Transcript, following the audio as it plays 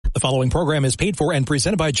following program is paid for and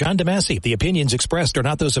presented by John DeMasi. The opinions expressed are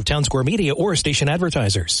not those of Town Square Media or station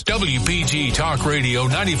advertisers. WPG Talk Radio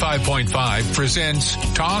 95.5 presents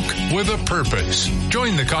Talk with a Purpose.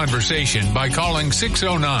 Join the conversation by calling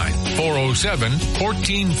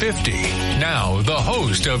 609-407-1450. Now, the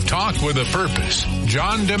host of Talk with a Purpose,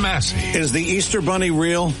 John DeMasi. Is the Easter Bunny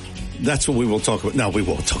real? That's what we will talk about. No, we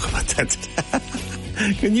won't talk about that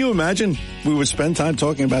today. Can you imagine we would spend time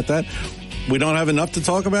talking about that? We don't have enough to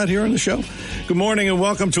talk about here on the show. Good morning and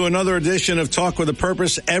welcome to another edition of Talk with a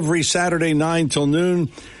Purpose every Saturday 9 till noon.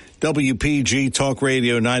 WPG Talk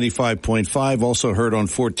Radio 95.5, also heard on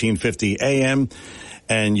 1450 AM.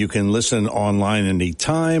 And you can listen online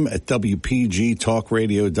anytime at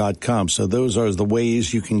WPGTalkRadio.com. So those are the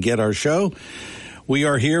ways you can get our show. We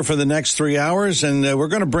are here for the next 3 hours, and we're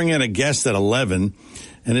going to bring in a guest at 11.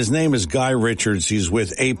 And his name is Guy Richards. He's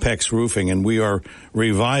with Apex Roofing, and we are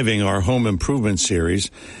reviving our home improvement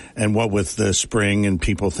series. And what with the spring and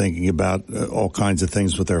people thinking about all kinds of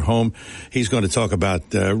things with their home, he's going to talk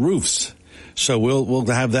about roofs. So we'll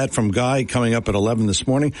have that from Guy coming up at 11 this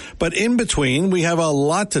morning. But in between, we have a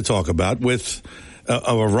lot to talk about with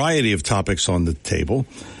a variety of topics on the table.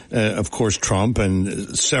 Of course, Trump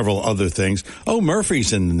and several other things. Oh,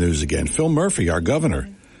 Murphy's in the news again. Phil Murphy, our governor.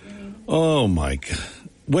 Oh, my God.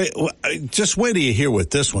 Wait, just wait till you hear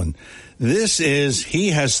with this one.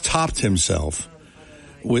 He has topped himself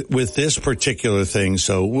with this particular thing.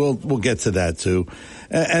 So we'll get to that too.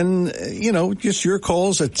 And, you know, just your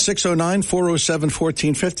calls at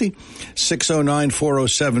 609-407-1450.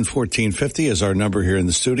 609-407-1450 is our number here in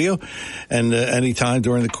the studio. And anytime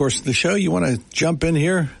during the course of the show you want to jump in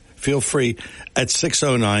here, feel free at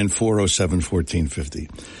 609-407-1450.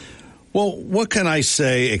 Well, what can I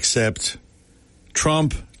say except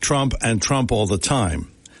Trump, Trump, and Trump all the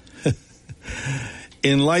time?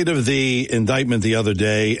 In light of the indictment the other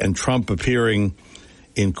day and Trump appearing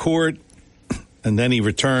in court, and then he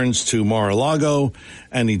returns to Mar-a-Lago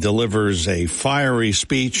and he delivers a fiery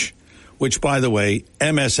speech, which, by the way,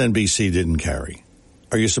 MSNBC didn't carry.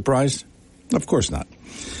 Are you surprised? Of course not.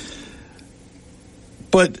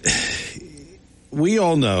 But we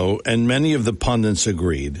all know, and many of the pundits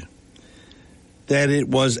agreed, that it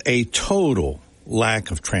was a total lack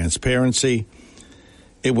of transparency.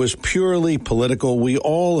 It was purely political. We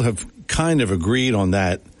all have kind of agreed on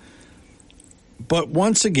that. But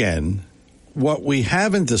once again, what we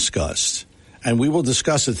haven't discussed, and we will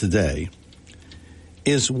discuss it today,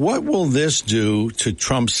 is what will this do to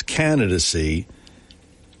Trump's candidacy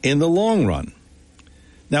in the long run?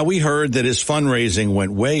 Now, we heard that his fundraising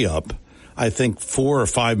went way up, I think $4 or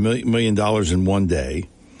 $5 million in one day.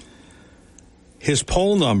 His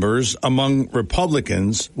poll numbers among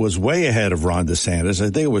Republicans was way ahead of Ron DeSantis. I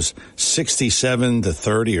think it was 67 to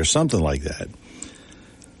 30 or something like that.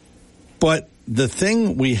 But the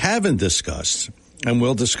thing we haven't discussed, and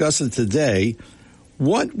we'll discuss it today,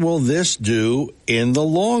 what will this do in the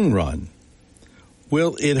long run?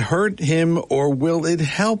 Will it hurt him or will it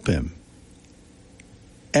help him?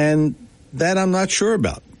 And that I'm not sure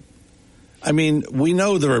about. I mean, we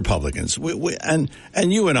know the Republicans, and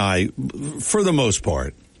you and I, for the most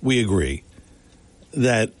part, we agree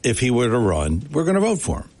that if he were to run, we're going to vote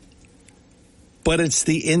for him. But it's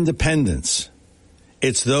the independents.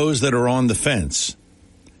 It's those that are on the fence.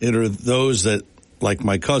 It are those that, like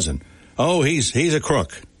my cousin, oh, he's a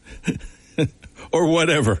crook, or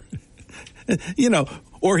whatever, you know,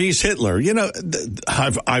 or he's Hitler. You know,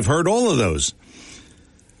 I've heard all of those,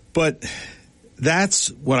 but that's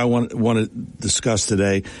what I want to discuss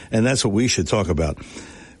today, and that's what we should talk about.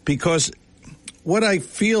 Because what I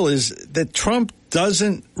feel is that Trump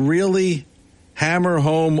doesn't really hammer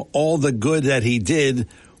home all the good that he did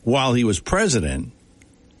while he was president,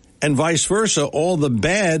 and vice versa, all the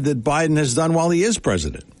bad that Biden has done while he is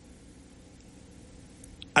president.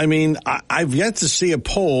 I mean, I've yet to see a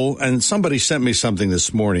poll, and somebody sent me something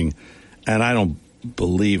this morning, and I don't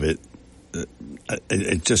believe it.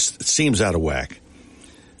 It just seems out of whack.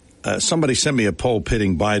 Somebody sent me a poll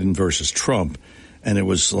pitting Biden versus Trump, and it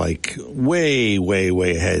was like way, way,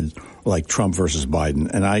 way ahead, like Trump versus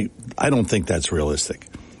Biden. And I don't think that's realistic.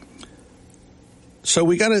 So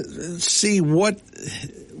we got to see what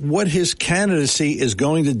his candidacy is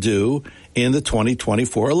going to do in the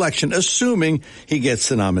 2024 election, assuming he gets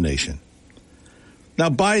the nomination. Now,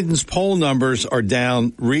 Biden's poll numbers are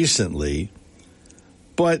down recently,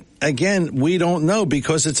 but again, we don't know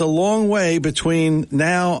because it's a long way between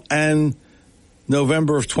now and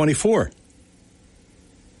November of 24.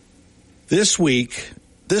 This week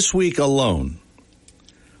alone,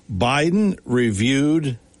 Biden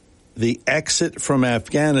reviewed the exit from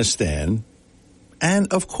Afghanistan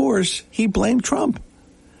And, of course, he blamed Trump.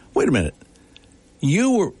 Wait a minute.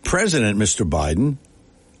 You were president, Mr. Biden,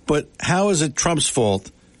 but how is it Trump's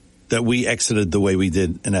fault that we exited the way we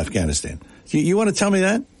did in Afghanistan? You want to tell me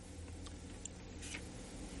that?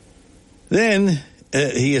 Then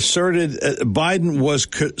he asserted Biden was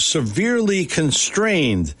severely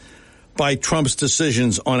constrained by Trump's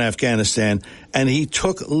decisions on Afghanistan, and he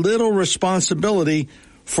took little responsibility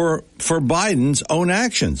for Biden's own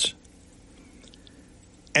actions.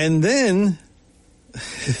 And then,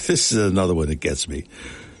 this is another one that gets me.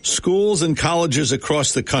 Schools and colleges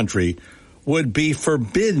across the country would be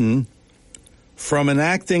forbidden from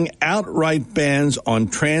enacting outright bans on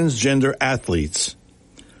transgender athletes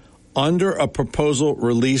under a proposal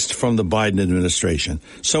released from the Biden administration.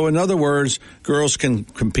 So in other words, girls can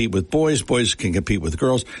compete with boys, boys can compete with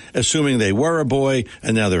girls, assuming they were a boy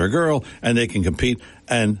and now they're a girl and they can compete.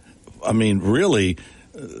 And I mean, really,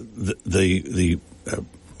 the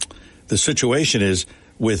situation is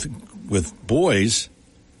with boys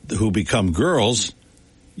who become girls,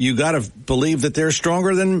 you got to believe that they're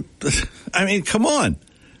stronger than, I mean, come on.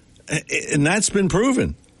 And that's been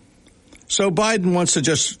proven. So Biden wants to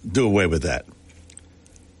just do away with that.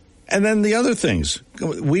 And then the other things,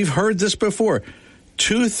 we've heard this before.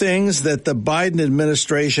 Two things that the Biden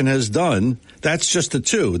administration has done, that's just the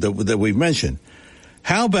two that we've mentioned.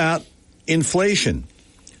 How about inflation?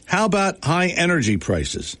 How about high energy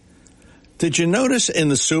prices? Did you notice in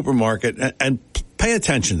the supermarket, and pay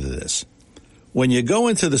attention to this, when you go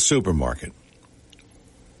into the supermarket,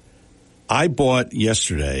 I bought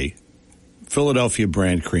yesterday Philadelphia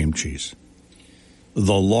brand cream cheese,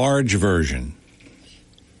 the large version.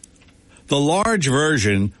 The large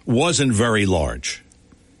version wasn't very large.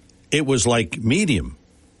 It was like medium.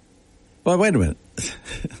 Well, wait a minute.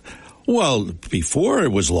 Well, before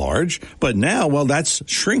it was large, but now, well, that's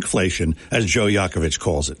shrinkflation, as Joe Yakovich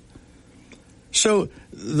calls it. So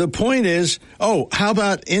the point is, how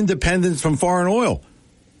about independence from foreign oil?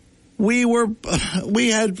 We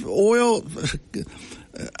had oil,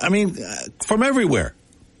 I mean, from everywhere.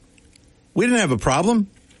 We didn't have a problem.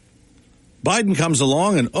 Biden comes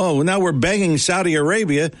along and, now we're begging Saudi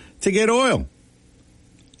Arabia to get oil.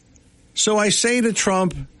 So I say to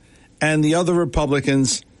Trump and the other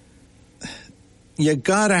Republicans, you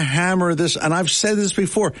got to hammer this, and I've said this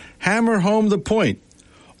before, hammer home the point.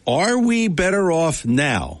 Are we better off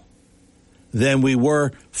now than we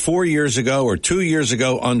were 4 years ago or 2 years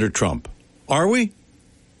ago under Trump? Are we?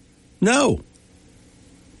 No.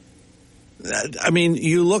 I mean,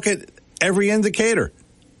 you look at every indicator.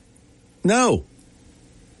 No.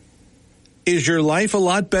 Is your life a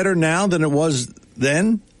lot better now than it was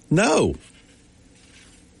then? No.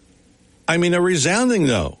 I mean, a resounding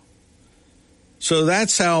no. So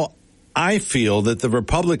that's how I feel that the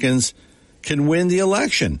Republicans can win the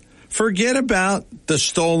election. Forget about the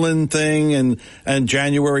stolen thing and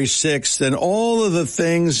January 6th and all of the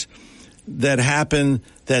things that happen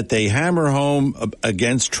that they hammer home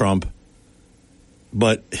against Trump.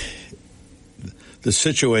 But the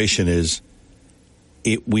situation is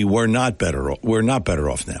we were not better. We're not better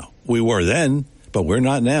off now. We were then, but we're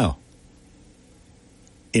not now.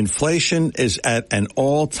 Inflation is at an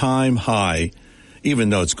all-time high, even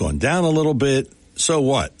though it's gone down a little bit. So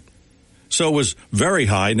what? So it was very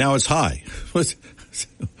high. Now it's high. What's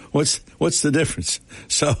the difference?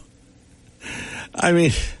 So, I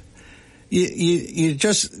mean, you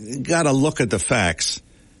just got to look at the facts,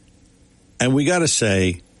 and we got to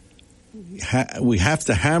say we have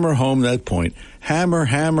to hammer home that point. Hammer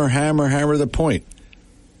the point.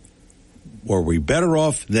 Were we better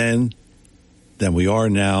off then than we are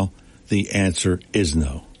now? The answer is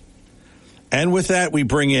no. And with that, we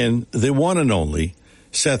bring in the one and only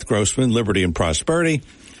Seth Grossman, Liberty and Prosperity,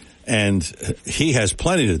 and he has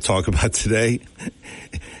plenty to talk about today,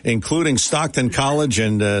 including Stockton College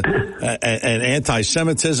and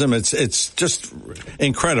anti-Semitism. It's just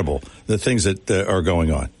incredible, the things that are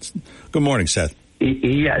going on. Good morning, Seth.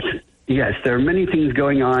 Yes, there are many things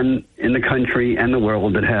going on in the country and the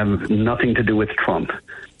world that have nothing to do with Trump,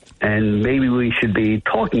 and maybe we should be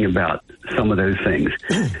talking about some of those things.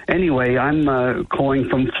 Anyway, I'm calling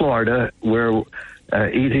from Florida, where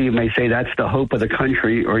either you may say that's the hope of the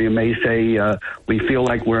country, or you may say we feel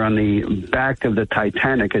like we're on the back of the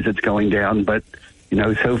Titanic as it's going down. But,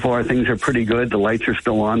 so far things are pretty good. The lights are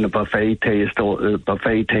still on. The buffet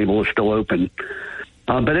table is still open.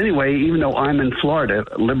 But anyway, even though I'm in Florida,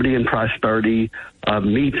 Liberty and Prosperity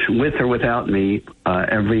meets with or without me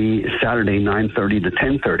every Saturday, 9:30 to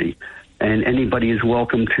 10:30. And anybody is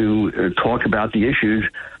welcome to talk about the issues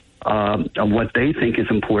of what they think is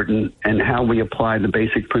important and how we apply the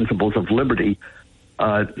basic principles of liberty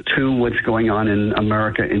to what's going on in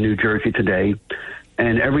America, in New Jersey today.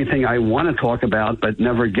 And everything I want to talk about but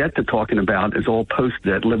never get to talking about is all posted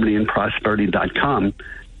at libertyandprosperity.com.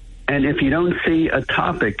 And if you don't see a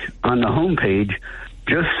topic on the homepage,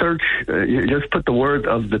 just search, just put the word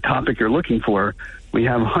of the topic you're looking for. We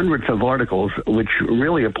have hundreds of articles which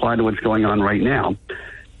really apply to what's going on right now.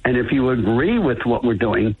 And if you agree with what we're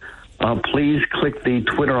doing, please click the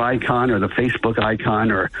Twitter icon or the Facebook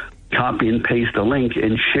icon or copy and paste a link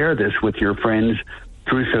and share this with your friends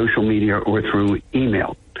through social media or through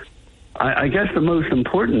email. I guess the most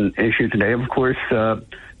important issue today, of course,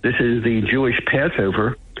 this is the Jewish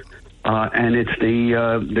Passover, and it's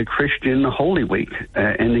the Christian Holy Week,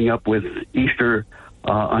 ending up with Easter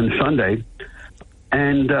on Sunday.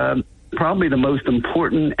 And probably the most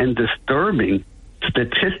important and disturbing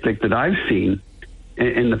statistic that I've seen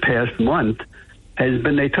in the past month has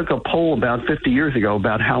been they took a poll about 50 years ago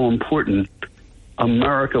about how important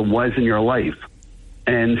America was in your life.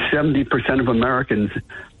 And 70% of Americans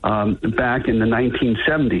back in the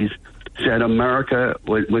 1970s said America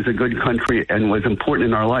was a good country and was important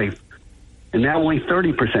in our life. And now only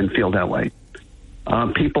 30% feel that way.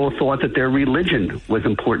 People thought that their religion was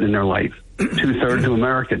important in their life. 2/3 of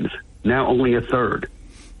Americans. Now only 1/3.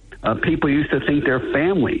 People used to think their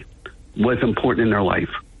family was important in their life.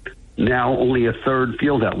 Now only 1/3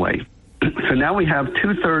 feel that way. So now we have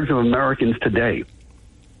 2/3 of Americans today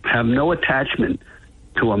have no attachment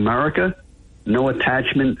to America, no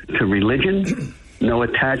attachment to religion, no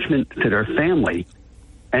attachment to their family.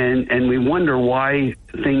 And we wonder why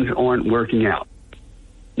things aren't working out.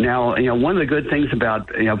 Now, one of the good things about,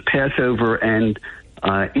 Passover and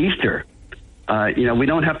Easter, we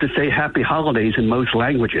don't have to say happy holidays in most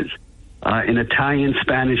languages. In Italian,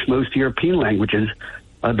 Spanish, most European languages,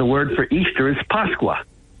 the word for Easter is Pasqua,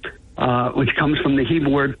 which comes from the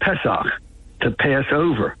Hebrew word Pesach, to pass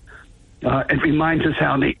over. It reminds us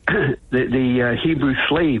how the Hebrew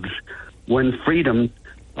slaves won freedom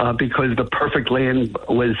because the perfect lamb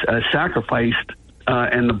was sacrificed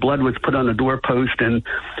and the blood was put on the doorpost, and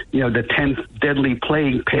the 10th deadly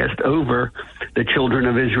plague passed over the children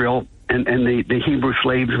of Israel, and the Hebrew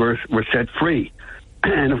slaves were set free.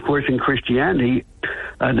 And of course, in Christianity,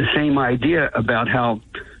 the same idea about how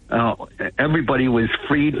everybody was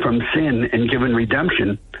freed from sin and given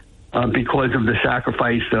redemption because of the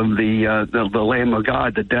sacrifice of the Lamb of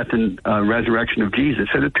God, the death and resurrection of Jesus.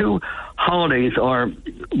 So the two holidays are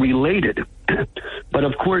related. But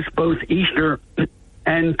of course, both Easter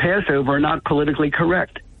and Passover are not politically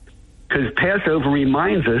correct, because Passover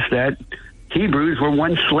reminds us that Hebrews were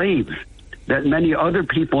once slaves, that many other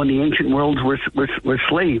people in the ancient world were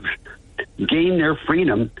slaves, gained their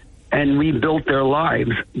freedom, and rebuilt their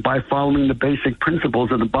lives by following the basic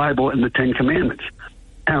principles of the Bible and the Ten Commandments.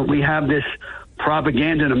 We have this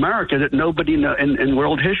propaganda in America that nobody in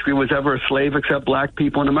world history was ever a slave except black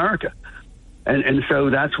people in America. And so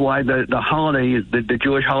that's why the holiday, the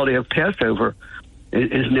Jewish holiday of Passover,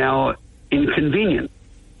 is now inconvenient.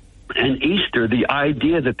 And Easter, the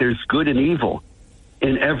idea that there's good and evil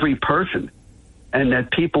in every person, and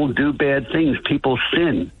that people do bad things, people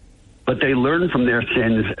sin, but they learn from their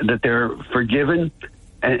sins, that they're forgiven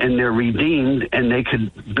and they're redeemed, and they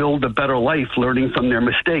could build a better life learning from their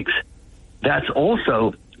mistakes. That's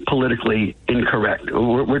also politically incorrect.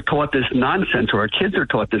 We're taught this nonsense, or our kids are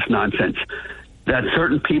taught this nonsense, that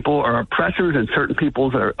certain people are oppressors and certain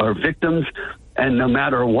people are victims, and no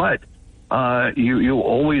matter what, you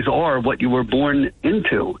always are what you were born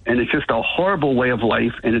into. And it's just a horrible way of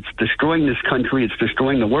life, and it's destroying this country, it's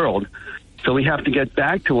destroying the world. So we have to get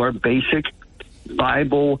back to our basic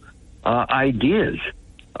Bible ideas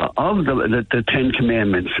of the Ten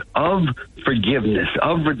Commandments, of forgiveness,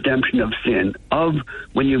 of redemption of sin, of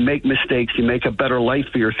when you make mistakes, you make a better life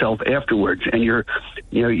for yourself afterwards, and you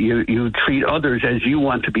treat others as you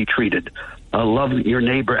want to be treated. Love your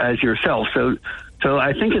neighbor as yourself. So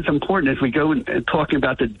I think it's important as we go talking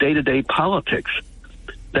about the day-to-day politics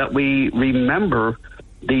that we remember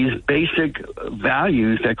these basic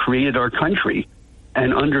values that created our country,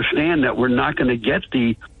 and understand that we're not going to get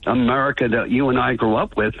the America that you and I grew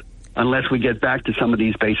up with unless we get back to some of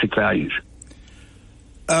these basic values.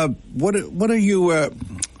 What are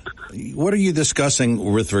you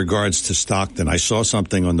discussing with regards to Stockton? I saw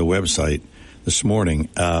something on the website this morning,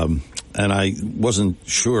 and I wasn't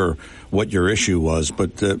sure what your issue was,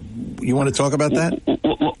 but you want to talk about that?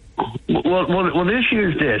 Well, the issue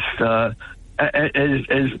is this.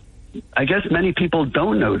 As I guess many people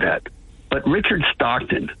don't know that, but Richard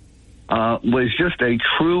Stockton was just a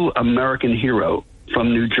true American hero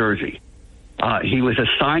from New Jersey. He was a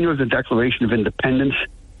signer of the Declaration of Independence.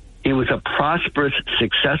 He was a prosperous,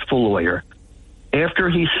 successful lawyer. After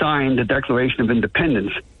he signed the Declaration of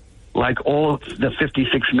Independence, like all the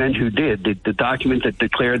 56 men who did, the document that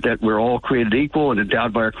declared that we're all created equal and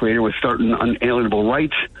endowed by our Creator with certain unalienable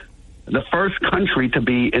rights, the first country to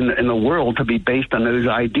be in the world to be based on those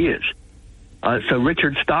ideas. So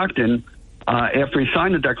Richard Stockton, after he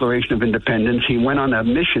signed the Declaration of Independence, he went on a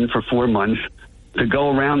mission for 4 months to go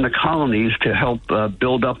around the colonies to help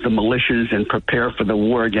build up the militias and prepare for the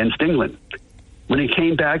war against England. When he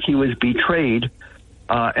came back, he was betrayed,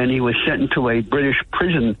 and he was sent into a British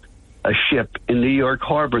prison ship in New York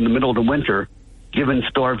Harbor in the middle of the winter, given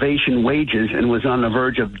starvation wages, and was on the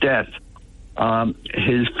verge of death.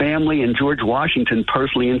 His family and George Washington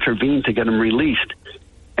personally intervened to get him released.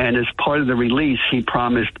 And as part of the release, he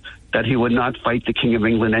promised that he would not fight the King of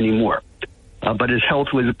England anymore. But his health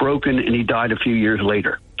was broken, and he died a few years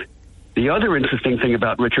later. The other interesting thing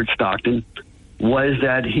about Richard Stockton was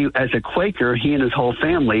that he, as a Quaker, he and his whole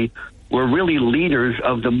family were really leaders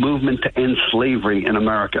of the movement to end slavery in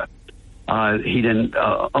America. He didn't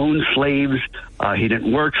own slaves. He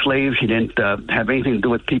didn't work slaves. He didn't have anything to do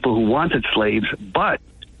with people who wanted slaves. But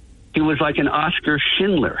he was like an Oscar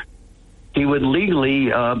Schindler. He would legally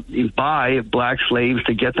buy black slaves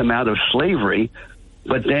to get them out of slavery,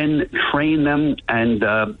 but then train them and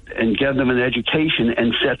give them an education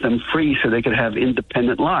and set them free so they could have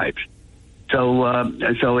independent lives. So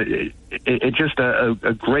it's just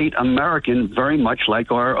a great American, very much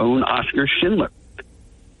like our own Oscar Schindler.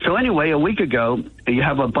 So anyway, a week ago, you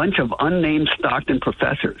have a bunch of unnamed Stockton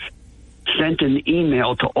professors sent an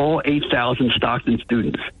email to all 8,000 Stockton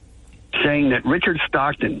students saying that Richard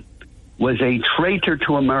Stockton was a traitor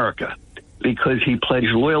to America because he pledged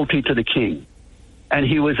loyalty to the king. And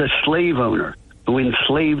he was a slave owner who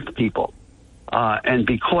enslaved people. And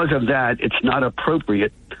because of that, it's not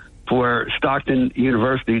appropriate for Stockton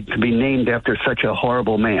University to be named after such a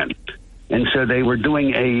horrible man. And so they were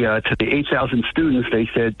doing to the 8,000 students, they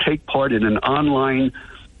said, take part in an online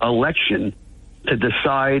election to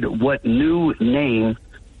decide what new name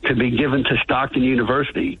to be given to Stockton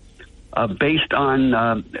University based on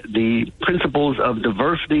the principles of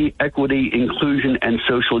diversity, equity, inclusion, and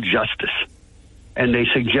social justice. And they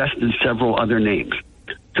suggested several other names.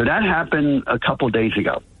 So that happened a couple days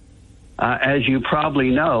ago. As you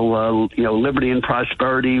probably know, Liberty and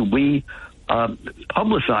Prosperity, we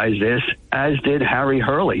publicized this, as did Harry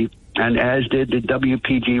Hurley, and as did the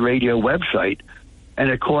WPG radio website, and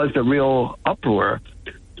it caused a real uproar.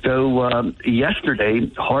 So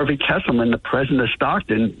yesterday, Harvey Kesselman, the president of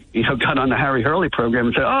Stockton, got on the Harry Hurley program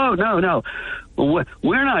and said, "Oh, no,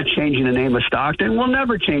 we're not changing the name of Stockton. We'll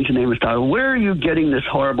never change the name of Stockton. Where are you getting this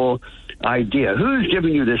horrible idea? Who's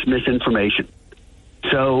giving you this misinformation?"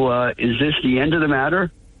 So is this the end of the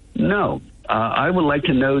matter? No. I would like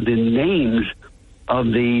to know the names of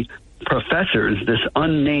the professors, this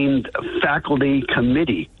unnamed faculty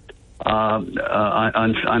committee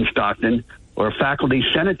on Stockton, or faculty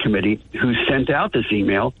senate committee, who sent out this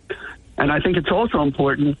email. And I think it's also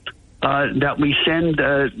important that we send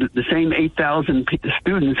the same 8,000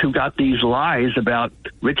 students who got these lies about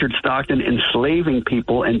Richard Stockton enslaving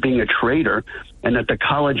people and being a traitor, and that the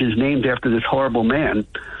college is named after this horrible man.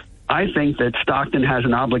 I think that Stockton has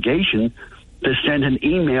an obligation to send an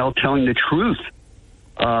email telling the truth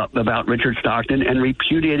about Richard Stockton and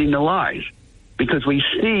repudiating the lies, because we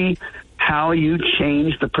see how you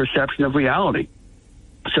change the perception of reality.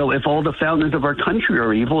 So if all the founders of our country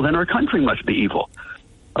are evil, then our country must be evil.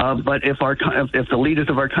 But if the leaders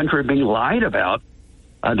of our country are being lied about,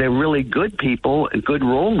 they're really good people and good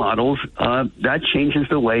role models, that changes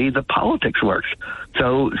the way the politics works.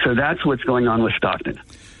 So that's what's going on with Stockton.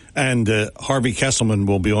 And Harvey Kesselman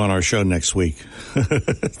will be on our show next week.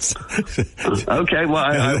 Okay,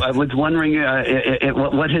 well, I was wondering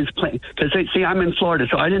what his plan, because see, I'm in Florida,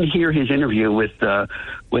 so I didn't hear his interview with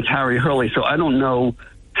Harry Hurley, so I don't know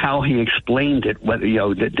how he explained it. Whether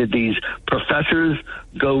did these professors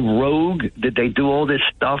go rogue? Did they do all this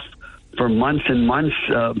stuff for months and months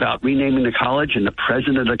about renaming the college, and the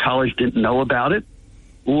president of the college didn't know about it?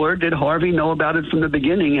 Or did Harvey know about it from the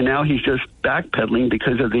beginning, and now he's just backpedaling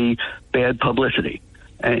because of the bad publicity?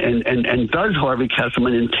 And does Harvey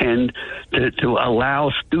Kesselman intend to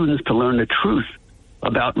allow students to learn the truth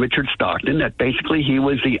about Richard Stockton, that basically he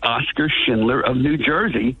was the Oscar Schindler of New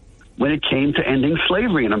Jersey when it came to ending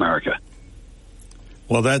slavery in America?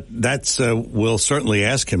 Well, that's we'll certainly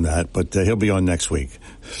ask him that, but he'll be on next week.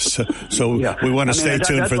 So yeah. We want to stay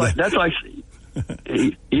tuned for that. That's like...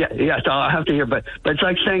 Yes, I'll have to hear, but it's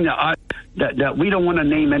like saying that we don't want to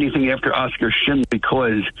name anything after Oscar Schindler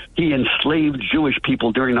because he enslaved Jewish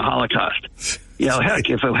people during the Holocaust. Heck,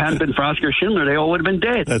 if it hadn't been for Oskar Schindler, they all would have been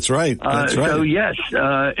dead. That's right. That's right. So, yes,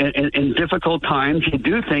 in difficult times, you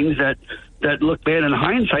do things that look bad in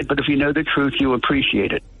hindsight, but if you know the truth, you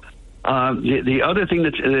appreciate it. The other thing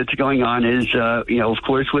that's going on is, of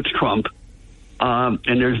course, with Trump, and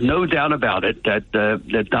there's no doubt about it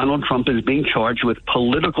that Donald Trump is being charged with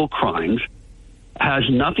political crimes, has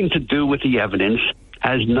nothing to do with the evidence,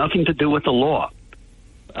 has nothing to do with the law.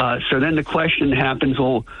 So then the question happens,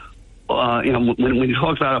 well, when we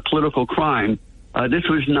talk about a political crime, this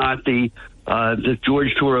was not the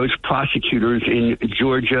George Soros prosecutors in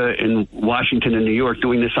Georgia and Washington and New York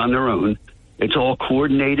doing this on their own. It's all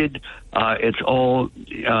coordinated. It's all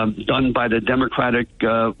done by the Democratic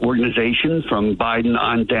organization from Biden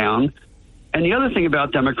on down. And the other thing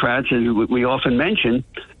about Democrats is we often mention,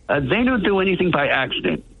 they don't do anything by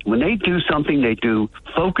accident. When they do something, they do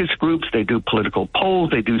focus groups, they do political polls,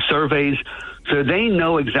 they do surveys. So they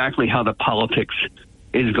know exactly how the politics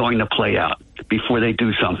is going to play out before they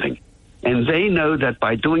do something. And they know that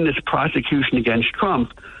by doing this prosecution against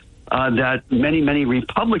Trump, that many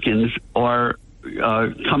Republicans are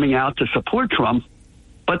coming out to support Trump,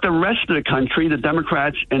 but the rest of the country, the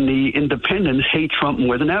Democrats and the independents, hate Trump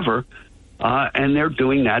more than ever, and they're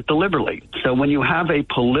doing that deliberately. So when you have a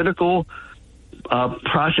political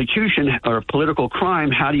prosecution or a political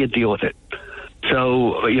crime, how do you deal with it?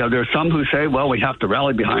 So, there are some who say, well, we have to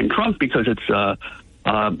rally behind Trump because it's, that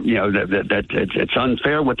it's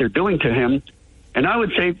unfair what they're doing to him. And I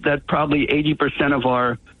would say that probably 80% of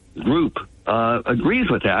our group agrees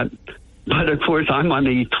with that. But of course, I'm on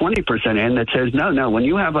the 20% end that says no. When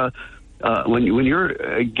you have when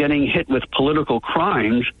you're getting hit with political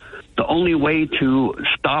crimes, the only way to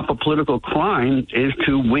stop a political crime is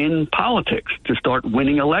to win politics, to start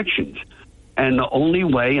winning elections. And the only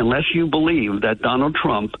way, unless you believe that Donald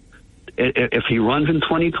Trump, if he runs in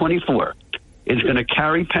 2024, is going to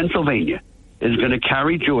carry Pennsylvania, is going to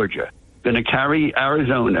carry Georgia, going to carry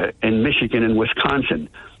Arizona and Michigan and Wisconsin,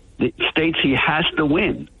 the states he has to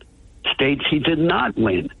win, states he did not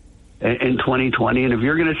win in 2020. And if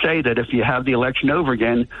you're going to say that if you have the election over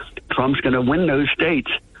again, Trump's going to win those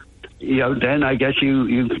states, then I guess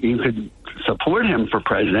you could support him for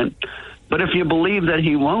president. But if you believe that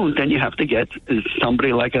he won't, then you have to get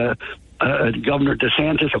somebody like a Governor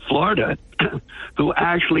DeSantis of Florida who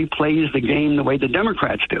actually plays the game the way the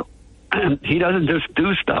Democrats do. He doesn't just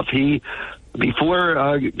do stuff.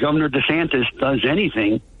 Before Governor DeSantis does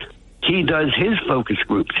anything, he does his focus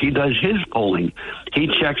groups. He does his polling. He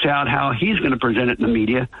checks out how he's going to present it in the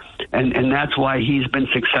media, and that's why he's been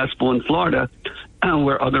successful in Florida,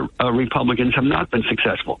 where other Republicans have not been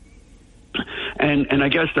successful. And I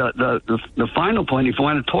guess the final point, if you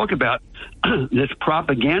want to talk about this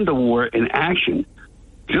propaganda war in action,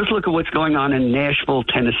 just look at what's going on in Nashville,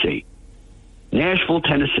 Tennessee. Nashville,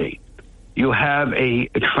 Tennessee. You have a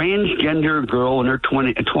transgender girl in her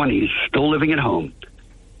 20s, still living at home.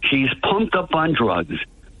 She's pumped up on drugs,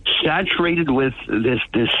 saturated with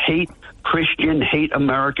this hate Christian, hate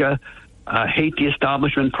America, hate the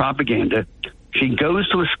establishment propaganda. She goes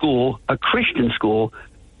to a school, a Christian school,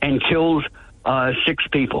 and kills 6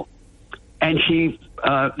 people. And she,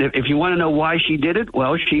 if you want to know why she did it,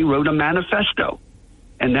 well, she wrote a manifesto.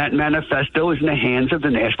 And that manifesto is in the hands of the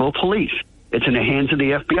Nashville police. It's in the hands of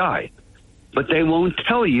the FBI. But they won't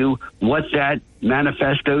tell you what that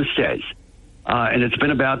manifesto says. And it's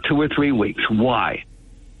been about 2 or 3 weeks. Why?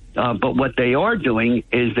 But what they are doing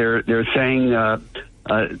is they're saying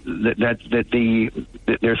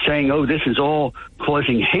they're saying, oh, this is all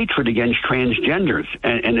causing hatred against transgenders,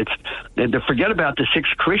 and they forget about the 6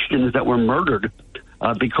 Christians that were murdered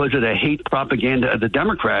because of the hate propaganda of the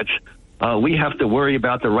Democrats. We have to worry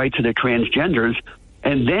about the rights of the transgenders.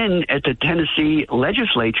 And then at the Tennessee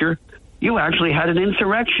legislature, you actually had an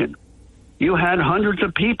insurrection. You had hundreds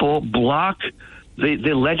of people block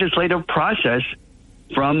the legislative process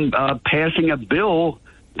from passing a bill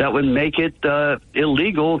that would make it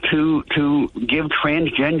illegal to give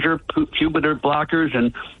transgender puberty blockers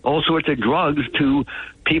and all sorts of drugs to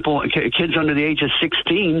people, kids under the age of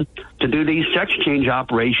 16, to do these sex change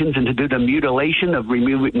operations and to do the mutilation of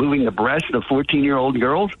removing the breasts of 14-year-old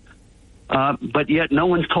girls. But yet no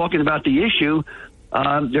one's talking about the issue.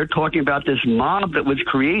 They're talking about this mob that was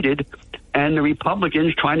created and the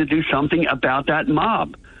Republicans trying to do something about that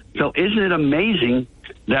mob. So isn't it amazing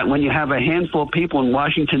that when you have a handful of people in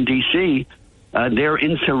Washington, D.C., they're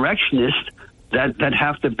insurrectionists that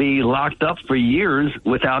have to be locked up for years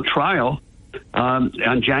without trial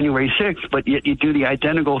on January 6th, but yet you do the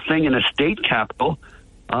identical thing in a state capital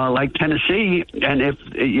like Tennessee, and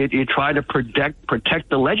if you try to protect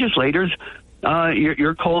the legislators,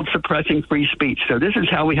 you're called suppressing free speech. So this is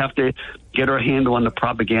how we have to get our handle on the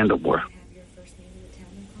propaganda war.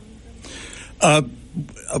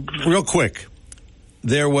 Real quick,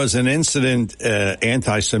 there was an incident,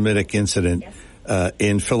 anti-Semitic incident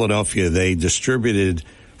in Philadelphia. They distributed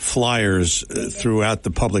flyers throughout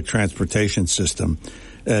the public transportation system.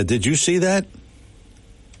 Did you see that?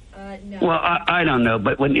 No. Well, I don't know,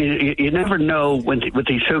 but when you never know with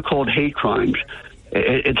these so-called hate crimes.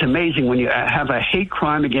 It's amazing when you have a hate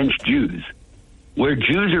crime against Jews, where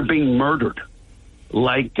Jews are being murdered,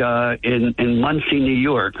 like in Muncie, New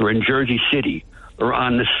York, or in Jersey City, or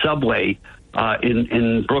on the subway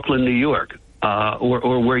in Brooklyn, New York,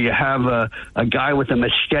 or where you have a guy with a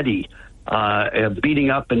machete beating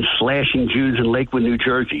up and slashing Jews in Lakewood, New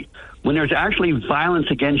Jersey. When there's actually violence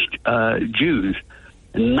against Jews,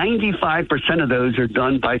 95% of those are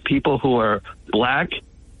done by people who are black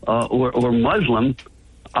or Muslim,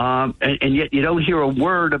 and yet you don't hear a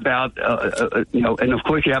word about, and of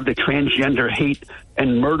course you have the transgender hate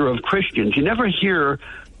and murder of Christians. You never hear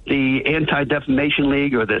the Anti-Defamation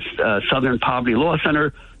League or the Southern Poverty Law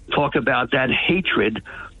Center talk about that hatred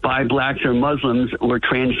by blacks or Muslims or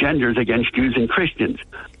transgenders against Jews and Christians.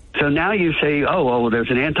 So now you say, there's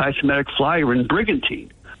an anti-Semitic flyer in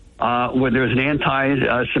Brigantine, where there's an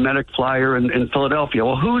anti-Semitic flyer in Philadelphia.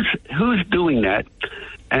 Well, who's doing that?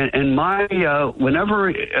 And whenever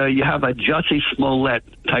you have a Jussie Smollett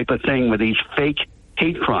type of thing with these fake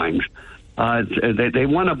hate crimes, they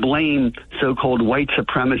want to blame so-called white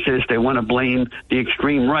supremacists. They want to blame the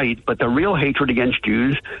extreme right. But the real hatred against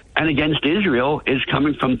Jews and against Israel is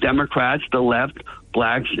coming from Democrats, the left,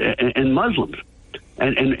 blacks, and Muslims.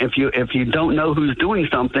 And if you don't know who's doing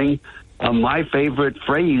something, my favorite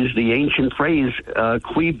phrase, the ancient phrase,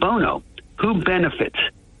 cui bono, who benefits?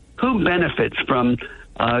 Who benefits from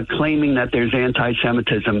claiming that there's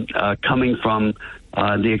anti-Semitism coming from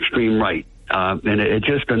the extreme right? And it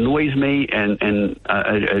just annoys me, and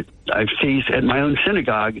I see at my own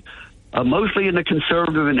synagogue, mostly in the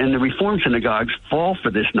conservative and the Reform synagogues, fall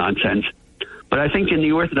for this nonsense. But I think in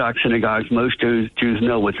the Orthodox synagogues, most Jews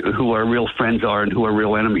know who our real friends are and who our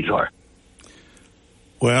real enemies are.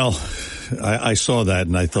 Well, I saw that,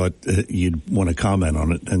 and I thought you'd want to comment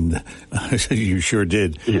on it, and you sure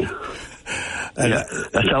did. Yeah.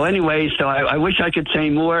 So anyway, I wish I could say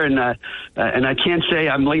more, and I can't say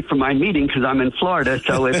I'm late for my meeting because I'm in Florida.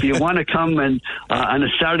 So if you want to come and on a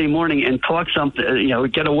Saturday morning and talk something,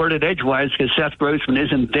 get a word at edgewise because Seth Grossman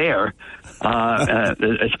isn't there,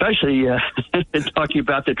 especially talking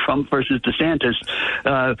about the Trump versus DeSantis.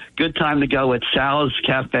 Good time to go at Sal's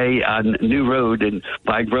Cafe on New Road and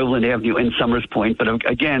by Groveland Avenue in Summers Point. But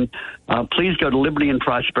again, please go to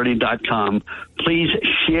libertyandprosperity.com. Please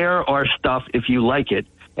share our stuff if you like it.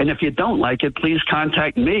 And if you don't like it, please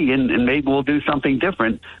contact me and maybe we'll do something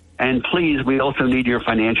different. And please, we also need your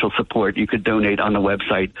financial support. You could donate on the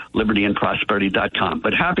website, libertyandprosperity.com.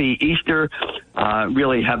 But happy Easter.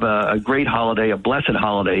 Really have a great holiday, a blessed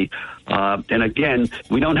holiday. And again,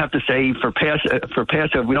 we don't have to say for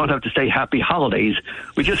Passover, we don't have to say happy holidays.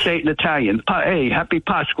 We just say it in Italian. Hey, happy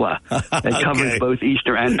Pasqua. It covers both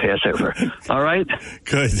Easter and Passover. All right?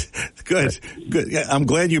 Good. Yeah, I'm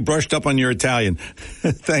glad you brushed up on your Italian.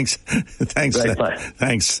 Thanks. Right,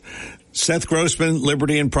 thanks. Seth Grossman,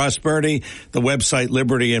 Liberty and Prosperity, the website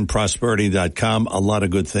libertyandprosperity.com. A lot of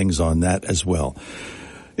good things on that as well.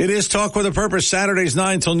 It is Talk with a Purpose, Saturdays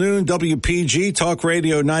 9 till noon, WPG, Talk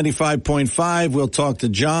Radio 95.5. We'll talk to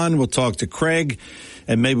John, we'll talk to Craig,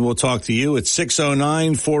 and maybe we'll talk to you at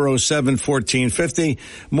 609-407-1450.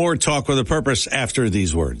 More Talk with a Purpose after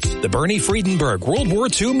these words. The Bernie Friedenberg World War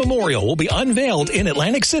II Memorial will be unveiled in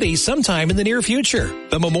Atlantic City sometime in the near future.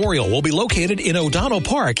 The memorial will be located in O'Donnell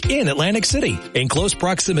Park in Atlantic City, in close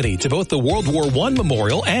proximity to both the World War I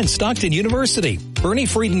Memorial and Stockton University. Bernie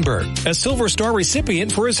Friedenberg, a Silver Star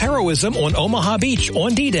recipient for his heroism on Omaha Beach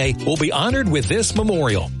on D-Day, will be honored with this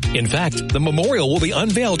memorial. In fact, the memorial will be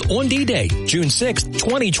unveiled on D-Day, June 6,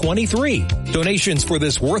 2023. Donations for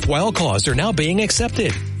this worthwhile cause are now being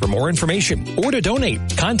accepted. For more information or to donate,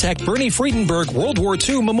 contact Bernie Friedenberg World War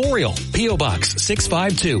II Memorial, P.O. Box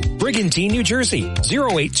 652, Brigantine, New Jersey,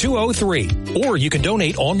 08203. Or you can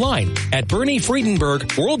donate online at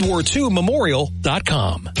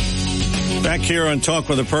BernieFriedenbergWorldWar2Memorial.com. Back here on Talk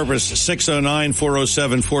with a Purpose,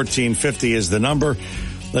 609-407-1450 is the number.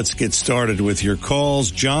 Let's get started with your calls.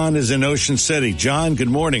 John is in Ocean City. John, good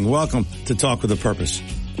morning. Welcome to Talk with a Purpose.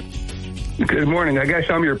 Good morning. I guess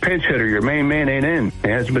I'm your pinch hitter. Your main man ain't in. It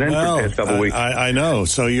hasn't been in for the past couple weeks. I know.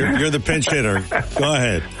 So you're the pinch hitter. Go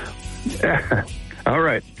ahead. All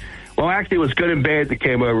right. Well, actually, it was good and bad that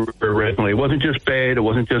came over originally. It wasn't just bad. It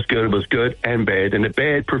wasn't just good. It was good and bad. And the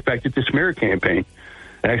bad perfected the smear campaign.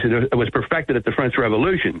 Actually, it was perfected at the French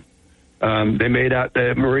Revolution. They made out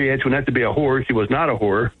Marie Antoinette to be a whore. She was not a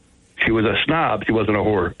whore. She was a snob. She wasn't a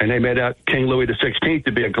whore. And they made out King Louis XVI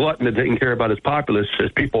to be a glutton that didn't care about his populace,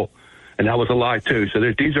 his people. And that was a lie, too. So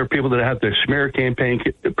these are people that have their smear campaign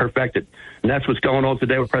perfected. And that's what's going on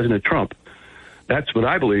today with President Trump. That's what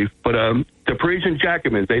I believe. But the Parisian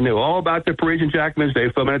Jacobins, they knew all about the Parisian Jacobins. They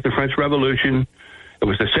fomented the French Revolution. It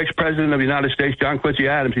was the 6th president of the United States, John Quincy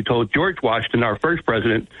Adams. He told George Washington, our first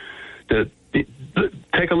president, to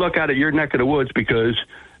take a look out at your neck of the woods, because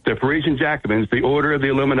the Parisian Jacobins, the order of the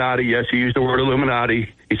Illuminati, yes, he used the word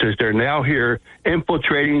Illuminati. He says they're now here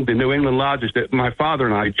infiltrating the New England lodges that my father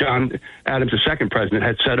and I, John Adams, the second president,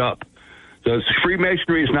 had set up. So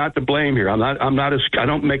Freemasonry is not to blame here. I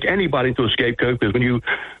don't make anybody into a scapegoat, because when you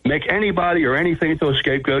make anybody or anything into a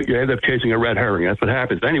scapegoat, you end up chasing a red herring. That's what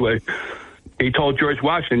happens. Anyway, he told George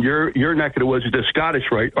Washington, your neck of the woods is the Scottish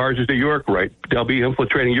Rite, ours is the York Rite. They'll be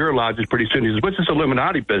infiltrating your lodges pretty soon. He says, what's this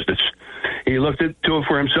Illuminati business? He looked into it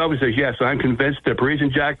for himself. He says, yes, I'm convinced the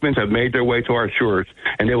Parisian Jacobins have made their way to our shores,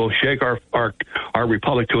 and they will shake our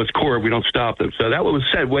republic to its core if we don't stop them. So that was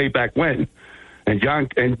said way back when. And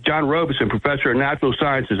John Robison, professor of natural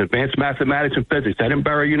sciences, advanced mathematics and physics,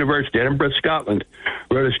 Edinburgh University, Edinburgh, Scotland,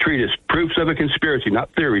 wrote his treatise, Proofs of a Conspiracy,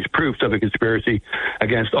 not theories, Proofs of a Conspiracy,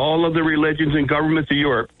 against all of the religions and governments of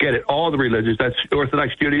Europe. Get it, all the religions. That's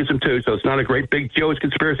Orthodox Judaism, too, so it's not a great big Jewish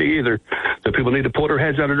conspiracy either. So people need to pull their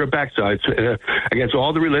heads out of their backsides. Against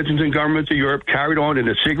all the religions and governments of Europe, carried on in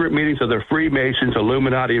the secret meetings of the Freemasons,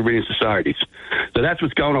 Illuminati, and reading societies. So that's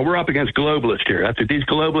what's going on. We're up against globalists here. These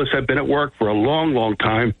globalists have been at work for a long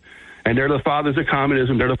time, and they're the fathers of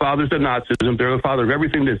communism. They're the fathers of Nazism. They're the father of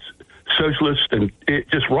everything that's socialist and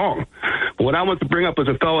just wrong. But what I want to bring up is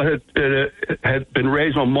a fellow had been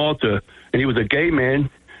raised on Malta, and he was a gay man,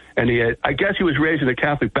 and I guess he was raised in a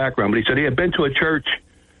Catholic background, but he said he had been to a church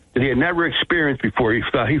that he had never experienced before. He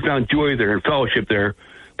found joy there and fellowship there,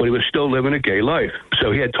 but he was still living a gay life.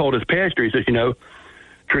 So he had told his pastor, he says,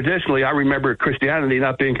 traditionally, I remember Christianity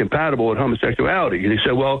not being compatible with homosexuality. And he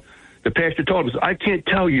said, well, the pastor told him, I can't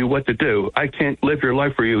tell you what to do. I can't live your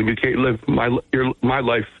life for you, and you can't live my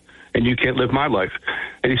life, and you can't live my life.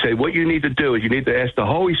 And he said, what you need to do is you need to ask the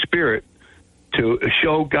Holy Spirit to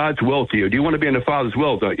show God's will to you. Do you want to be in the Father's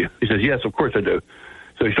will, don't you? He says, yes, of course I do.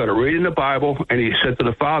 So he started reading the Bible, and he said to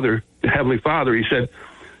the Father, the Heavenly Father, he said,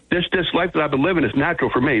 this life that I've been living is natural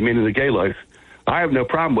for me, meaning the gay life. I have no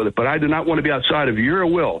problem with it, but I do not want to be outside of your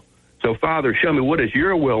will. So, Father, show me, what is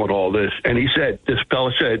your will in all this? And he said, this fellow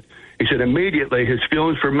said, immediately his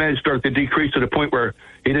feelings for men started to decrease to the point where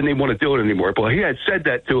he didn't even want to do it anymore. But he had said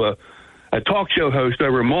that to a talk show host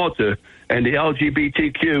over in Malta, and the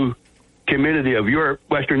LGBTQ community of Europe,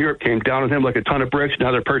 Western Europe, came down on him like a ton of bricks.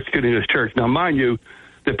 Now they're persecuting his church. Now, mind you,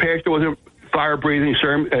 the pastor wasn't fire-breathing,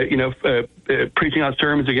 preaching out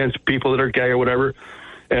sermons against people that are gay or whatever.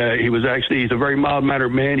 He's a very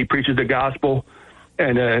mild-mannered man. He preaches the gospel.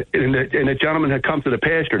 And the gentleman had come to the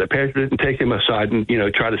pastor. The pastor didn't take him aside and,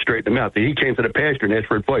 try to straighten him out. He came to the pastor and asked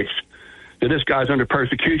for advice. So this guy's under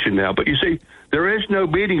persecution now. But you see, there is no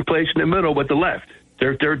meeting place in the middle with the left.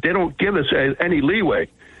 They don't give us any leeway.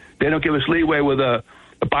 They don't give us leeway with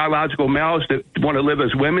biological males that want to live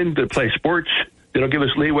as women, that play sports. They don't give us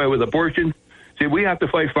leeway with abortion. See, we have to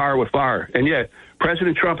fight fire with fire. And yet,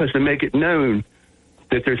 President Trump has to make it known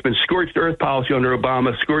that there's been scorched earth policy under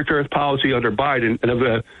Obama, scorched earth policy under Biden,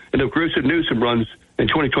 and if Gruesome Newsom runs in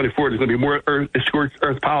 2024, there's going to be more scorched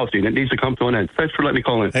earth policy, and it needs to come to an end. Thanks for letting me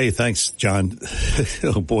call in. Hey, thanks, John.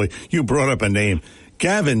 Oh, boy, you brought up a name.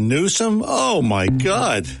 Gavin Newsom? Oh, my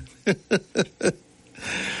God.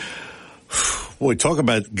 Boy, talk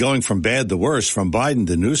about going from bad to worse, from Biden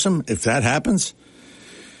to Newsom. If that happens,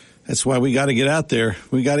 that's why we got to get out there.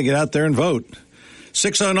 We got to get out there and vote.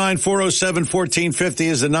 609-407-1450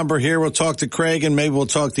 is the number here. We'll talk to Craig, and maybe we'll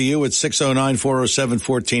talk to you at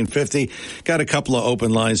 609-407-1450. Got a couple of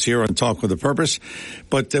open lines here on Talk with a Purpose,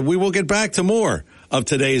 but we will get back to more of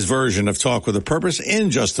today's version of Talk with a Purpose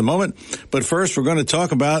in just a moment. But first, we're going to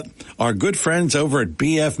talk about our good friends over at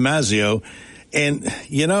BF Mazzeo. And,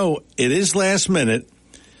 it is last minute,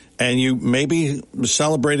 and you may be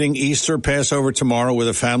celebrating Easter, Passover tomorrow with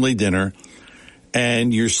a family dinner,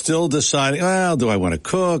 and you're still deciding, well, do I want to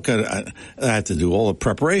cook? I have to do all the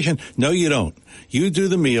preparation. No, you don't. You do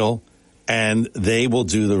the meal, and they will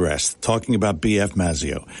do the rest. Talking about BF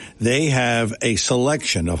Mazzeo. They have a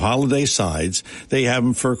selection of holiday sides. They have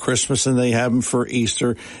them for Christmas, and they have them for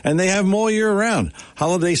Easter, and they have them all year round.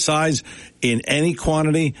 Holiday sides in any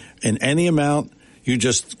quantity, in any amount. You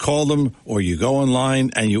just call them or you go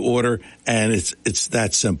online and you order, and it's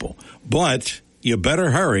that simple. But you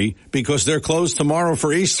better hurry because they're closed tomorrow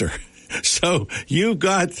for Easter. So you've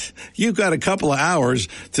got a couple of hours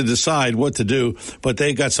to decide what to do, but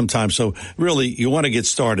they got some time. So really, you want to get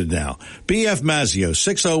started now. B.F. Mazzeo,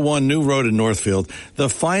 601 New Road in Northfield, the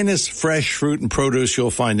finest fresh fruit and produce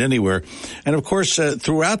you'll find anywhere. And of course,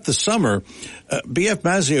 throughout the summer, B.F.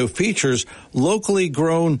 Mazzeo features locally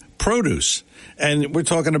grown produce. And we're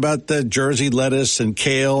talking about the Jersey lettuce and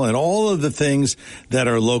kale and all of the things that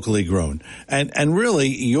are locally grown. And really,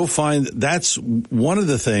 you'll find that's one of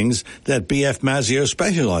the things that B.F. Mazzeo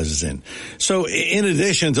specializes in. So in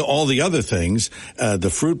addition to all the other things, the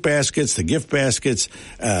fruit baskets, the gift baskets,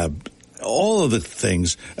 all of the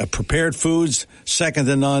things, prepared foods, second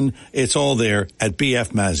to none, it's all there at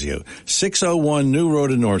B.F. Mazzeo. 601 New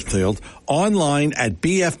Road in Northfield, online at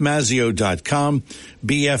bfmazzeo.com,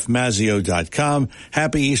 bfmazzeo.com.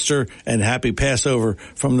 Happy Easter and happy Passover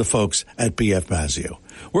from the folks at B.F. Mazzeo.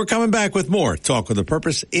 We're coming back with more Talk with a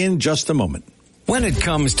Purpose in just a moment. When it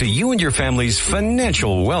comes to you and your family's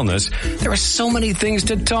financial wellness, there are so many things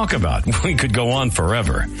to talk about. We could go on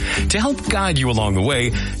forever. To help guide you along the way,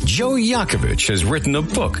 Joe Yakovich has written a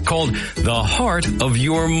book called The Heart of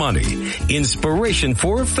Your Money, Inspiration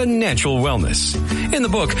for Financial Wellness. In the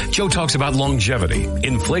book, Joe talks about longevity,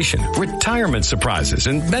 inflation, retirement surprises,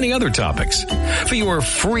 and many other topics. For your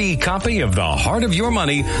free copy of The Heart of Your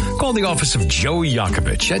Money, call the office of Joe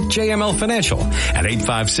Yakovich at JML Financial at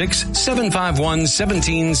 856-751-1771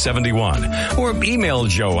 or email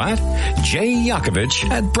Joe at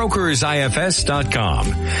jyakovich@brokersifs.com.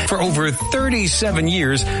 For over 37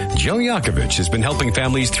 years, Joe Yakovich has been helping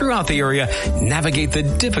families throughout the area navigate the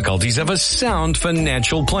difficulties of a sound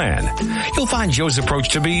financial plan. You'll find Joe's approach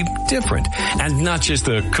to be different and not just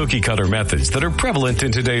the cookie-cutter methods that are prevalent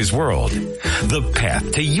in today's world. The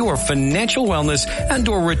path to your financial wellness and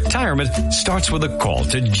or retirement starts with a call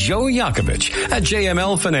to Joe Yakovich at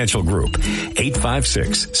JML Financial Group.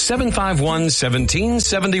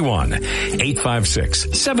 856-751-1771.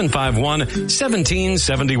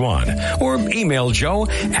 856-751-1771. Or email Joe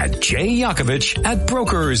at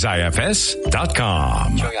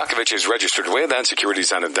jyakovich@brokersifs.com. Joe Yakovich is registered with and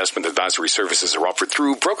securities and investment advisory services are offered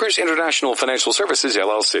through Brokers International Financial Services,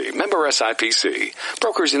 LLC. Member SIPC.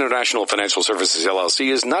 Brokers International Financial Services,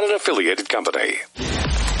 LLC is not an affiliated company.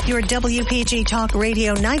 Your WPG Talk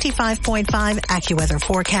Radio 95.5 AccuWeather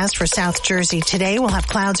forecast for South Jersey today. We'll have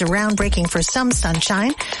clouds around, breaking for some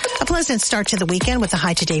sunshine. A pleasant start to the weekend with a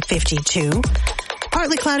high today 52.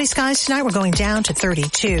 Partly cloudy skies tonight. We're going down to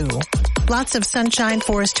 32. Lots of sunshine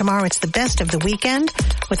for us tomorrow. It's the best of the weekend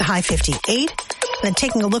with a high 58. Then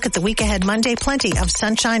taking a look at the week ahead Monday, plenty of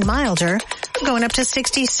sunshine, milder, going up to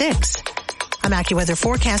 66. I'm AccuWeather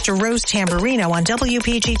forecaster Rose Tamburino on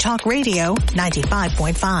WPG Talk Radio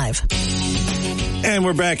 95.5. And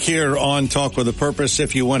we're back here on Talk with a Purpose.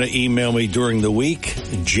 If you want to email me during the week,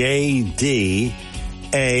 JDADV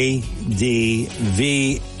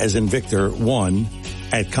as in Victor 1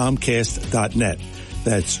 at Comcast.net.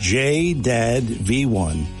 That's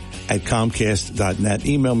JDADV1 at Comcast.net.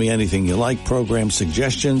 Email me anything you like, program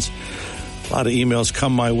suggestions. A lot of emails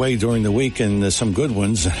come my way during the week and some good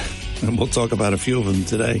ones. And we'll talk about a few of them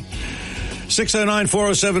today.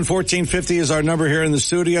 609-407-1450 is our number here in the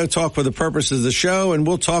studio. Talk for the purpose of the show. And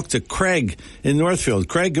we'll talk to Craig in Northfield.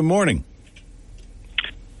 Craig, good morning.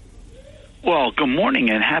 Well, good morning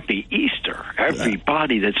and happy Easter,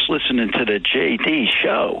 everybody that's listening to the JD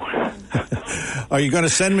show. Are you going to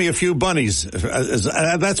send me a few bunnies?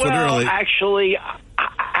 That's what really...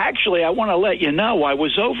 Actually, I want to let you know, I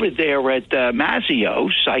was over there at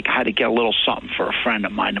Mazzio's. I had to get a little something for a friend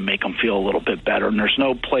of mine to make him feel a little bit better, and there's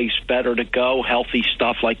no place better to go, healthy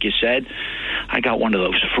stuff, like you said. I got one of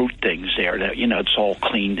those fruit things there that, it's all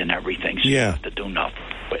cleaned and everything, so you don't have to do nothing.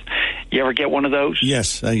 But you ever get one of those?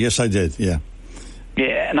 Yes, yes, I did, yeah.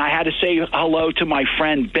 Yeah, and I had to say hello to my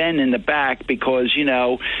friend Ben in the back because,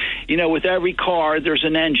 with every car there's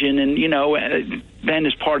an engine, and, Ben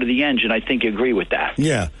is part of the engine. I think you agree with that.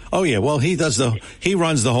 Yeah. Oh, yeah. Well, he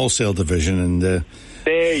runs the wholesale division, and there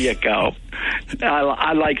you go.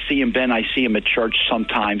 I like seeing Ben. I see him at church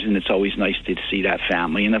sometimes, and it's always nice to see that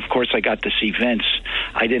family. And, of course, I got to see Vince.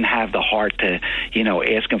 I didn't have the heart to,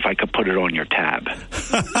 ask him if I could put it on your tab.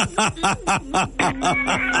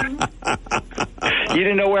 You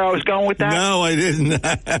didn't know where I was going with that? No, I didn't.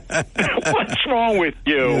 What's wrong with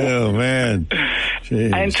you? Oh, man.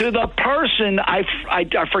 Jeez. And to the person, I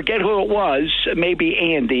forget who it was,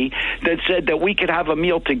 maybe Andy, that said that we could have a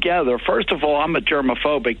meal together. First of all, I'm a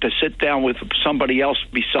germophobic. To sit down with somebody else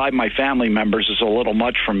beside my family members is a little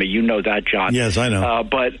much for me. You know that, John. Yes, I know.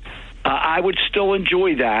 But I would still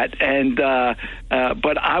enjoy that, and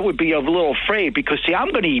but I would be a little afraid because, see, I'm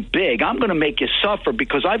going to eat big. I'm going to make you suffer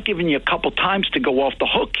because I've given you a couple times to go off the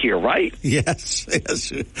hook here, right? Yes, yes,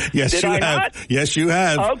 Did you I have. not? Yes, you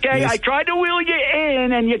have. Okay, yes. I tried to wheel you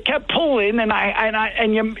in, and you kept pulling,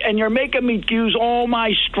 and you're making me use all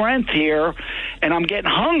my strength here, and I'm getting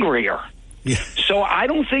hungrier. Yeah. So I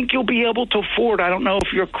don't think you'll be able to afford. I don't know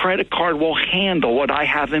if your credit card will handle what I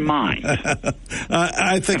have in mind.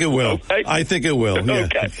 I think it will. Okay. I think it will. Yeah.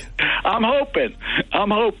 Okay. I'm hoping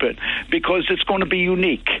because it's going to be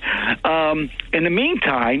unique. In the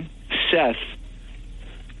meantime, Seth,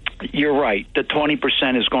 you're right. The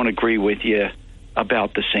 20% is going to agree with you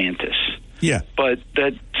about DeSantis. Yeah. But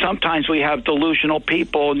that sometimes we have delusional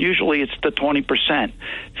people, and usually it's the 20%.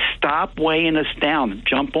 Stop weighing us down.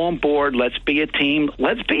 Jump on board. Let's be a team.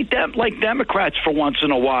 Let's be like Democrats for once in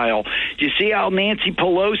a while. You see how Nancy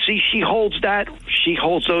Pelosi, she holds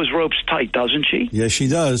those ropes tight, doesn't she? Yes, she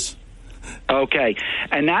does. Okay.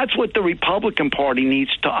 And that's what the Republican Party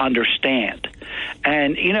needs to understand.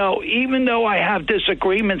 And, you know, even though I have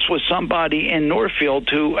disagreements with somebody in Northfield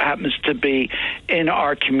who happens to be in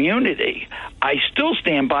our community, I still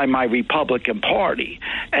stand by my Republican Party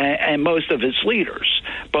and most of its leaders.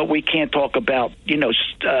 But we can't talk about, you know,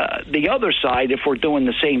 the other side if we're doing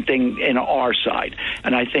the same thing in our side.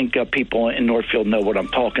 And I think people in Northfield know what I'm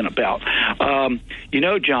talking about. You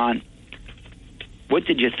know, John, what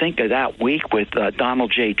did you think of that week with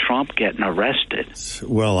Donald J. Trump getting arrested?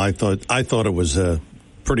 Well, I thought it was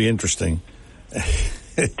pretty interesting.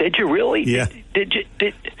 Did you really? Yeah.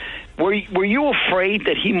 Were you afraid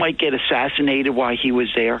that he might get assassinated while he was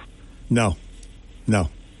there? No.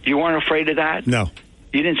 You weren't afraid of that? No.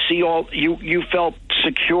 You didn't see you felt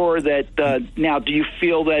secure that now do you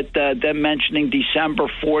feel that them mentioning December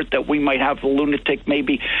 4th that we might have the lunatic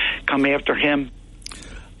maybe come after him?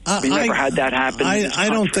 We never had that happen. I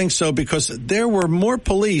don't think so because there were more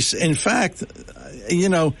police. In fact, you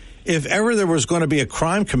know, if ever there was going to be a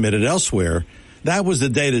crime committed elsewhere, that was the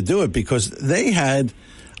day to do it because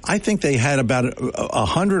I think they had about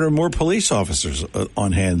 100 or more police officers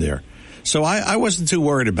on hand there. So I wasn't too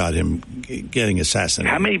worried about him getting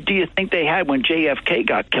assassinated. How many do you think they had when JFK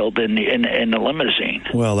got killed in the limousine?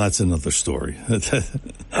 Well, that's another story. Okay.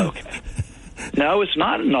 No, it's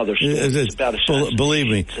not another story. It's about assassination. Believe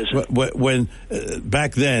me, when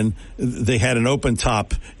back then they had an open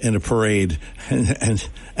top in a parade, and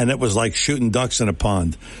it was like shooting ducks in a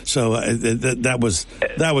pond. So that was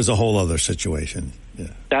a whole other situation. Yeah.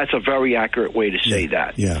 That's a very accurate way to say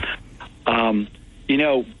that. Yeah. You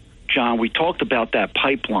know, John, we talked about that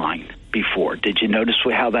pipeline before. Did you notice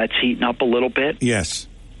how that's heating up a little bit? Yes.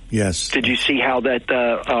 Did you see how that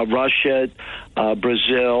Russia,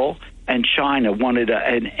 Brazil, and China wanted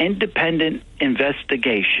an independent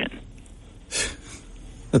investigation?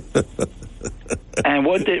 And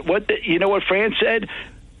you know what France said?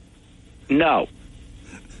 No.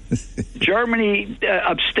 Germany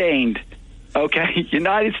abstained. Okay,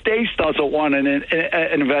 United States doesn't want an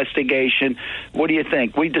investigation. What do you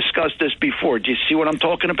think? We discussed this before. Do you see what I'm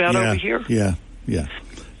talking about over here? Yeah.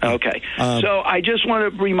 Okay. So I just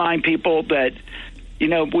want to remind people that, you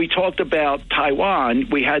know, we talked about Taiwan.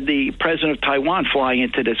 We had the president of Taiwan fly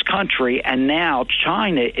into this country, and now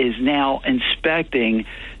China is now inspecting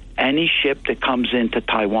any ship that comes into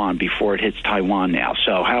Taiwan before it hits Taiwan now.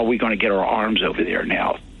 So how are we going to get our arms over there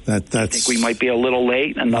now? I think we might be a little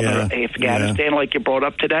late. Another Afghanistan like you brought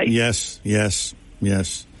up today? Yes. Okay.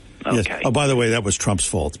 Yes. Oh, by the way, that was Trump's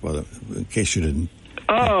fault, in case you didn't.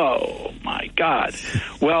 Oh, my God.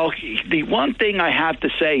 Well, the one thing I have to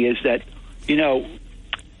say is that, you know,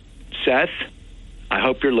 Seth, I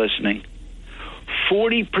hope you're listening.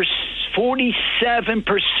 47%.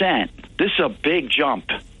 This is a big jump,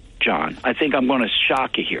 John. I think I'm going to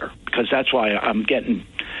shock you here because that's why I'm getting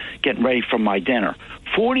ready for my dinner.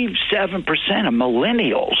 47% of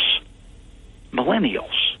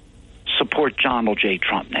millennials support Donald J.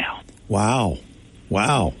 Trump now. Wow.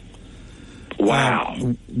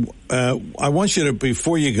 I want you to,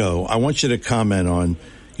 before you go, I want you to comment on,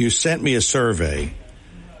 you sent me a survey,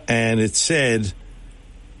 and it said,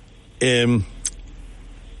 who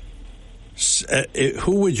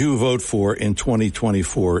would you vote for in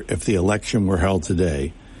 2024 if the election were held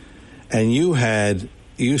today? And you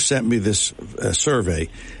sent me this survey,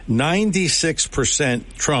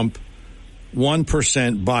 96% Trump,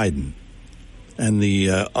 1% Biden. And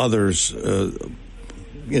the others,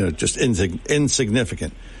 just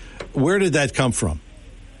insignificant. Where did that come from?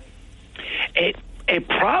 It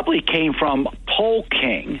probably came from Poll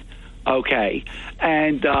King, okay,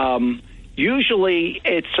 and usually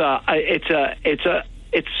it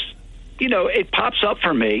pops up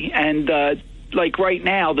for me, and like right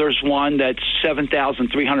now, there's one that's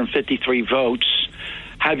 7,353 votes.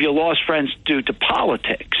 Have you lost friends due to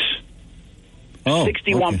politics?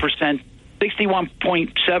 61%,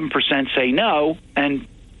 61.7% say no, and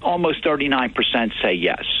almost 39% say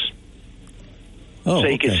yes. Oh, so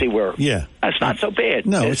you can see where that's not so bad.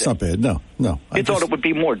 No, it's not bad. No. You thought it would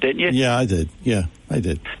be more, didn't you? Yeah, I did.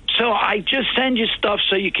 So I just send you stuff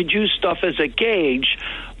so you could use stuff as a gauge.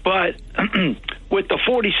 But with the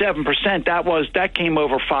 47%, that came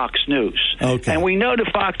over Fox News. Okay. And we know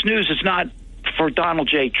that Fox News is not for Donald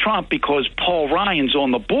J. Trump because Paul Ryan's on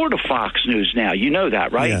the board of Fox News now. You know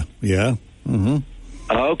that, right? Yeah. Mm-hmm.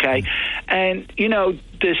 Okay. And,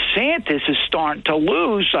 DeSantis is starting to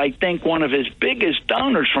lose. I think one of his biggest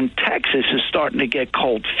donors from Texas is starting to get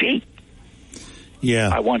cold feet.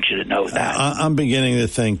 Yeah. I want you to know that. I'm beginning to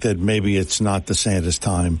think that maybe it's not DeSantis'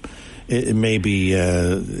 time. It may be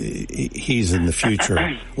he's in the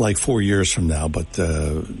future, like 4 years from now, but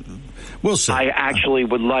we'll see. I actually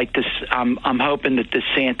would like to. I'm hoping that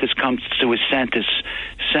DeSantis comes to his senses,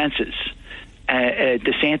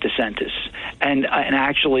 and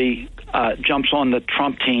actually jumps on the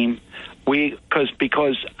Trump team.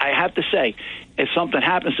 Because I have to say, if something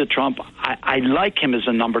happens to Trump, I like him as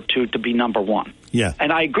a number 2 to be number 1. Yeah,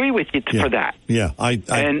 and I agree with you for that. Yeah, I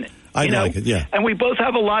like it, yeah. And we both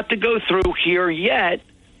have a lot to go through here yet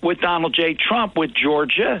with Donald J. Trump, with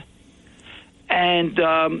Georgia, and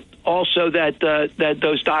also that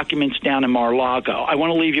those documents down in Mar-a-Lago. I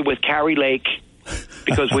want to leave you with Carrie Lake,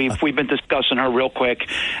 because we've been discussing her real quick,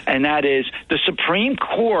 and that is the Supreme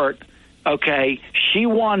Court, okay, she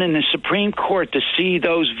won in the Supreme Court to see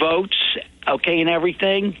those votes, okay, and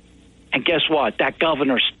everything, and guess what? That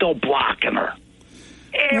governor's still blocking her.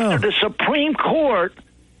 After the Supreme Court...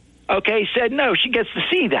 okay, said no, she gets to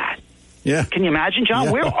see that. Yeah. Can you imagine, John?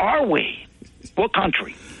 Yeah. Where are we? What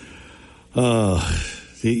country? Yeah,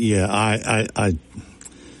 I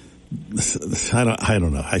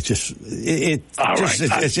don't know. It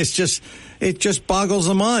just boggles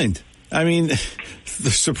the mind. I mean,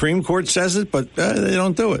 the Supreme Court says it, but they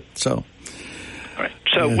don't do it. So. All right.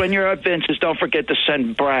 So when you're at Vince's, don't forget to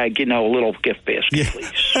send Bragg, a little gift basket,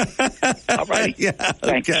 please. All right. Yeah.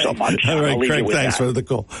 Thank you so much. All right, Craig. Thanks for the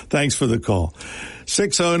call.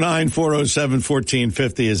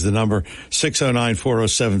 609-407-1450 is the number.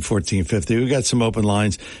 609-407-1450. We've got some open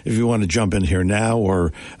lines if you want to jump in here now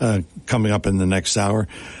or coming up in the next hour.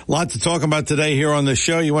 A lot to talk about today here on the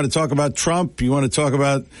show. You want to talk about Trump? You want to talk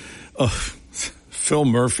about Phil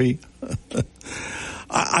Murphy?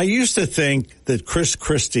 I used to think that Chris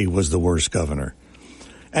Christie was the worst governor,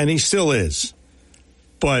 and he still is.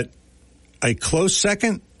 But a close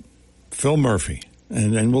second, Phil Murphy.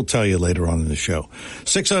 And we'll tell you later on in the show.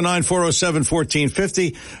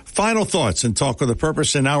 609-407-1450. Final thoughts and Talk with a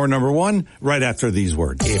Purpose in hour number 1, right after these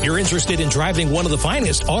words. If you're interested in driving one of the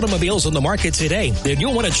finest automobiles on the market today, then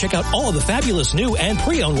you'll want to check out all of the fabulous new and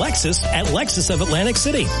pre-owned Lexus at Lexus of Atlantic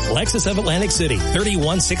City. Lexus of Atlantic City,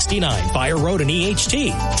 3169 Fire Road in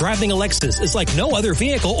EHT. Driving a Lexus is like no other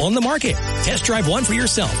vehicle on the market. Test drive one for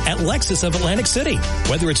yourself at Lexus of Atlantic City.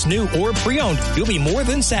 Whether it's new or pre-owned, you'll be more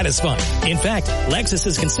than satisfied. In fact, Lexus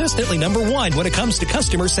is consistently number 1 when it comes to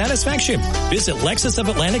customer satisfaction. Visit Lexus of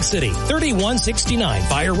Atlantic City, 3169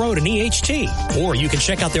 Fire Road in EHT. Or you can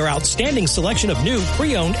check out their outstanding selection of new,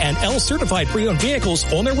 pre-owned, and L-certified pre-owned vehicles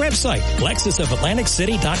on their website,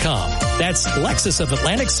 LexusOfAtlanticCity.com. That's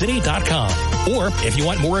LexusOfAtlanticCity.com. Or if you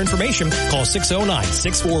want more information, call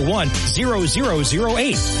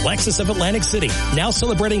 609-641-0008. Lexus of Atlantic City, now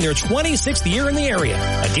celebrating their 26th year in the area.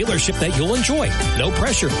 A dealership that you'll enjoy. No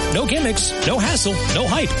pressure, no gimmicks, no hassle, no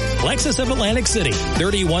hype. Lexus of Atlantic City,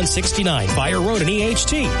 3169 Fire Road in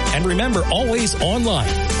EHT. And remember, always online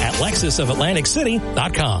at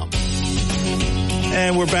LexusOfAtlanticCity.com.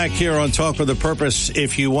 And we're back here on Talk with a Purpose.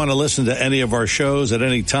 If you want to listen to any of our shows at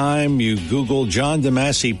any time, you Google John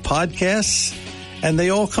DeMasi Podcasts, and they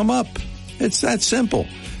all come up. It's that simple.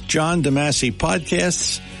 John DeMasi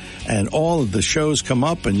Podcasts, and all of the shows come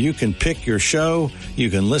up, and you can pick your show. You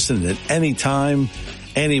can listen at any time,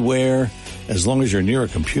 anywhere. As long as you're near a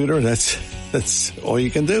computer, that's all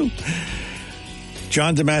you can do.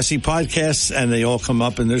 John DeMasi Podcasts, and they all come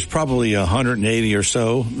up, and there's probably 180 or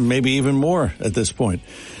so, maybe even more at this point.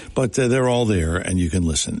 But they're all there, and you can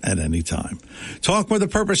listen at any time. Talk with a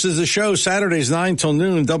Purpose is the show, Saturdays 9 till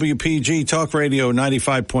noon, WPG Talk Radio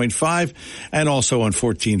 95.5, and also on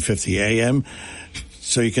 1450 AM.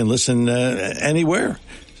 So you can listen anywhere.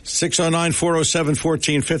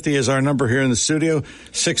 609-407-1450 is our number here in the studio,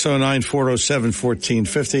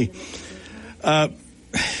 609-407-1450.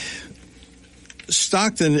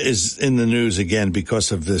 Stockton is in the news again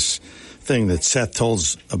because of this thing that Seth told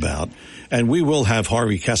us about. And we will have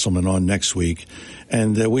Harvey Kesselman on next week.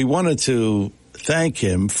 And we wanted to thank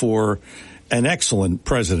him for an excellent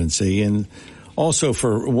presidency and also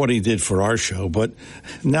for what he did for our show. But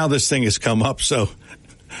now this thing has come up, so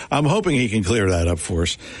I'm hoping he can clear that up for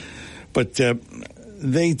us. But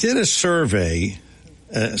they did a survey,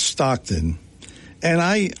 Stockton, and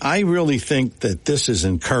I really think that this is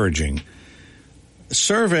encouraging. A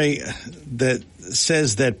survey that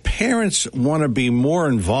says that parents want to be more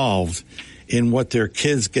involved in what their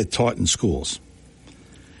kids get taught in schools.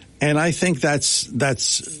 And I think that's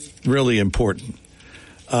really important.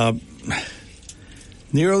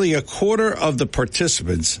 Nearly a quarter of the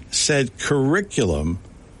participants said curriculum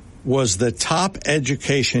was the top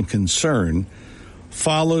education concern,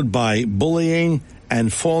 followed by bullying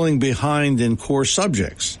and falling behind in core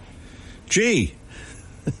subjects. Gee,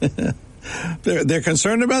 they're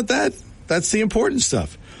concerned about that? That's the important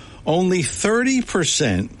stuff. Only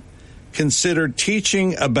 30% considered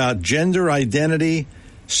teaching about gender identity,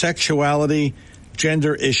 sexuality,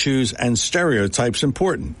 gender issues, and stereotypes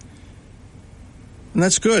important. And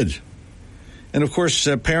that's good. And, of course,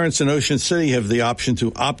 parents in Ocean City have the option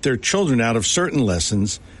to opt their children out of certain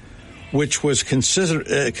lessons, which was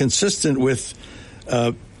consistent with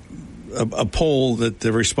a poll that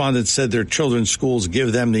the respondents said their children's schools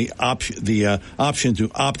give them the option to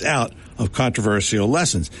opt out of controversial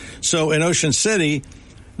lessons. So in Ocean City,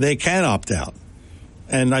 they can opt out.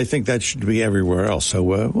 And I think that should be everywhere else. So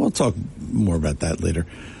we'll talk more about that later.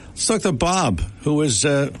 Let's talk to Bob, who is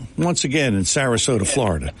once again in Sarasota,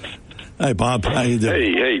 Florida. Hi, Bob. How you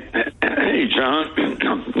doing? Hey, John.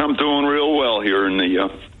 I'm doing real well here in the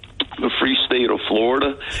free state of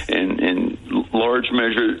Florida, and in large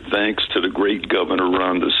measure thanks to the great Governor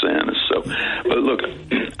Ron DeSantis. So, but look,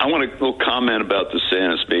 I want to comment about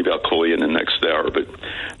DeSantis. Maybe I'll call you in the next hour. But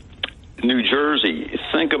New Jersey,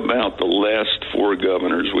 think about the last four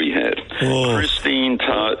governors we had. Oh. Christine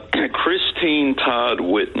Todd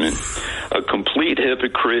Whitman, a complete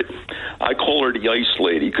hypocrite. I call her the ice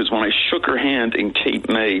lady because when I shook her hand in Cape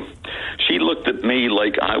May, she looked at me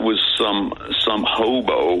like I was some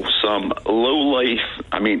hobo, some lowlife.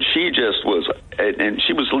 I mean, she just was, and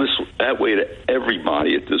she was that way to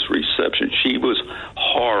everybody at this reception. She was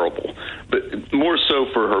horrible, but more so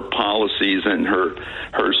for her policies and her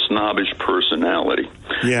snobbish personality.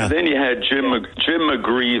 Yeah. And then you had Jim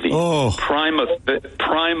McGreevey, prima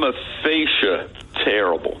facie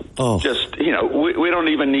terrible. Oh. Just, we don't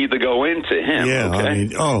even need to go into him. Yeah, okay?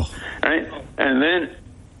 Right? And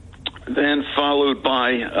then followed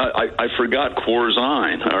by, I forgot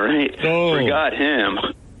Corzine, all right? Oh. Forgot him.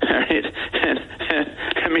 Right? And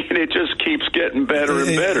I mean, it just keeps getting better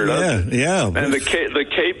and better, doesn't it? Yeah. And the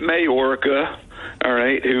Cape Mayorga, all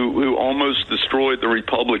right, who almost destroyed the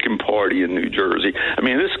Republican Party in New Jersey. I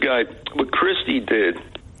mean, this guy, what Christie did,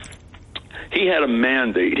 he had a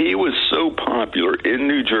mandate. He was so popular in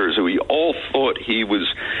New Jersey. We all thought he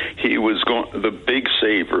was the big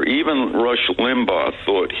saver. Even Rush Limbaugh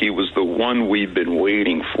thought he was the one we've been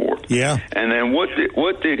waiting for. Yeah. And then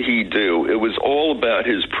what did he do? It was all about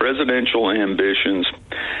his presidential ambitions.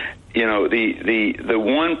 The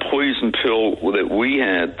one poison pill that we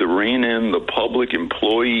had to rein in the public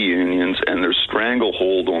employee unions and their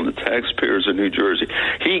stranglehold on the taxpayers of New Jersey,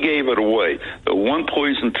 he gave it away. The one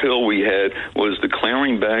poison pill we had was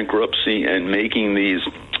declaring bankruptcy and making these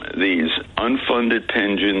unfunded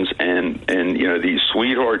pensions and these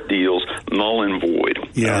sweetheart deals null and void.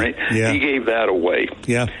 Yeah. All right? Yeah. He gave that away.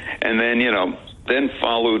 Yeah. And then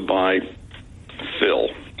followed by Phil.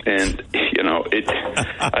 And,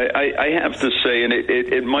 I have to say, and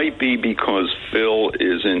it might be because Phil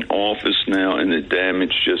is in office now and the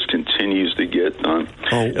damage just continues to get done.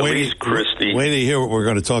 Oh, wait to hear what we're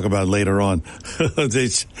going to talk about later on.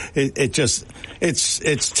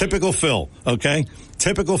 It's typical Phil, okay?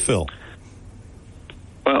 Typical Phil.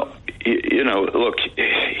 Well, look,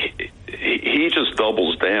 he just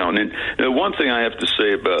doubles down. And the one thing I have to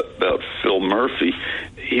say about Phil Murphy,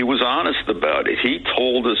 he was honest about it. He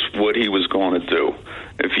told us what he was going to do.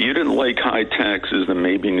 If you didn't like high taxes, then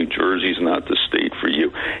maybe New Jersey's not the state for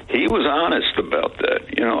you. He was honest about that.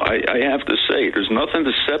 I have to say, there's nothing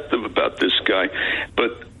deceptive about this guy.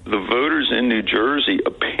 But the voters in New Jersey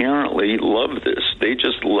apparently love this. They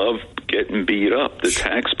just love getting beat up. The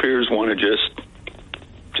taxpayers want to just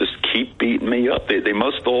keep beating me up. They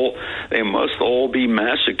must all be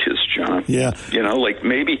masochists, John. Yeah. Like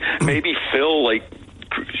maybe Phil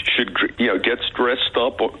should gets dressed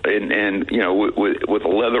up and with a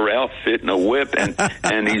leather outfit and a whip, and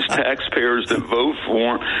these taxpayers that vote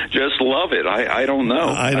for him just love it. I don't know.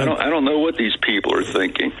 I don't know what these people are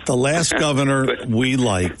thinking. The last governor we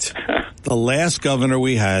liked, the last governor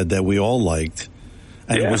we had that we all liked,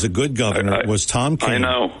 and it was a good governor, was Tom Kean. I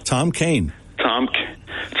know. Tom Kean. Tom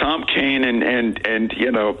Kean and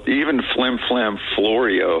even Flim Flam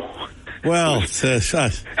Florio. Well, Flim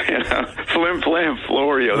Flam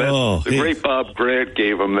Florio. The great Bob Grant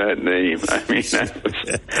gave him that name. I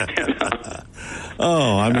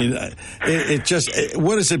mean, that was, it just,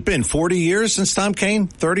 what has it been, 40 years since Tom Kean?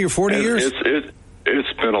 30 or 40 years?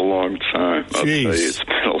 It's been a long time. I'll tell you, it's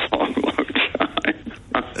been a long time.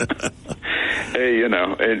 Hey, and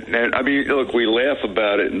I mean, look, we laugh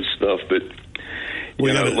about it and stuff, but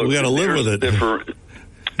we got to live with it.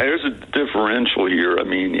 There's a differential here. I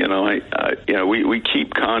mean, we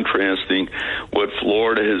keep contrasting what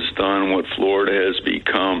Florida has done, what Florida has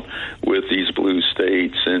become with these blue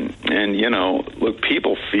states, and look,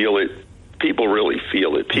 people feel it. People really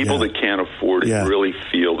feel it. People that can't afford it really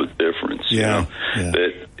feel the difference. That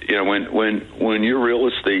when your real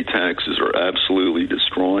estate taxes are absolutely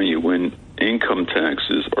destroying you, when income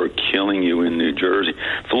taxes are killing you in New Jersey,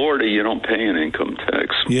 Florida, you don't pay an income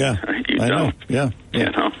tax. Yeah, you don't. Know.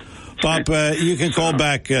 Yeah. Bob, you can call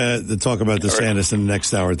back to talk about DeSantis in the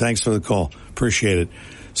next hour. Thanks for the call. Appreciate it.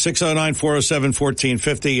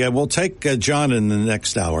 609-407-1450. We'll take John in the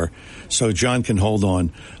next hour, so John can hold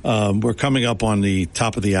on. We're coming up on the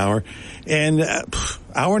top of the hour. And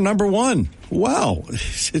hour number one, wow,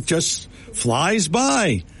 it just flies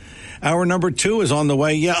by. Hour number two is on the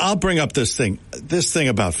way. Yeah, I'll bring up this thing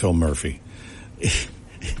about Phil Murphy.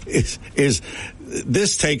 Is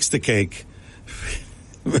this takes the cake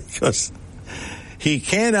because he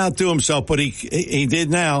can't outdo himself, but he did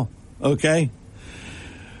now, okay?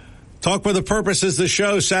 Talk with a Purpose is the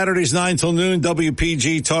show, Saturdays 9 till noon,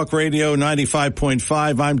 WPG Talk Radio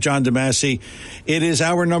 95.5. I'm John DeMasi. It is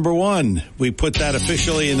hour number one. We put that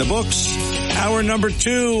officially in the books. Hour number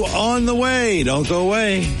two on the way. Don't go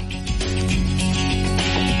away.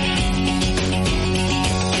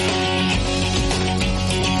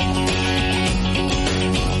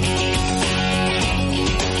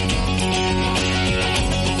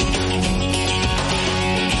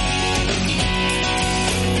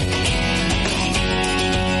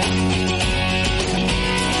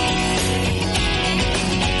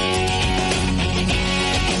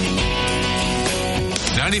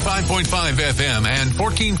 95.5 FM and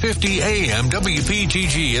 1450 AM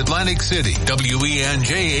WPGG Atlantic City,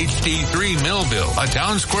 WENJ HD3 Millville, a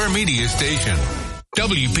Town Square media station.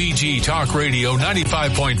 WPG Talk Radio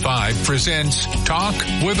 95.5 presents Talk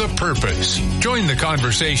with a Purpose. Join the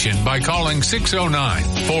conversation by calling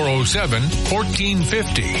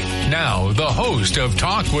 609-407-1450. Now, the host of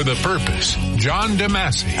Talk with a Purpose, John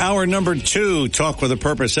DeMasi. Hour number two, Talk with a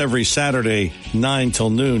Purpose, every Saturday, 9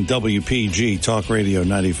 till noon, WPG Talk Radio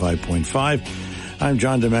 95.5. I'm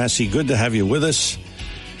John DeMasi. Good to have you with us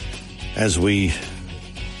as we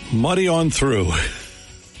muddy on through.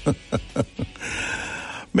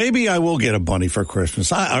 Maybe I will get a bunny for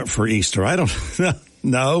Christmas, for Easter. I don't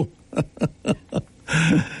know. Get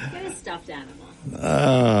a stuffed animal.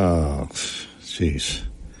 Oh, jeez.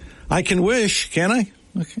 I can wish, can I?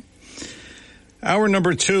 Okay. Hour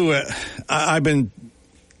number two, I've been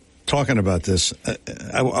talking about this.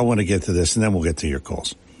 I want to get to this, and then we'll get to your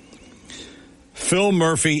calls. Phil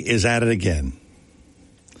Murphy is at it again.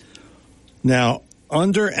 Now,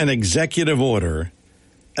 under an executive order,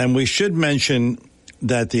 and we should mention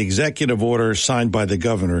that the executive order signed by the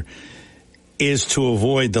governor is to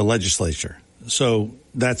avoid the legislature. So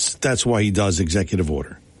that's why he does executive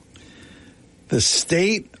order. The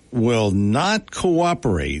state will not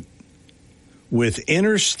cooperate with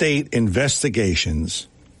interstate investigations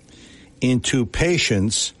into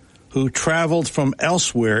patients who traveled from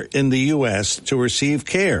elsewhere in the U.S. to receive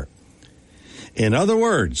care. In other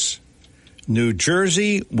words, New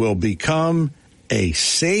Jersey will become a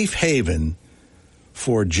safe haven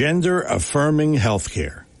for gender-affirming health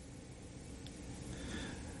care.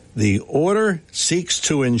 The order seeks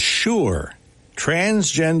to ensure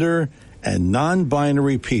transgender and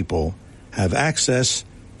non-binary people have access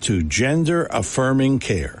to gender-affirming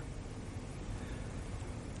care.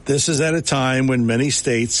 This is at a time when many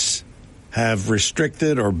states have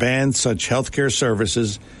restricted or banned such healthcare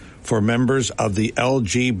services for members of the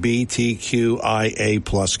LGBTQIA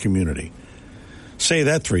plus community. Say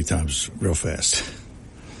that 3 times real fast.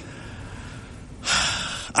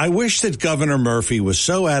 I wish that Governor Murphy was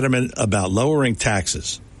so adamant about lowering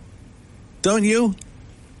taxes. Don't you?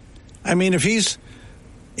 I mean, if he's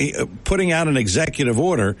putting out an executive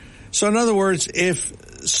order, so in other words, if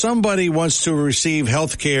somebody wants to receive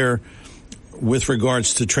health care with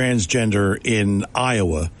regards to transgender in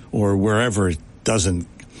Iowa or wherever it's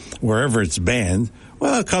banned,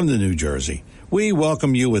 well, come to New Jersey. We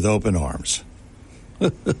welcome you with open arms.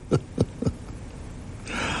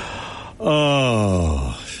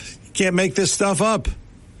 Oh, can't make this stuff up.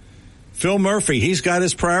 Phil Murphy, he's got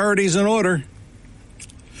his priorities in order.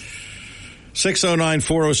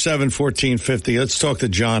 609-407-1450. Let's talk to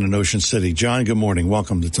John in Ocean City. John, good morning.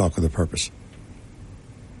 Welcome to Talk with a Purpose.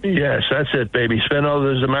 Yes, that's it, baby. Spend all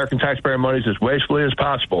those American taxpayer monies as wastefully as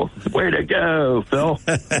possible. Way to go, Phil.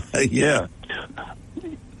 Yeah.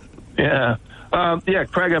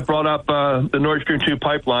 Craig had brought up the Nord Stream 2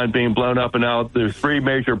 pipeline being blown up, and now the 3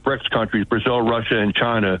 major BRICS countries, Brazil, Russia, and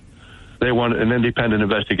China, they want an independent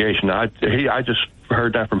investigation. I just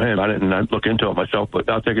heard that from him. I didn't look into it myself, but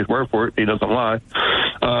I'll take his word for it. He doesn't lie.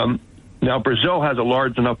 Now, Brazil has a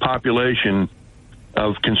large enough population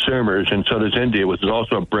of consumers, and so does India, which is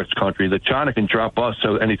also a BRICS country, that China can drop us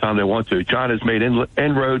so anytime they want to. China's made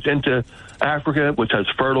inroads into Africa, which has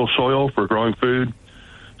fertile soil for growing food.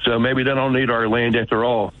 So maybe they don't need our land after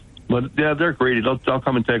all. But, yeah, they're greedy. They'll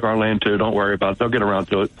come and take our land, too. Don't worry about it. They'll get around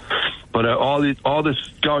to it. But all this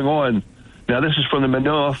going on, now this is from the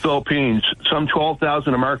Manila, Philippines. Some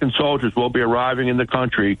 12,000 American soldiers will be arriving in the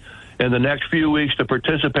country in the next few weeks to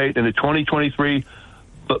participate in the 2023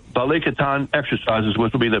 Balikatan exercises,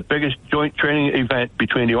 which will be the biggest joint training event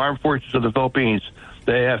between the Armed Forces of the Philippines,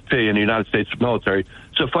 the AFP, and the United States military.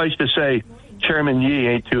 Suffice to say, Chairman Yi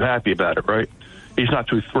ain't too happy about it, right? He's not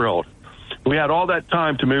too thrilled. We had all that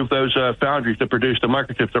time to move those foundries to produce the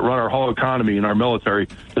microchips that run our whole economy and our military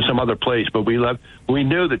to some other place, but we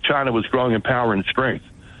knew that China was growing in power and strength,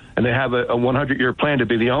 and they have a 100-year plan to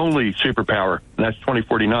be the only superpower, and that's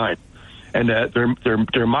 2049, and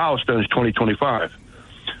their milestone is 2025.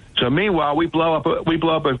 So meanwhile, we blow up 3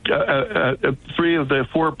 of the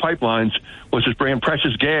 4 pipelines, which is bringing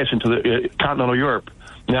precious gas into the continental Europe.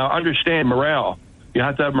 Now, understand morale. You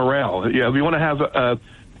have to have morale. We want to have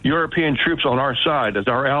European troops on our side as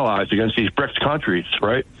our allies against these BRICS countries,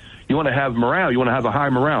 right? You want to have morale. You want to have a high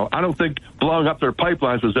morale. I don't think blowing up their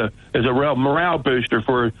pipelines is a real morale booster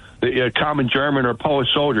for the common German or Polish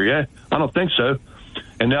soldier. Yeah, I don't think so.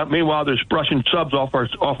 And now, meanwhile, there's Russian subs off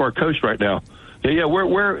our coast right now. Yeah,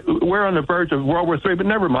 we're on the verge of World War III, but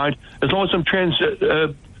never mind. As long as some trans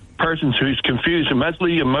person who's confused and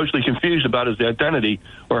mentally, emotionally confused about his identity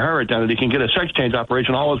or her identity can get a sex change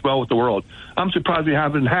operation, all is well with the world. I'm surprised we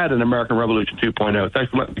haven't had an American Revolution 2.0.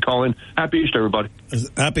 Thanks for letting me call in. Happy Easter, everybody.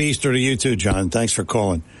 Happy Easter to you too, John. Thanks for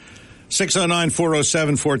calling.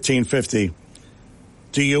 609-407-1450.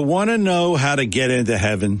 Do you want to know how to get into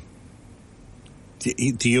heaven?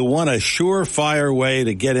 Do you want a surefire way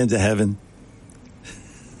to get into heaven?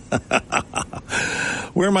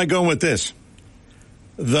 Where am I going with this?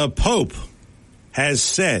 The Pope has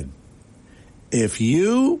said, if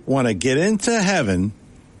you want to get into heaven,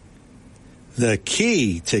 the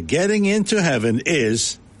key to getting into heaven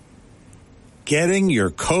is getting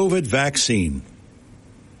your COVID vaccine.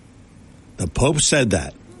 The Pope said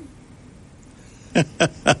that.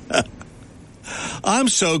 I'm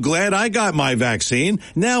so glad I got my vaccine.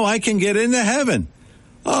 Now I can get into heaven.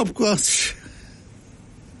 Oh, well,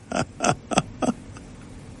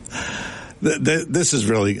 this is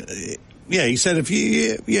really, yeah, he said if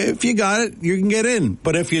you got it, you can get in.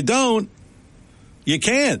 But if you don't, you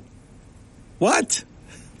can't. What?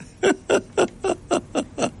 Did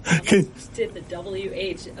the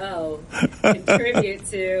WHO contribute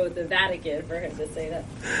to the Vatican for him to say that?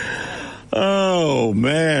 Oh,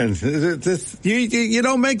 man. You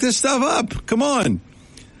don't make this stuff up. Come on.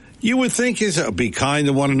 You would think be kind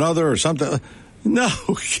to one another or something. No,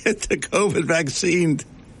 get the COVID vaccine.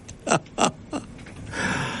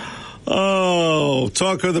 Oh,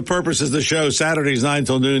 Talk of the Purpose is the show. Saturdays 9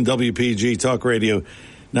 till noon, WPG Talk Radio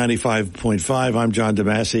 95.5. I'm John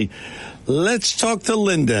DeMasi. Let's talk to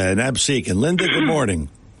Linda in Absecon. Linda, good morning.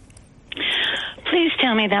 Please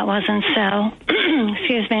tell me that wasn't so.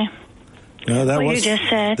 Excuse me. No, you just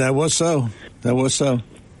said. That was so. That was so.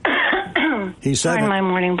 He said Pardon my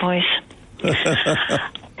morning voice.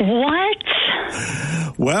 What?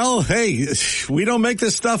 Well, hey, we don't make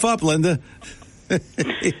this stuff up, Linda.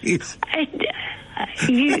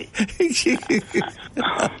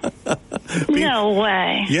 No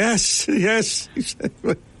way. Yes.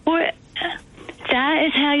 What? That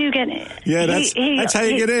is how you get in. Yeah, that's how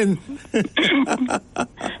you get in. A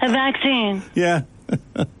vaccine. Yeah.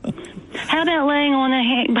 How about laying on a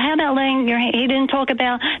hand? How about laying your hand? He didn't talk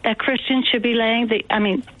about that Christians should be laying. The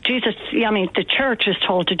church is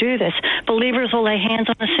told to do this. Believers will lay hands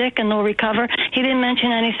on the sick and they'll recover. He didn't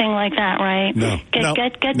mention anything like that, right? No.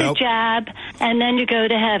 Get the jab, and then you go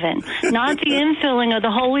to heaven. Not the infilling of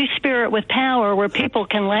the Holy Spirit with power, where people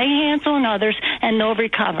can lay hands on others and they'll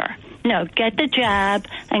recover. No, get the jab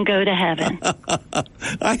and go to heaven.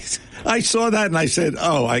 I saw that and I said,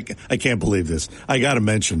 "Oh, I can't believe this. I got to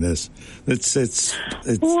mention this." It's.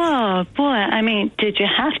 Whoa, boy! I mean, did you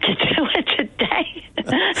have to do it today?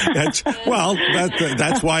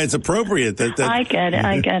 That's why it's appropriate. I get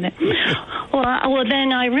it. Well,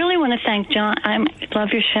 then I really want to thank John. I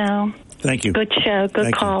love your show. Thank you. Good show.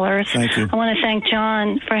 Good callers. Thank you. I want to thank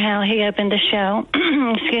John for how he opened the show.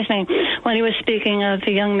 Excuse me. When he was speaking of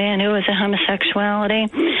the young man who was a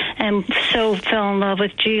homosexuality and so fell in love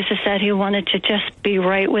with Jesus that he wanted to just be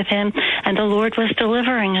right with him, and the Lord was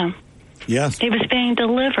delivering him. Yes. He was being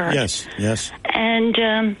delivered. Yes. And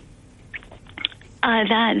now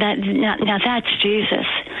that's Jesus.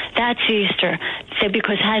 That's Easter. So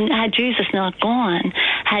because had Jesus not gone,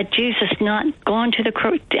 had Jesus not gone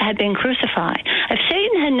had been crucified, if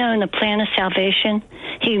Satan had known the plan of salvation,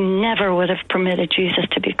 he never would have permitted Jesus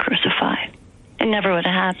to be crucified. It never would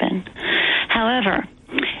have happened. However,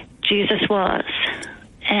 Jesus was.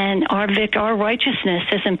 And our righteousness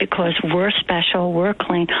isn't because we're special, we're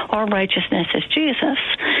clean. Our righteousness is Jesus.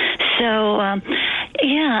 So, and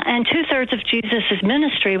 2/3 of Jesus'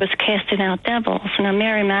 ministry was casting out devils. Now,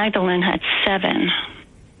 Mary Magdalene had 7.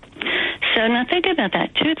 So now think about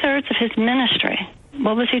that. 2/3 of his ministry.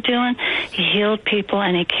 What was he doing? He healed people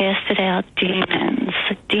and he casted out demons.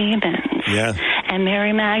 Yeah. And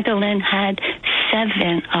Mary Magdalene had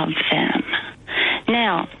 7 of them.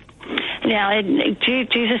 Now,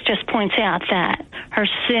 Jesus just points out that her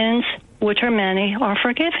sins, which are many, are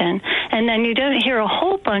forgiven. And then you don't hear a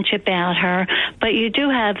whole bunch about her, but you do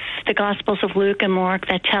have the Gospels of Luke and Mark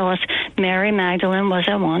that tell us Mary Magdalene was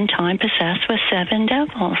at one time possessed with 7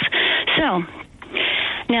 devils. So,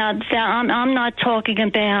 now I'm not talking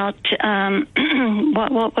about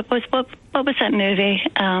what was that movie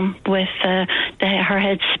with her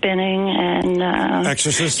head spinning and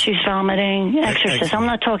Exorcist? She's vomiting. Exorcist. I'm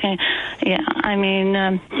not talking. Yeah, I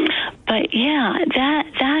mean, but yeah,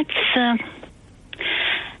 that's.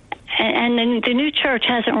 And the new church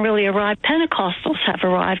hasn't really arrived. Pentecostals have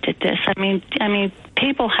arrived at this. I mean,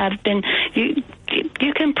 people have been. You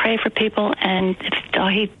can pray for people, and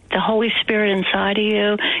if the Holy Spirit inside of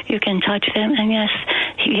you can touch them, and yes,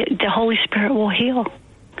 the Holy Spirit will heal.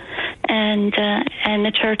 And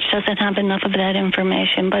the church doesn't have enough of that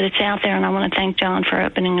information, but it's out there, and I want to thank John for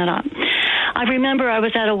opening it up. I remember I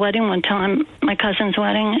was at a wedding one time, my cousin's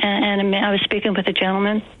wedding, and I was speaking with a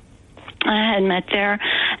gentleman I had met there,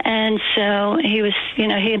 and so he was,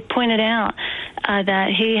 he had pointed out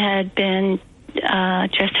that he had been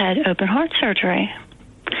just had open heart surgery.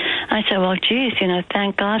 I said, well, geez,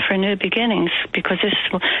 thank God for new beginnings, because this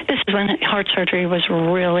is when heart surgery was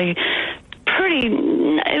really pretty,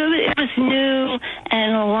 it was new,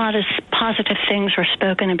 and a lot of positive things were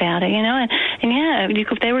spoken about it, and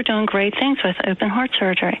they were doing great things with open heart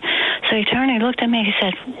surgery. So he turned and he looked at me, he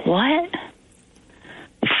said, what?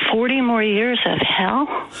 40 more years of hell?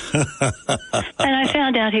 And I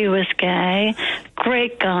found out he was gay.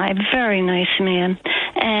 Great guy, very nice man.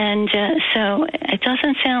 And so it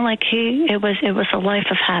doesn't sound like it was a life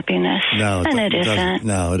of happiness. No, and it isn't.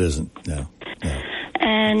 No, it isn't. No.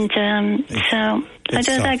 And so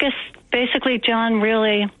I guess basically John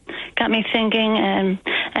really got me thinking, and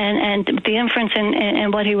the inference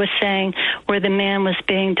in what he was saying, where the man was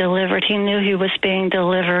being delivered. He knew he was being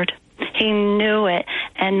delivered. He knew it,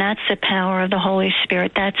 and that's the power of the Holy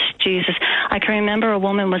Spirit. That's Jesus. I can remember a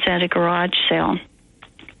woman was at a garage sale,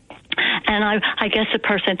 and I guess the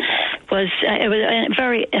person was, it was a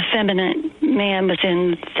very effeminate man was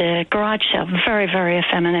in the garage sale, very, very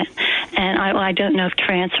effeminate, and I don't know if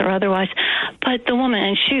trance or otherwise, but the woman,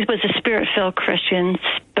 and she was a Spirit-filled Christian,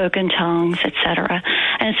 spoke in tongues, etc.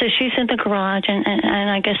 And so she's in the garage, and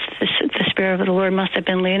I guess the Spirit of the Lord must have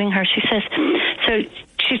been leading her. She says, so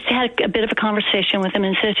she had a bit of a conversation with him,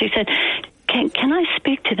 and so she said, can I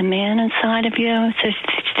speak to the man inside of you? So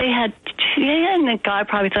and the guy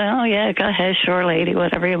probably thought, oh yeah, go ahead, sure, lady,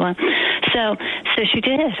 whatever you want. So she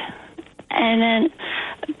did. And then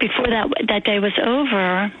before that day was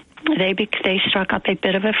over, they struck up a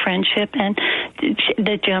bit of a friendship, and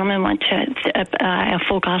the gentleman went to a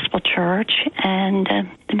Full Gospel church, and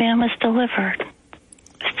the man was delivered.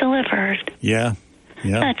 Yeah.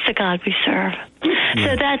 That's the God we serve. Yeah.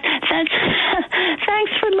 So that's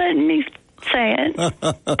thanks for letting me say it.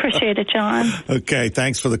 Appreciate it, John. Okay,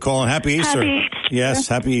 thanks for the call, and Happy Easter. Happy Easter. Yes,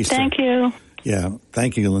 Happy Easter. Thank you. Yeah,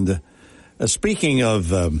 thank you, Linda. Speaking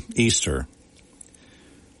of Easter,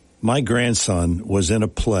 my grandson was in a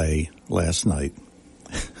play last night.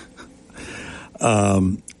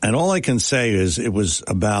 And all I can say is it was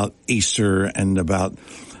about Easter and about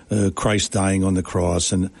Christ dying on the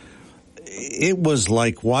cross. And it was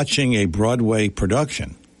like watching a Broadway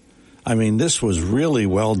production. I mean, this was really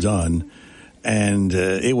well done. And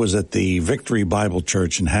it was at the Victory Bible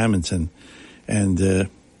Church in Hamilton. And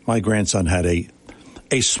my grandson had a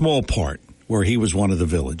small part where he was one of the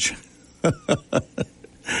village.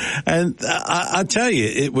 And I'll tell you,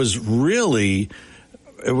 it was really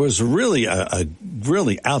a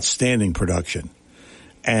really outstanding production.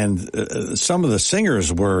 And some of the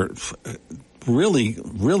singers were really,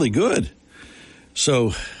 really good.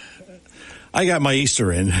 So I got my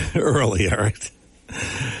Easter in early, Eric.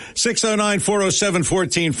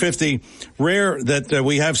 609-407-1450. Rare that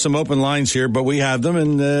we have some open lines here, but we have them.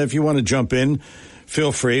 And if you want to jump in,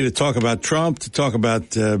 feel free to talk about Trump, to talk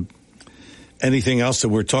about anything else that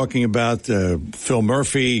we're talking about, Phil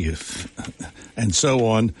Murphy, and so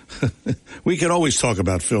on. We could always talk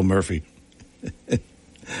about Phil Murphy.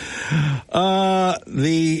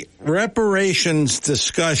 The reparations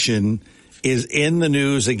discussion is in the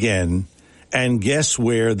news again, and guess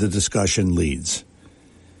where the discussion leads?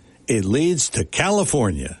 It leads to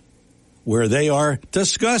California, where they are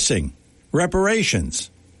discussing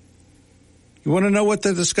reparations. You want to know what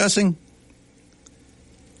they're discussing?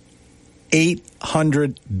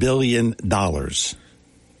 $800 billion.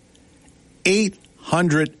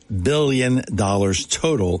 $800 billion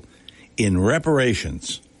total in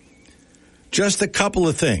reparations. Just a couple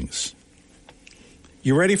of things.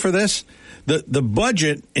 You ready for this? The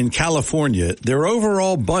budget in California, their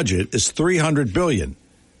overall budget is $300 billion.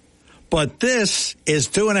 But this is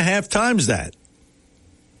 2.5 times that.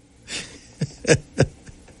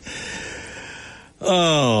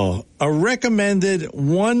 Oh, a recommended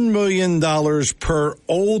 $1 million per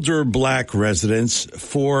older black residents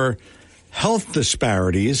for health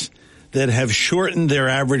disparities that have shortened their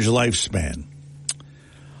average lifespan.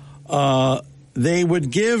 They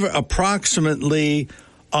would give approximately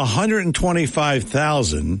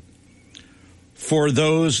 $125,000 for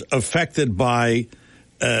those affected by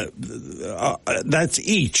that's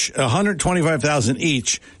each, $125,000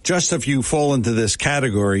 each, just if you fall into this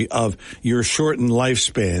category of your shortened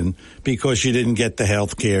lifespan because you didn't get the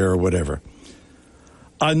health care or whatever.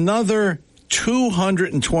 Another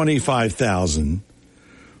 $225,000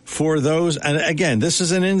 for those, and again, this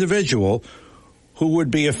is an individual who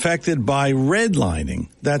would be affected by redlining.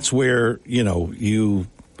 That's where, you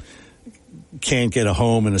can't get a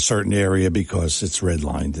home in a certain area because it's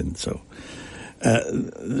redlined, and so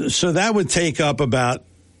that would take up about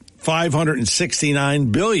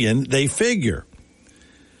 $569 billion, they figure.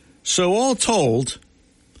 So all told,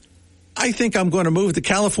 I think I'm going to move to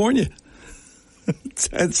California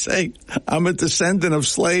and say I'm a descendant of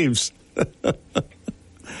slaves.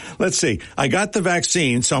 Let's see. I got the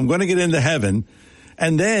vaccine, so I'm going to get into heaven,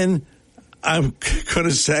 and then I'm going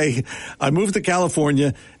to say I moved to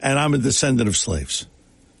California and I'm a descendant of slaves.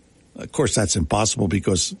 Of course, that's impossible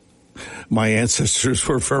because my ancestors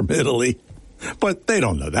were from Italy, but they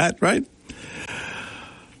don't know that, right?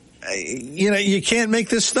 You can't make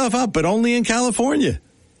this stuff up, but only in California.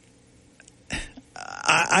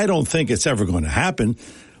 I don't think it's ever going to happen,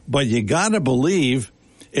 but you got to believe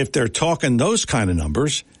if they're talking those kind of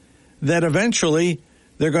numbers, that eventually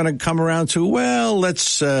they're going to come around to, well,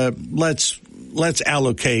 let's allocate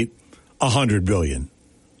 $100 billion.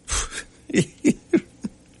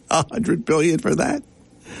 $100 billion for that?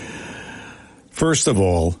 First of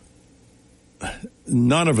all,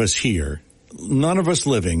 none of us here, none of us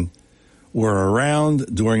living, were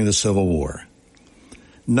around during the Civil War.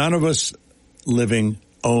 None of us living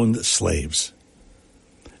owned slaves.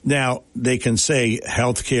 Now, they can say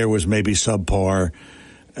health care was maybe subpar,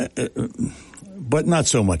 but not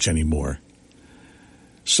so much anymore.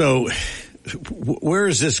 So, where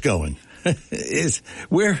is this going?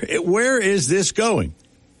 Where is this going?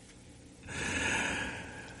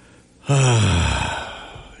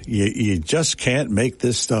 You just can't make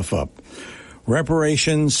this stuff up.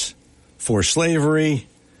 Reparations for slavery,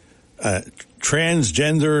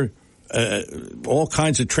 transgender, all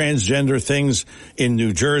kinds of transgender things in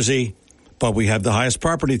New Jersey, but we have the highest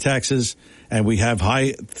property taxes, and we have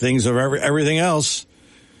high things of everything else.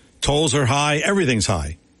 Tolls are high, everything's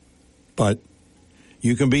high. But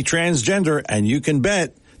you can be transgender, and you can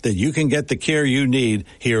bet that you can get the care you need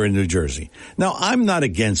here in New Jersey. Now, I'm not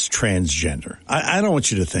against transgender. I don't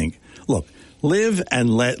want you to think, look, live and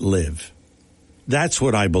let live. That's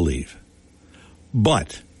what I believe.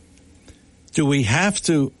 But do we have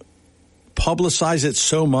to publicize it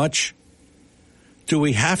so much? Do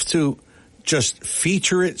we have to just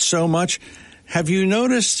feature it so much? Have you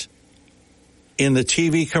noticed in the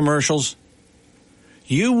TV commercials,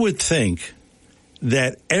 you would think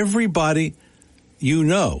that everybody you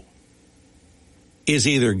know is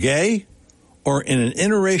either gay or in an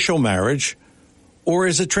interracial marriage or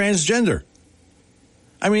is a transgender.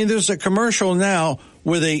 I mean, there's a commercial now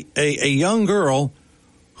with a young girl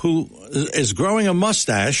who is growing a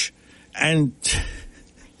mustache, and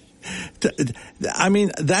I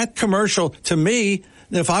mean, that commercial, to me,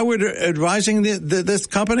 if I were advising this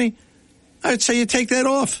company, I'd say you take that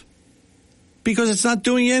off because it's not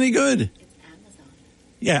doing you any good. It's Amazon.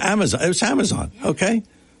 Yeah, Amazon. It was Amazon. Okay.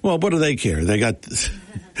 Well, what do they care? They got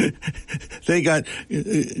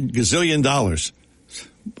gazillion dollars.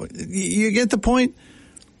 You get the point?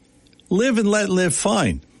 Live and let live,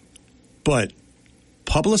 fine. But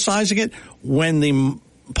publicizing it when the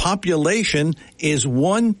population is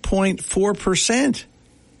 1.4%,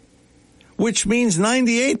 which means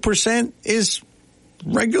 98% is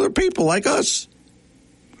regular people like us.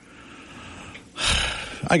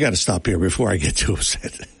 I got to stop here before I get too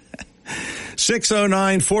upset.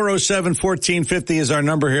 609-407-1450 is our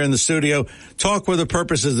number here in the studio. Talk with a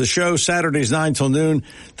Purpose is the show. Saturdays 9 till noon.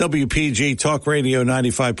 WPG Talk Radio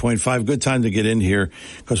 95.5. Good time to get in here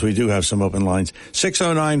because we do have some open lines.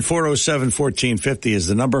 609-407-1450 is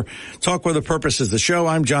the number. Talk with a Purpose is the show.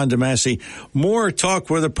 I'm John DeMasi. More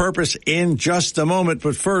Talk with a Purpose in just a moment.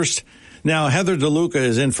 But first, now Heather DeLuca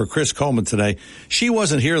is in for Chris Coleman today. She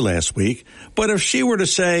wasn't here last week, but if she were to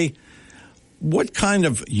say, what kind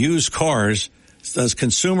of used cars does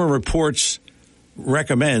Consumer Reports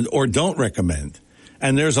recommend or don't recommend?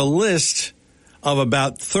 And there's a list of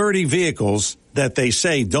about 30 vehicles that they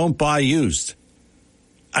say don't buy used.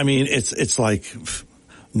 I mean, it's like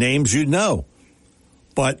names you'd know.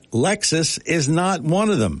 But Lexus is not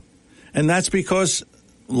one of them. And that's because,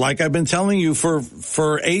 like I've been telling you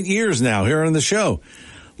for 8 years now here on the show,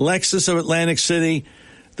 Lexus of Atlantic City,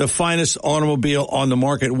 the finest automobile on the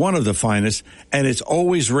market, one of the finest, and it's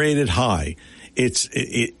always rated high.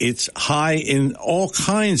 It's high in all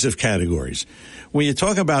kinds of categories. When you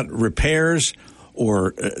talk about repairs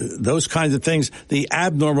or those kinds of things, the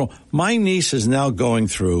abnormal, my niece is now going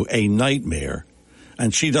through a nightmare,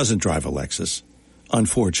 and she doesn't drive a Lexus,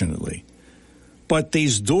 unfortunately. But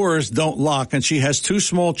these doors don't lock, and she has 2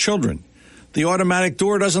 small children. The automatic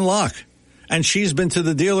door doesn't lock, and she's been to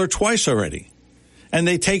the dealer twice already. And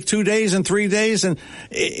they take 2 days and 3 days, and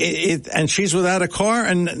and she's without a car.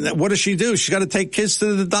 And what does she do? She's got to take kids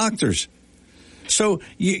to the doctors. So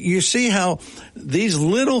you see how these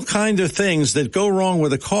little kind of things that go wrong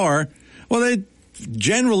with a car, well, they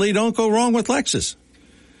generally don't go wrong with Lexus.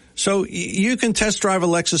 So you can test drive a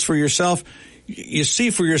Lexus for yourself. You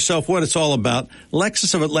see for yourself what it's all about.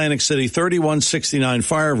 Lexus of Atlantic City, 3169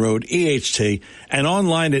 Fire Road, EHT, and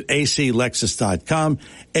online at aclexus.com,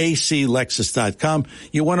 aclexus.com.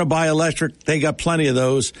 You want to buy electric? They got plenty of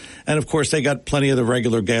those. And, of course, they got plenty of the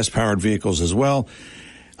regular gas-powered vehicles as well.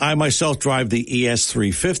 I myself drive the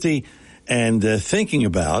ES350 and thinking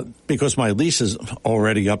about, because my lease is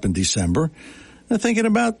already up in December, thinking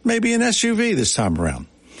about maybe an SUV this time around.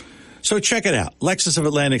 So check it out. Lexus of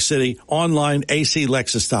Atlantic City, online,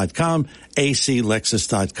 aclexus.com.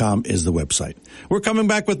 aclexus.com is the website. We're coming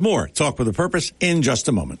back with more Talk with a Purpose in just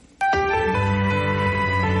a moment.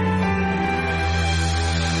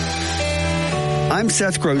 I'm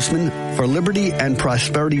Seth Grossman for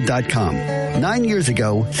LibertyandProsperity.com. 9 years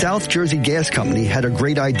ago, South Jersey Gas Company had a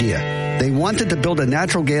great idea. They wanted to build a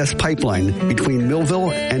natural gas pipeline between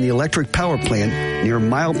Millville and the electric power plant near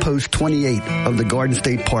milepost 28 of the Garden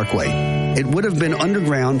State Parkway. It would have been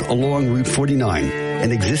underground along Route 49,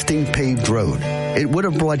 an existing paved road. It would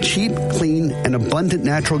have brought cheap, clean, and abundant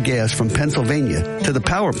natural gas from Pennsylvania to the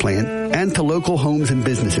power plant and to local homes and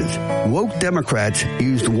businesses. Woke Democrats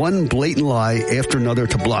used one blatant lie after another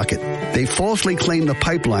to block it. They falsely claimed the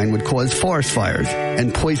pipeline would cause forest fires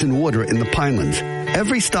and poison water in the Pinelands.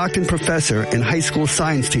 Every Stockton professor and high school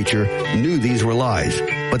science teacher knew these were lies,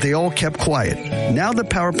 but they all kept quiet. Now the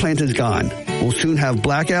power plant is gone. We'll soon have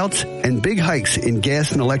blackouts and big hikes in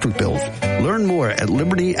gas and electric bills. Learn more at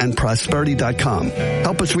libertyandprosperity.com.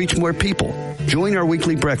 Help us reach more people. Join our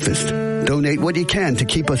weekly breakfast. Donate what you can to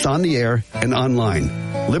keep us on the air and online.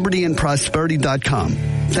 LibertyandProsperity.com.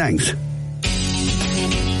 Thanks.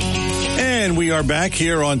 And we are back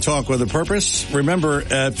here on Talk with a Purpose. Remember,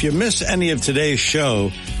 if you miss any of today's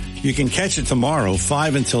show, you can catch it tomorrow,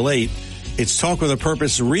 5 until 8. It's Talk with a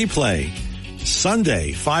Purpose replay,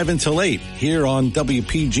 Sunday, 5 until 8, here on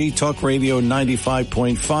WPG Talk Radio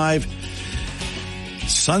 95.5.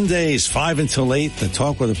 Sundays, 5 until 8, the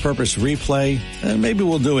Talk with a Purpose replay. And maybe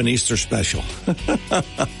we'll do an Easter special.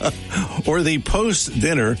 Or the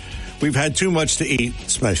post-dinner, we've had too much to eat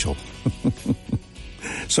special.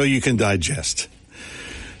 So you can digest.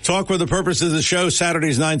 Talk with a Purpose is the show,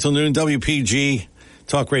 Saturdays 9 till noon, WPG,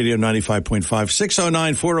 Talk Radio 95.5,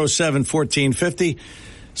 609-407-1450,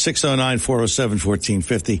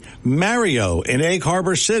 609-407-1450. Mario in Egg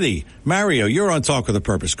Harbor City. Mario, you're on Talk with a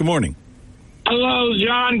Purpose. Good morning. Hello,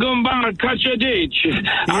 John Gumbar, Kachadich.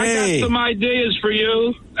 I got some ideas for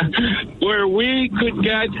you where we could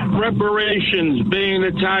get reparations being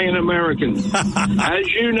Italian Americans. As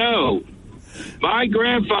you know, my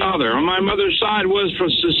grandfather on my mother's side was from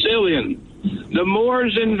Sicilian. The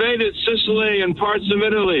Moors invaded Sicily and parts of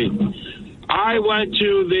Italy. I went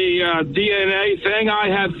to the DNA thing. I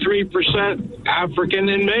have 3% African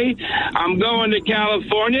in me. I'm going to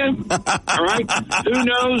California. All right. Who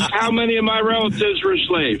knows how many of my relatives were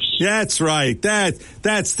slaves? That's right.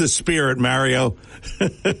 That's the spirit, Mario. All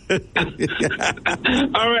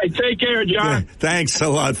right. Take care, John. Yeah, thanks a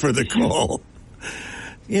lot for the call.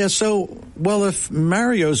 Yeah, so, well, if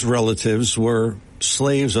Mario's relatives were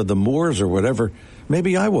slaves of the Moors or whatever,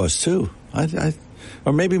 maybe I was too.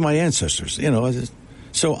 Or maybe my ancestors,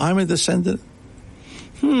 So I'm a descendant?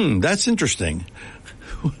 That's interesting.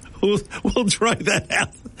 We'll try that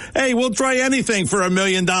out. Hey, we'll try anything for $1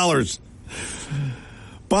 million.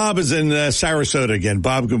 Bob is in Sarasota again.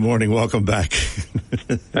 Bob, good morning. Welcome back.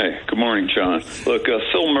 Hey, good morning, John. Look,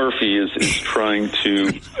 Phil Murphy is trying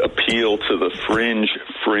to appeal to the fringe,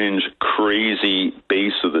 crazy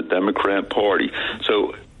base of the Democrat Party.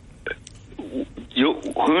 So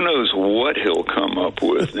who knows what he'll come up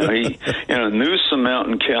with. Now, Newsom out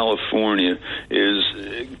in California is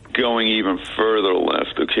going even further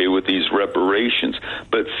left, okay, with these reparations.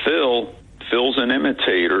 But Phil's an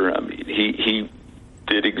imitator. I mean, he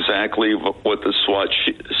did exactly what the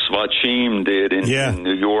Swatchim did in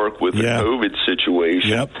New York with the COVID situation.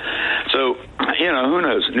 Yep. So, who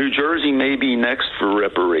knows? New Jersey may be next for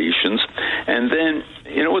reparations. And then,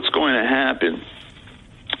 what's going to happen?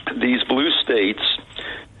 These blue states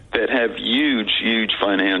that have huge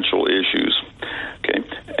financial issues, okay,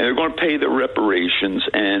 and they're going to pay the reparations.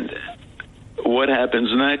 And what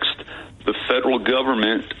happens next? The federal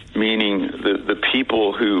government, meaning the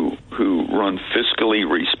people who run fiscally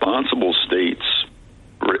responsible states,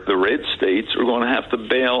 the red states, are going to have to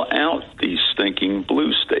bail out these stinking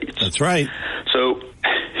blue states. That's right. So,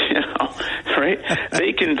 right?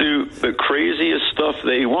 They can do the craziest stuff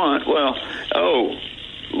they want. Well,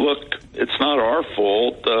 look, it's not our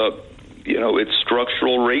fault. It's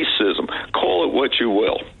structural racism. Call it what you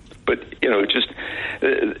will. But,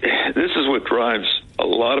 this is what drives a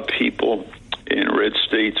lot of people in red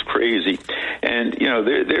states crazy. And,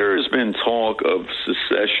 there has been talk of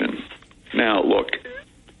secession. Now, look,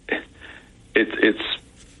 is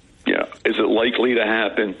it likely to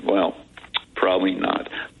happen? Well, probably not.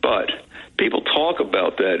 But people talk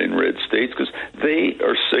about that in red states because they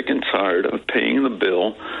are sick and tired of paying the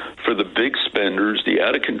bill for the big spenders, the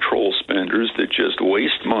out-of-control spenders that just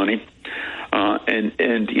waste money.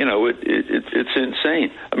 It's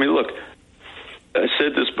insane. I mean, look, I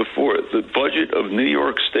said this before. The budget of New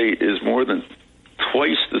York State is more than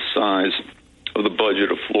twice the size of the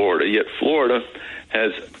budget of Florida, yet Florida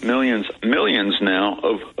has millions now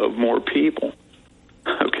of more people.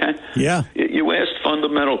 Okay? Yeah. You asked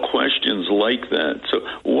fundamental questions like that. So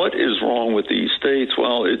what is wrong with these states?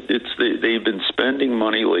 Well, they've been spending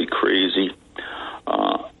money like crazy,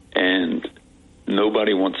 and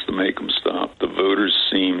nobody wants to make them stop. The voters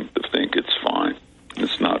seem to think it's fine.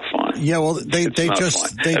 It's not fine. Yeah, well, they just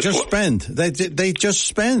spend. They just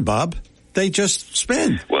spend, Bob. They just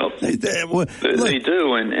spend. Well, they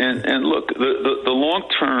do, and look, the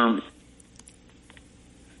long-term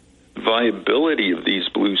viability of these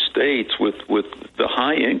blue states with the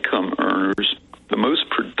high-income earners, the most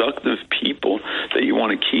productive people that you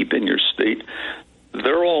want to keep in your state,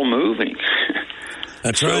 they're all moving.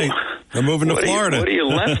 That's right. They're moving to Florida. What are you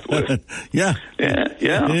left with? Yeah.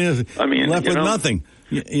 I mean, left with nothing.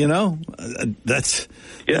 That's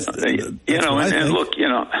and look,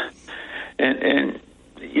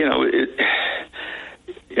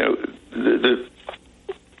 the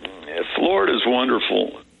Florida's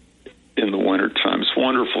wonderful in the wintertime. It's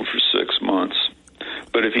wonderful for 6 months.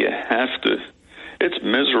 But if you have to, it's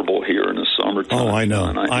miserable here in the summertime. Oh, I know.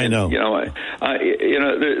 I know. To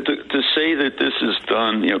say that this is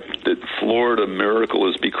done, that Florida miracle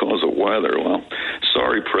is because of weather. Well,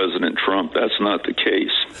 sorry, President Trump, that's not the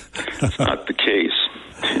case. It's not the case.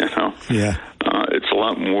 Yeah. It's a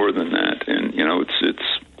lot more than that, and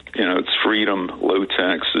it's freedom, low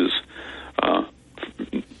taxes.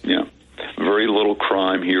 Very little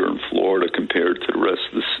crime here in Florida compared to the rest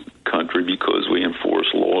of this country because we enforce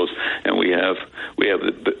laws and we have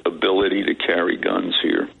the ability to carry guns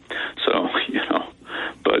here. So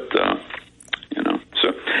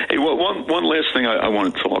So hey, one last thing I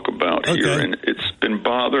want to talk about here, and it's been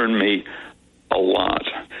bothering me a lot,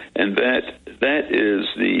 and that is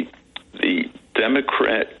the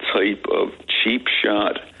Democrat type of cheap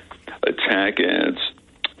shot attack ads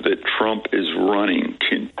that Trump is running,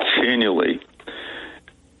 continually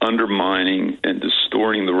undermining and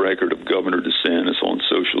distorting the record of Governor DeSantis on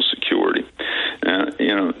Social Security.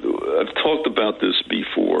 I've talked about this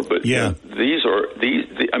before, but there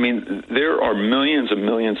are millions and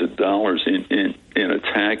millions of dollars in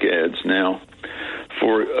attack ads now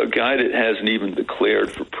for a guy that hasn't even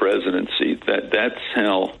declared for presidency. That's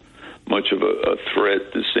how much of a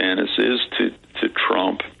threat DeSantis is to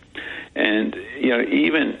Trump. And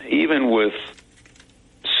even with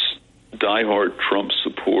diehard Trump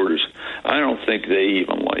supporters, I don't think they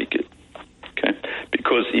even like it. Okay,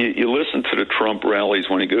 because you listen to the Trump rallies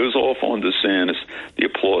when he goes off on DeSantis, the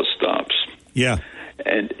applause stops. Yeah.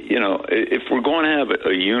 And if we're going to have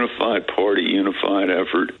a unified party, unified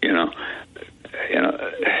effort,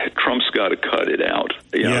 Trump's got to cut it out.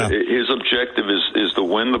 His objective is to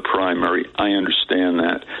win the primary. I understand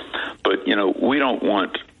that, but we don't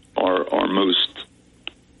want our most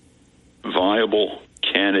viable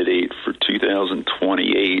candidate for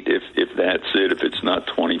 2028, if that's it, if it's not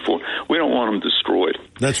 24, we don't want him destroyed.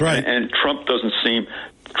 That's right. And Trump doesn't seem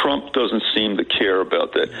to care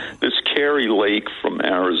about that. This Carrie Lake from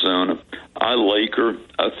Arizona, I like her.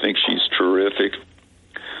 I think she's terrific.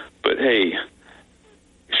 But hey,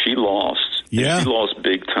 she lost. Yeah. She lost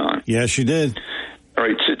big time. Yeah, she did. All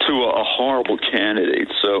right, to a horrible candidate.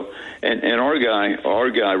 So, and our guy,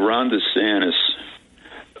 Ron DeSantis,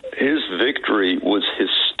 his victory was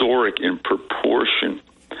historic in proportion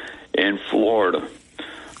in Florida.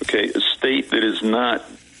 Okay, a state that is not,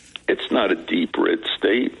 it's not a deep red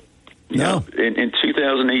state. No. In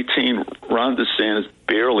 2018, Ron DeSantis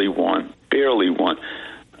barely won.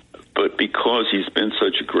 But because he's been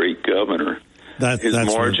such a great governor, his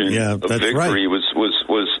margin of victory was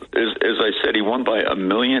as I said, he won by 1.5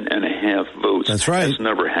 million votes. That's right. That's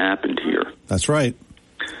never happened here. That's right.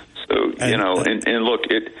 So and look,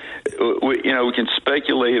 we can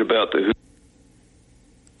speculate about who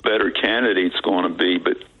better candidate's going to be,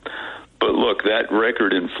 but look, that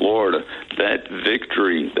record in Florida, that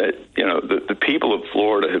victory, that the people of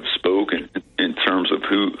Florida have spoken in terms of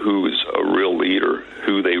who is a real leader,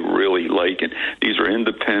 who they really like, and these are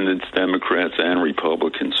independents, Democrats, and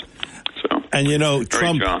Republicans. So, and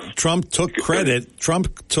Trump took credit.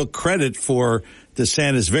 Trump took credit for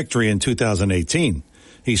DeSantis' victory in 2018.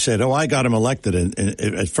 He said, "Oh, I got him elected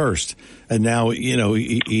at first, and now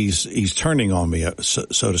he's turning on me,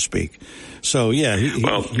 so to speak." So yeah,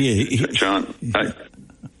 John, I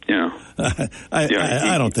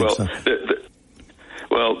don't think so.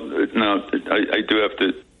 No, I do have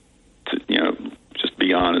to just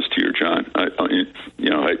be honest here, John.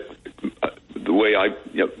 The way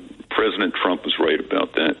President Trump was right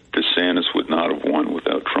about that. DeSantis would not have won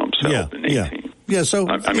without Trump's help in 18. Yeah. So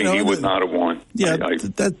he would not have won. Yeah,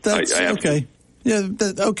 that's okay. Yeah,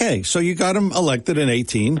 okay. So you got him elected in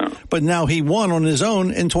 18, but now he won on his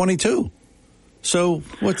own in 22. So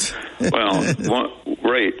what's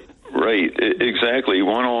right, exactly. He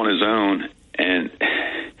won on his own, and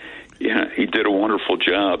he did a wonderful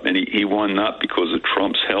job, and he won not because of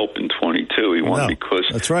Trump's help in 22. He won because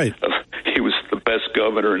that's right. He was the best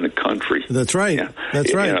governor in the country. That's right. Yeah.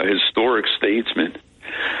 That's right. Historic statesman.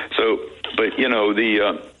 So, but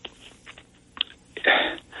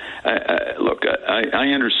look,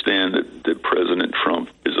 I understand that President Trump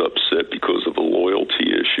is upset because of a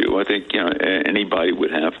loyalty issue. I think anybody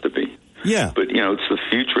would have to be. Yeah. But it's the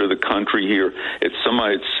future of the country here. It's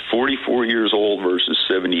 44 years old versus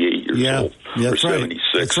 78 years old. Yeah, or that's right.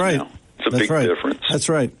 76 that's right. now. It's a big difference. That's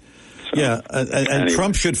right. So, yeah, and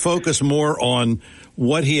Trump should focus more on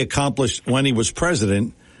what he accomplished when he was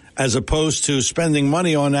president, as opposed to spending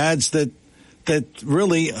money on ads that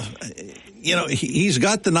really, he's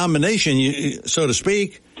got the nomination, so to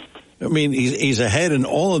speak. I mean, he's ahead in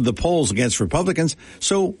all of the polls against Republicans.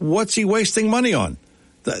 So what's he wasting money on?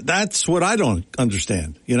 That's what I don't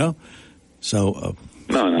understand, you know? So...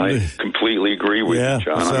 No, I completely agree with you,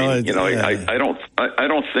 John. So I mean, I don't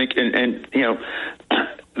think, and you know,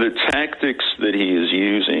 the tactics that he is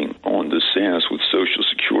using on DeSantis with Social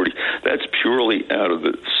Security, that's purely out of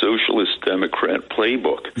the Socialist Democrat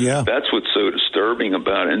playbook. Yeah. That's what's so disturbing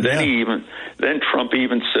about it. And then Trump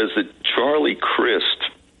even says that Charlie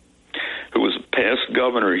Crist, who was past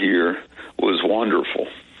governor here, was wonderful.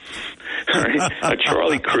 Right?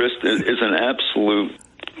 Charlie Crist is an absolute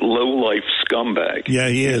low-life scumbag. Yeah,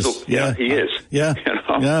 he is. He is. Yeah, you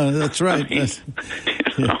know? Yeah, that's right. You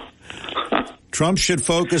know. Trump should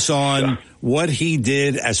focus on what he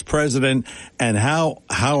did as president and how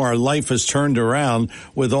our life has turned around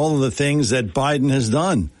with all of the things that Biden has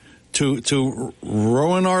done to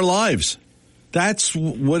ruin our lives. That's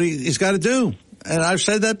what he's got to do. And I've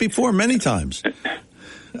said that before many times. You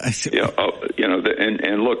know,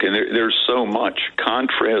 and look, and there's so much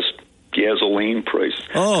contrast. Gasoline prices.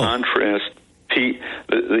 Contrast. You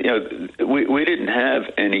know, we didn't have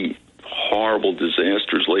any horrible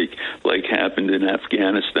disasters like happened in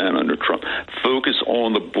Afghanistan under Trump. Focus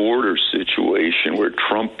on the border situation where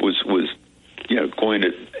Trump was you know, going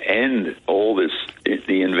to end all this,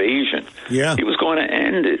 the invasion. Yeah, he was going to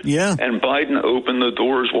end it. Yeah, and Biden opened the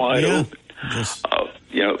doors wide open. Yes.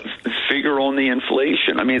 You know, figure on the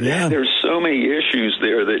inflation. I mean, there's so many issues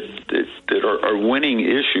there that are winning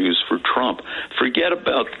issues for Trump. Forget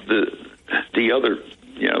about the other,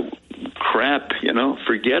 you know, crap. You know,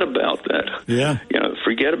 forget about that. Yeah. You know,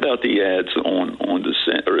 forget about the ads on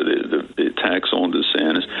DeSantis or the attacks on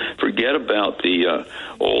DeSantis. Forget about the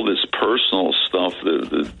all this personal stuff,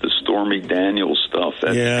 the Stormy Daniels stuff.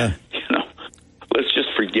 That, you know, let's just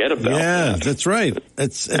forget about. Yeah, that. That's right.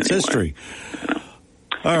 It's history.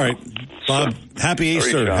 All right, Bob, happy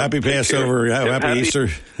Easter, happy Passover, happy Easter.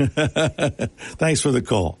 Thanks for the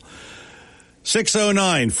call.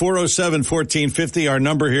 609-407-1450, our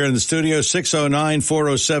number here in the studio,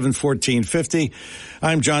 609-407-1450.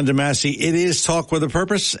 I'm John DeMasi. It is Talk with a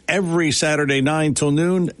Purpose every Saturday, 9 till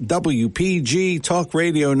noon, WPG Talk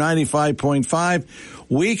Radio 95.5.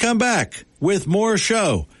 We come back with more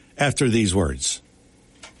show after these words.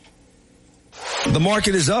 The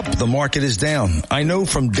market is up. The market is down. I know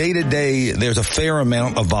from day to day, there's a fair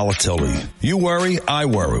amount of volatility. You worry, I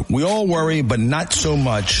worry. We all worry, but not so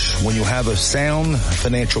much when you have a sound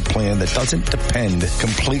financial plan that doesn't depend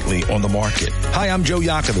completely on the market. Hi, I'm Joe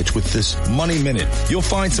Yakovich with this Money Minute. You'll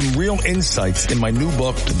find some real insights in my new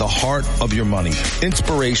book, The Heart of Your Money,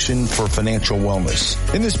 Inspiration for Financial Wellness.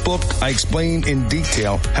 In this book, I explain in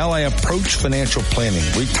detail how I approach financial planning,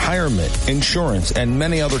 retirement, insurance, and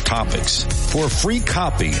many other topics. For a free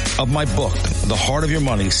copy of my book, The Heart of Your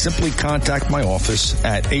Money, simply contact my office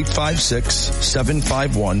at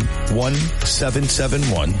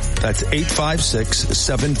 856-751-1771. That's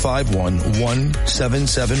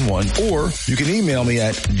 856-751-1771. Or you can email me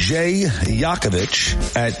at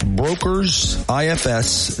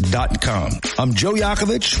jyakovich@brokersifs.com. I'm Joe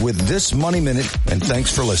Yakovich with this Money Minute, and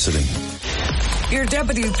thanks for listening. Your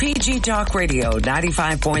WPG Talk Radio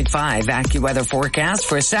 95.5 AccuWeather forecast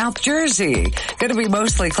for South Jersey. Going to be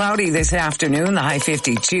mostly cloudy this afternoon, the high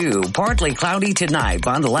 52. Partly cloudy tonight.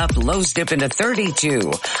 Bundle up, lows dip into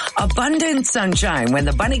 32. Abundant sunshine when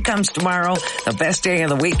the bunny comes tomorrow. The best day of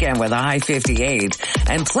the weekend with a high 58.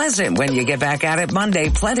 And pleasant when you get back at it Monday.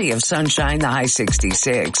 Plenty of sunshine, the high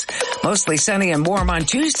 66. Mostly sunny and warm on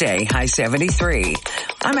Tuesday, high 73.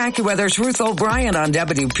 I'm AccuWeather's Ruth O'Brien on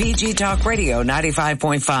WPG Talk Radio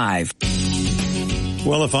 95.5.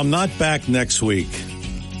 Well, if I'm not back next week,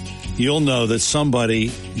 you'll know that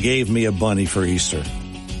somebody gave me a bunny for Easter.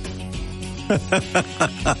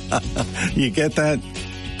 You get that?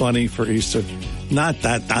 Bunny for Easter? Not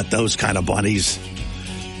those kind of bunnies.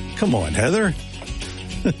 Come on, Heather.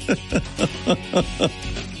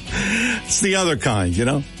 It's the other kind, you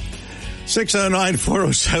know?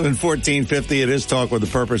 609-407-1450. It is Talk with a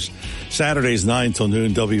Purpose. Saturdays 9 till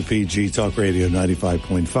noon, WPG Talk Radio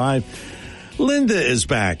 95.5. Linda is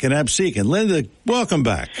back in Absecon. Linda, welcome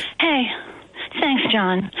back. Hey, thanks,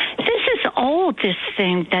 John. This is old, this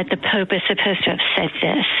thing that the Pope is supposed to have said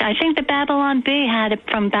this. I think the Babylon Bee had it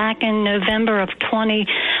from back in November of 20.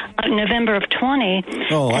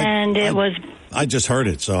 Oh, it was. I just heard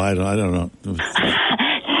it, so I don't know.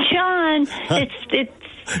 John,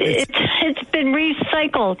 it's been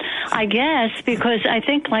recycled, I guess, because I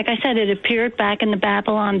think, like I said, it appeared back in the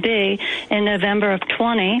Babylon Bee in November of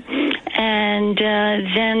 20, and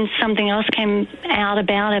then something else came out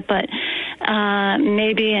about it. But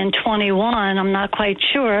maybe in 21. I'm not quite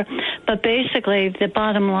sure. But basically, the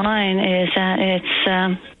bottom line is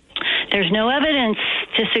that there's no evidence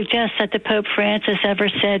to suggest that the Pope Francis ever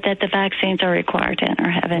said that the vaccines are required to enter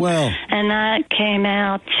heaven. Well, and that came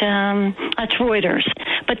out, that's Reuters.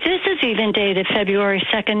 But this is even dated February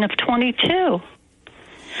 2nd of 22.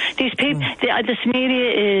 These people, this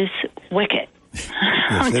media is wicked.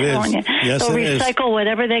 I'm telling you. Yes, they'll it recycle is.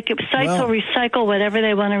 Whatever they can. They'll recycle whatever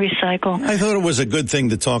they want to recycle. I thought it was a good thing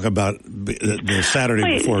to talk about the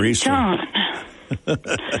Saturday before Easter. John. Okay,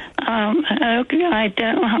 I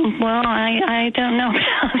don't. Well, I don't know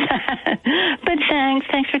about that. But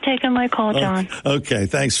thanks for taking my call, John. Okay,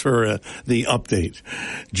 thanks for the update,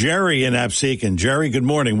 Jerry in Absecon. Jerry, good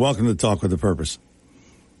morning. Welcome to Talk with a Purpose.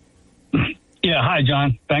 Yeah, hi,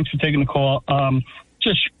 John. Thanks for taking the call.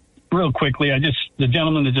 Just real quickly, the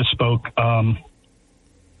gentleman that just spoke.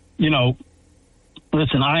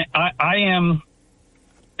 Listen, I am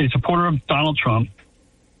a supporter of Donald Trump.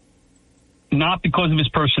 Not because of his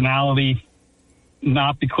personality,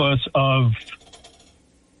 not because of,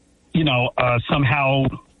 somehow,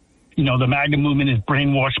 the MAGA movement has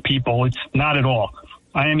brainwashed people. It's not at all.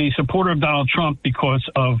 I am a supporter of Donald Trump because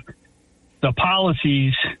of the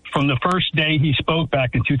policies from the first day he spoke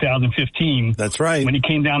back in 2015. That's right. When he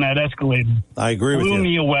came down that escalator. I agree with you. Blew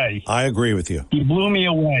me away. I agree with you. He blew me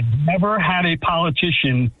away. Never had a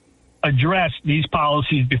politician address these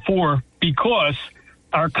policies before because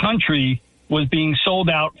our country was being sold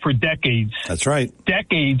out for decades. That's right.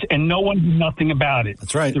 Decades, and no one did nothing about it.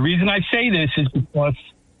 That's right. The reason I say this is because,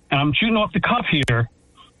 and I'm shooting off the cuff here,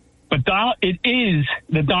 but it is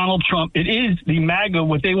the Donald Trump, it is the MAGA,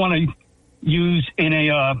 what they want to use in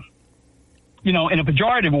a, in a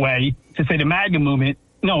pejorative way to say the MAGA movement.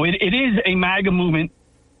 No, it is a MAGA movement.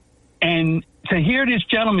 And to hear this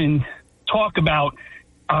gentleman talk about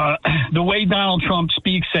the way Donald Trump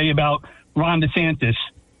speaks, say, about Ron DeSantis,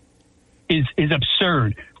 is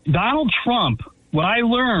absurd. Donald Trump, what I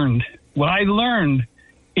learned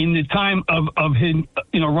in the time of him,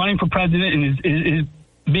 running for president and his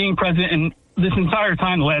being president, and this entire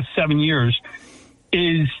time, the last 7 years,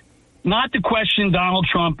 is not to question Donald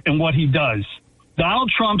Trump and what he does. Donald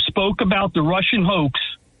Trump spoke about the Russian hoax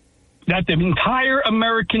that the entire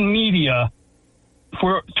American media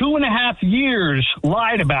for 2.5 years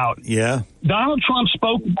lied about. Yeah. Donald Trump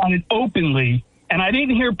spoke about it openly. And I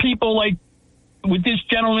didn't hear people like with this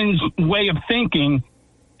gentleman's way of thinking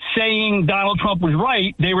saying Donald Trump was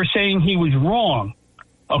right. They were saying he was wrong.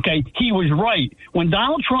 Okay, he was right. When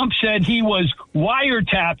Donald Trump said he was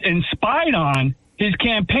wiretapped and spied on his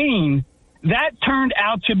campaign, that turned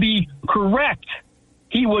out to be correct.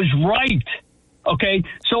 He was right. Okay,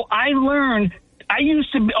 so I learned, I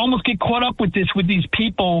used to almost get caught up with this, with these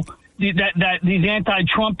people, that these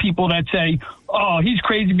anti-Trump people that say, oh, he's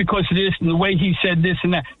crazy because of this and the way he said this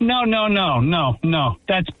and that. No.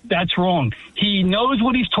 That's wrong. He knows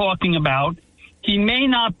what he's talking about. He may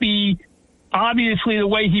not be, obviously, the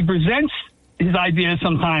way he presents his ideas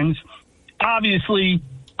sometimes, obviously,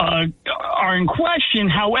 are in question.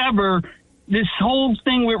 However, this whole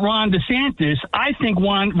thing with Ron DeSantis, I think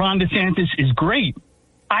Ron DeSantis is great.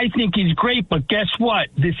 I think he's great, but guess what?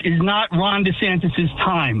 This is not Ron DeSantis'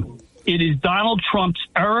 time. It is Donald Trump's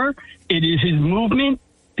era. It is his movement.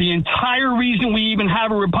 The entire reason we even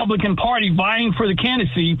have a Republican Party vying for the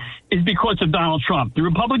candidacy is because of Donald Trump. The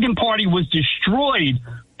Republican Party was destroyed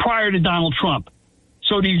prior to Donald Trump.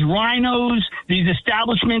 So these rhinos, these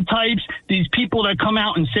establishment types, these people that come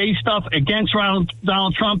out and say stuff against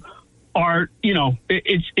Donald Trump are,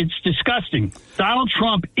 it's disgusting. Donald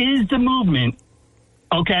Trump is the movement.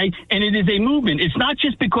 Okay, and it is a movement. It's not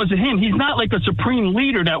just because of him. He's not like a supreme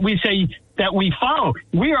leader that we say that we follow.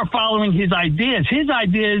 We are following his ideas. His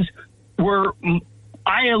ideas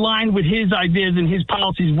I aligned with his ideas and his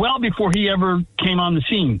policies well before he ever came on the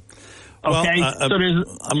scene. Okay, so there's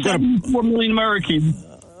 74 million Americans.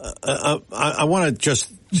 I want to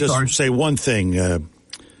just say one thing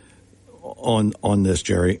on this,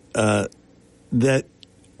 Jerry. That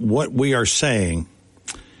what we are saying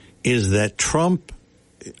is that Trump,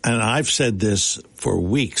 and I've said this for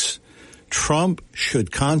weeks, Trump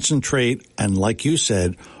should concentrate, and like you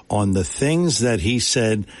said, on the things that he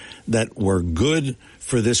said that were good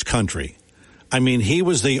for this country. I mean, he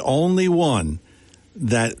was the only one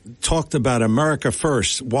that talked about America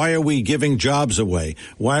first. Why are we giving jobs away?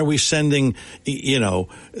 Why are we sending, jobs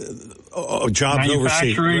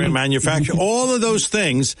overseas? Manufacturing. All of those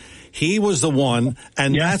things. He was the one,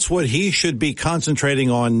 and that's what he should be concentrating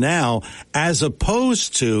on now, as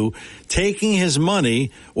opposed to taking his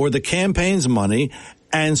money or the campaign's money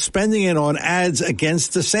and spending it on ads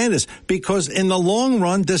against DeSantis, because in the long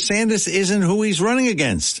run, DeSantis isn't who he's running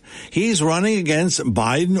against. He's running against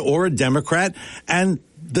Biden or a Democrat, and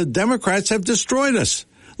the Democrats have destroyed us.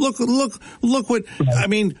 Look what, I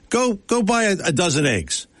mean, go buy a dozen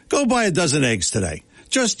eggs. Go buy a dozen eggs today.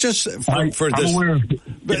 Just for this.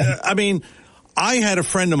 I mean, I had a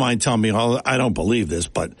friend of mine tell me, I don't believe this,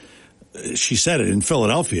 but she said it in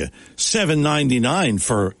Philadelphia, $7.99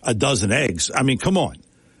 for a dozen eggs. I mean, come on.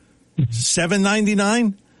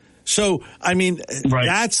 $7.99? So, I mean,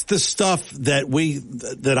 that's the stuff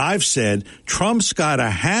that I've said. Trump's got to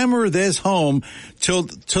hammer this home till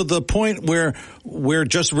the point where we're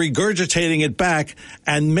just regurgitating it back.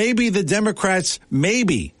 And maybe the Democrats,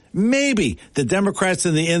 maybe the Democrats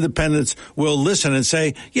and the independents will listen and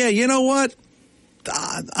say, yeah, you know what?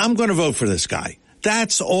 I'm going to vote for this guy.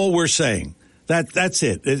 That's all we're saying. That's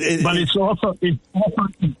it. But it's also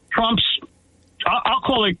Trump's, I'll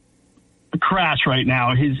call it crass right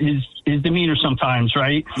now, his demeanor sometimes,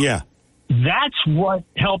 right? Yeah. That's what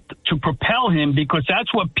helped to propel him, because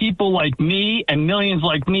that's what people like me and millions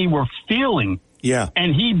like me were feeling. Yeah.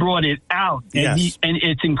 And he brought it out. And yes. And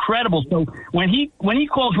it's incredible. So when he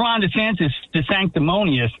calls Ron DeSantis the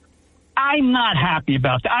sanctimonious, I'm not happy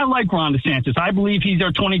about that. I like Ron DeSantis. I believe he's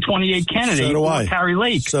our 2028 candidate. So do I. Kari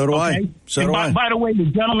Lake. So do I. So do I. By the way, the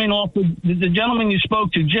gentleman you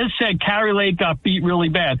spoke to just said Kari Lake got beat really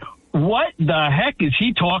bad. What the heck is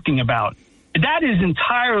he talking about? That is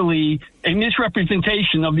entirely a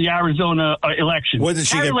misrepresentation of the Arizona election. What did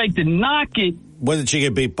she Kari Lake did not get. What did she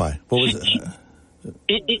get beat by? What was it?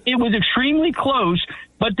 It was extremely close,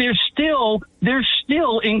 but they're still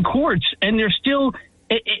in courts, and they're still.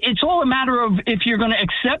 It's all a matter of if you're going to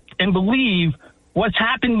accept and believe what's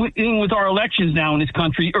happening with our elections now in this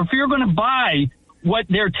country, or if you're going to buy what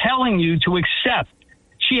they're telling you to accept.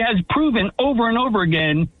 She has proven over and over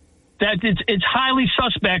again that it's highly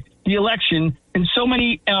suspect, the election, and so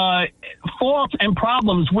many faults and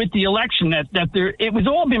problems with the election that it was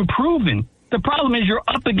all been proven. The problem is you're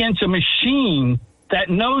up against a machine that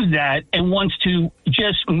knows that and wants to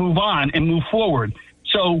just move on and move forward.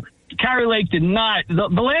 So Kari Lake did not. The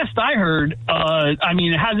last I heard, I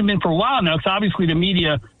mean, it hasn't been for a while now, because obviously the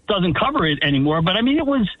media doesn't cover it anymore. But I mean, it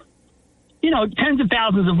was, tens of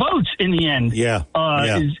thousands of votes in the end. Yeah.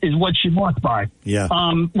 Is what she lost by. Yeah.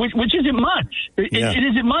 Which isn't much. It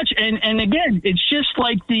isn't much. And again, it's just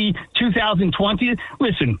like the 2020.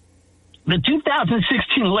 Listen, the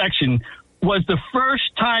 2016 election was the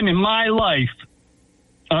first time in my life,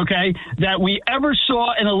 okay, that we ever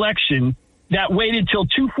saw an election that waited till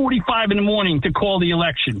 2:45 in the morning to call the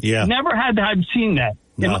election. Yeah. Never had to have seen that.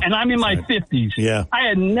 No, and I'm in my 50s. Yeah. I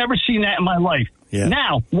had never seen that in my life. Yeah.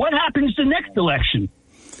 Now, what happens the next election?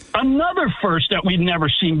 Another first that we've never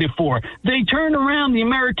seen before. They turn around the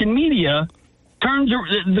American media,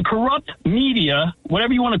 the corrupt media,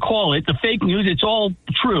 whatever you want to call it, the fake news, it's all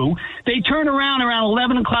true. They turn around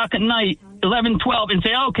 11 o'clock at night, 11, 12, and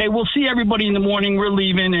say, okay, we'll see everybody in the morning. We're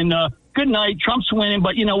leaving, and good night. Trump's winning,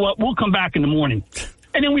 but you know what? We'll come back in the morning.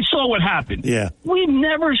 And then we saw what happened. Yeah. We've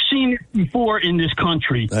never seen it before in this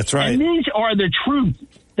country. That's right. And these are the truths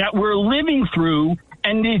that we're living through,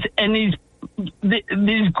 and this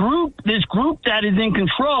group that is in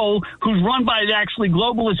control, who's run by actually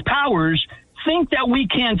globalist powers, think that we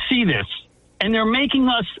can't see this. And they're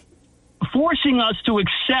forcing us to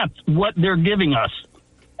accept what they're giving us.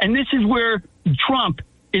 And this is where Trump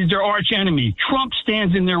is their arch enemy. Trump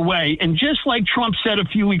stands in their way. And just like Trump said a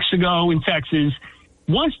few weeks ago in Texas,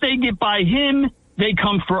 once they get by him, they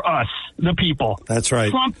come for us, the people. That's right.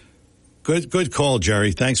 Trump. Good call,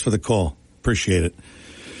 Jerry. Thanks for the call. Appreciate it.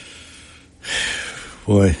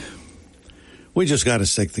 Boy, we just got to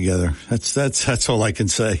stick together. That's all I can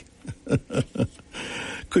say.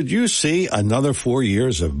 Could you see another 4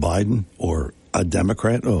 years of Biden or a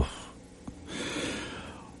Democrat? Oh,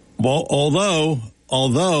 well,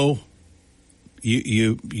 although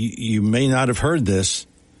you may not have heard this,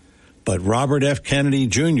 but Robert F. Kennedy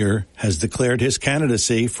Jr. has declared his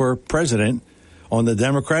candidacy for president on the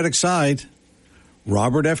Democratic side.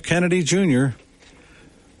 Robert F. Kennedy Jr.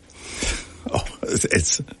 Oh,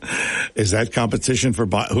 is that competition for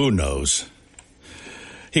Biden? Who knows?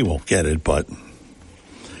 He won't get it, but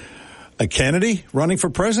a Kennedy running for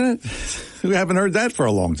president? We haven't heard that for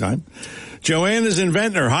a long time. Joanne is in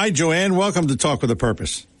Ventnor. Hi, Joanne. Welcome to Talk with a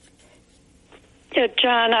Purpose. Yeah,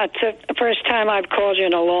 John, it's the first time I've called you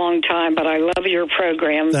in a long time, but I love your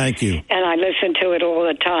program. Thank you. And I listen to it all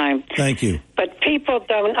the time. Thank you. But people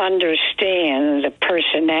don't understand the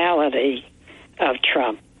personality of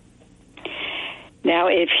Trump. Now,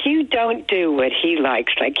 if you don't do what he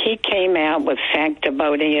likes, like he came out with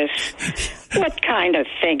sanctimonious, what kind of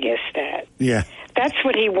thing is that? Yeah. That's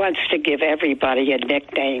what he wants to give everybody, a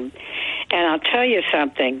nickname. And I'll tell you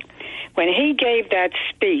something. When he gave that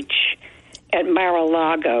speech at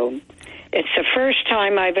Mar-a-Lago, it's the first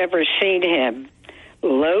time I've ever seen him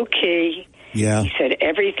low-key. Yeah. He said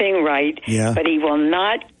everything right, but he will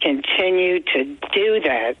not continue to do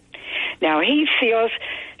that. Now, he feels...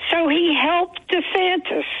 So he helped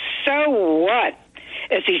DeSantis. So what?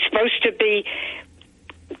 Is he supposed to be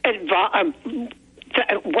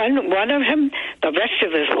one of him the rest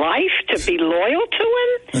of his life to be loyal to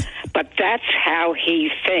him? But that's how he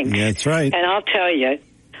thinks. Yeah, that's right. And I'll tell you,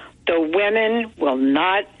 the women will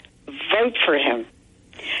not vote for him.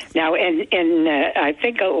 Now, in I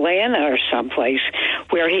think Atlanta or someplace,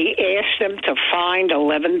 where he asked them to find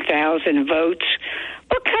 11,000 votes,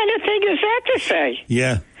 what kind of thing is that to say?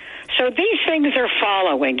 Yeah. So these things are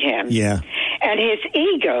following him. Yeah. And his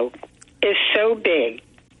ego is so big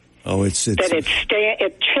that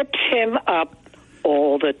it trips him up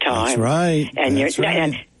all the time. That's right. And, that's right.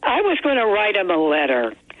 And I was going to write him a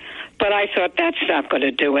letter, but I thought that's not going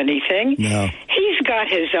to do anything. No. He's got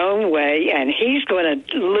his own way, and he's going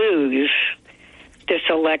to lose this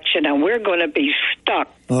election, and we're going to be stuck.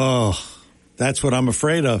 Oh, that's what I'm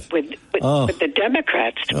afraid of. With the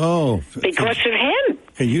Democrats. Oh. Because of him.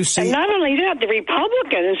 Can you see? And not only that, the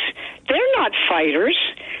Republicans, they're not fighters.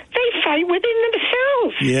 They fight within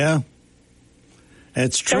themselves. Yeah.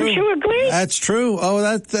 That's true. Don't you agree? That's true.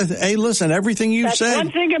 Oh, hey, listen, everything you said. That's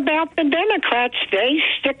one thing about the Democrats. They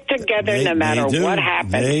stick together no matter what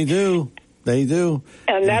happens. They do. They do.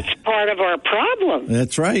 And that's part of our problem.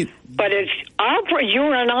 That's right. But it's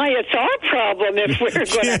you and I, it's our problem if we're going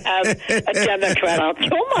to have a Democrat. I'll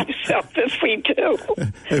kill myself if we do.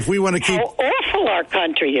 If we want to keep... How awful our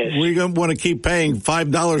country is. We want to keep paying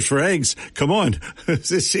 $5 for eggs. Come on.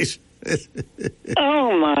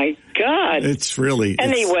 Oh, my God. It's really...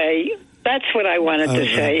 Anyway, that's what I wanted to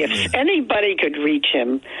say. If anybody could reach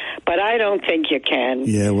him, but I don't think you can.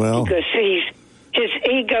 Yeah, well... Because his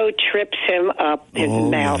ego trips him up his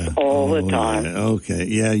mouth all the time. Yeah. Okay,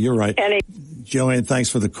 yeah, you're right. Joanne, thanks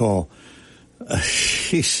for the call.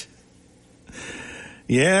 He's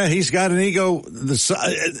got an ego.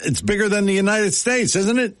 It's bigger than the United States,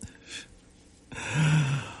 isn't it?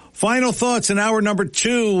 Final thoughts in hour number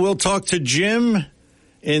 2. We'll talk to Jim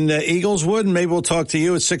in Eagleswood, and maybe we'll talk to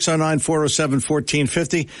you at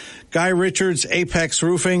 609-407-1450. Guy Richards, Apex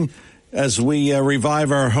Roofing. As we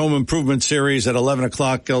revive our home improvement series at 11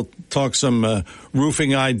 o'clock, they'll talk some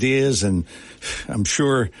roofing ideas, and I'm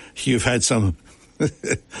sure you've had some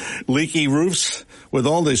leaky roofs with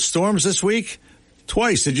all these storms this week.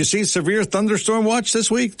 Twice. Did you see severe thunderstorm watch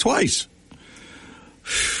this week? Twice.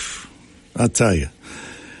 I'll tell you.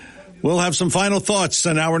 We'll have some final thoughts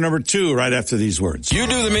in hour number 2 right after these words. You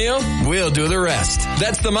do the meal, we'll do the rest.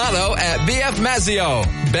 That's the motto at BF Mazzio.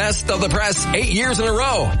 Best of the press 8 years in a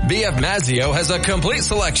row. BF Mazzio has a complete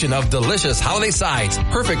selection of delicious holiday sides,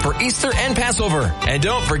 perfect for Easter and Passover. And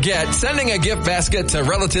don't forget, sending a gift basket to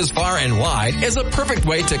relatives far and wide is a perfect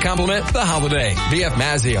way to complement the holiday. BF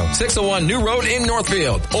Mazzio, 601 New Road in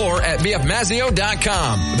Northfield, or at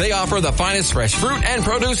bfmazzio.com. They offer the finest fresh fruit and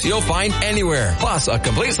produce you'll find anywhere, plus a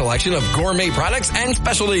complete selection of gourmet products and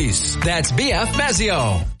specialties. That's BF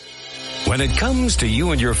Mazzio. When it comes to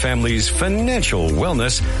you and your family's financial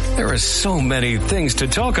wellness, there are so many things to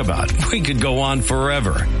talk about. We could go on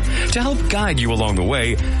forever. To help guide you along the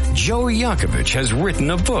way, Joe Yakovich has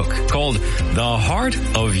written a book called The Heart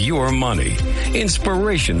of Your Money,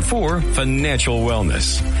 Inspiration for Financial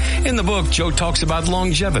Wellness. In the book, Joe talks about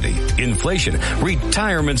longevity, inflation,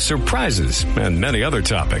 retirement surprises, and many other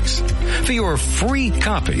topics. For your free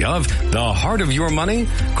copy of The Heart of Your Money,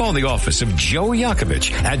 call the office of Joe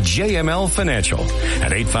Yakovich at JML Financial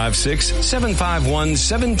at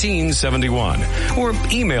 856-751-1771 or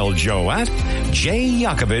email Joe at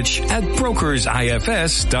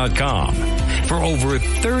jyakovich@brokersifs.com. For over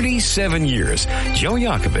 37 years, Joe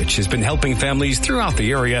Yakovich has been helping families throughout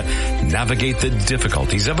the area navigate the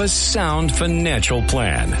difficulties of a sound financial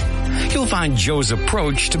plan. You'll find Joe's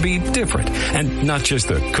approach to be different and not just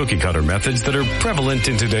the cookie-cutter methods that are prevalent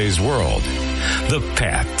in today's world. The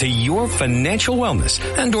path to your financial wellness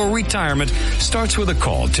and or retirement starts with a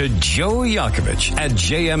call to Joe Yakovich at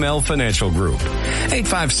JML Financial Group.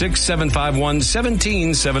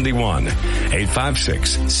 856-751-1771.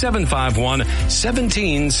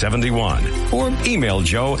 856-751-1771. Or email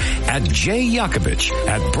Joe at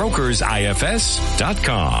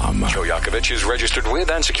jyakovich@brokersifs.com. Joe Yakovich is registered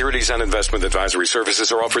with and securities Securities and investment advisory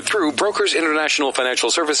services are offered through Brokers International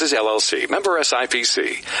Financial Services, LLC, member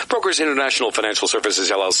SIPC. Brokers International Financial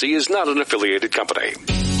Services, LLC is not an affiliated company.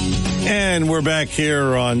 And we're back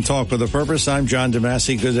here on Talk with a Purpose. I'm John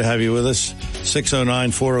DeMasi. Good to have you with us.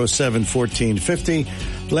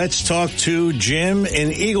 609-407-1450. Let's talk to Jim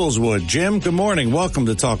in Eagleswood. Jim, good morning. Welcome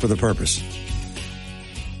to Talk with a Purpose.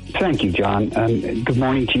 Thank you, John. Good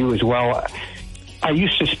morning to you as well. I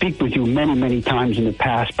used to speak with you many, many times in the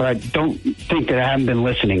past, but I don't think that I haven't been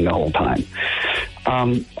listening the whole time.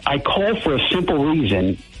 I called for a simple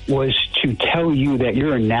reason, was to tell you that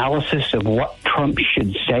your analysis of what Trump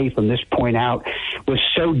should say from this point out was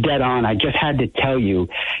so dead on. I just had to tell you,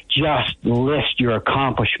 just list your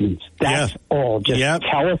accomplishments. That's all. Just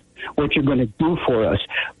tell us what you're going to do for us.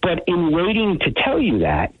 But in waiting to tell you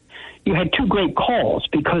that, you had two great calls,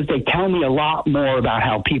 because they tell me a lot more about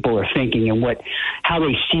how people are thinking and how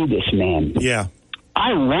they see this man. Yeah.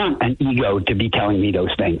 I want an ego to be telling me those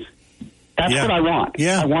things. That's what I want.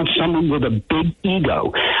 I want someone with a big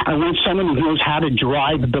ego. I want someone who knows how to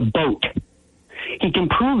drive the boat. He can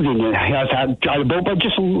prove he has how to drive the boat by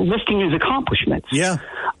just listing his accomplishments. Yeah.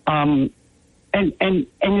 And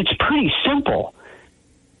it's pretty simple.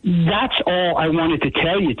 That's all I wanted to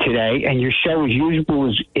tell you today, and your show, as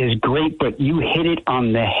usual, is great, but you hit it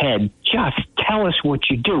on the head. Just tell us what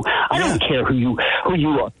you do. I don't care who you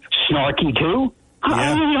are snarky to.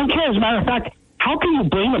 I really don't care. As a matter of fact, how can you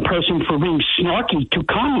blame a person for being snarky to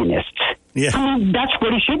communists? Yeah. I mean, that's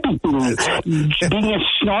what he should be doing. Being as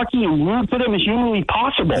snarky and rude to them as humanly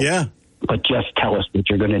possible. Yeah. But just tell us what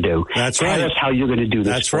you're going to do. That's right. Tell us how you're going to do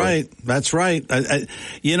this. That's right. That's right. And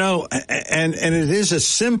it is a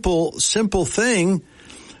simple thing,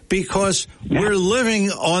 because we're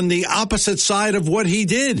living on the opposite side of what he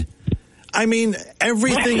did. I mean,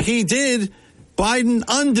 everything he did, Biden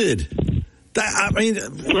undid.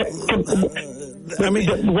 The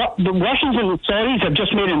Russians and the Saudis have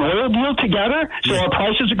just made an oil deal together, so our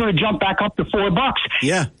prices are going to jump back up to $4.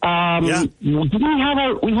 Yeah. We had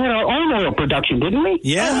our own oil production, didn't we?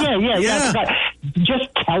 Yeah. Yeah.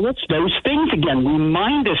 Just tell us those things again.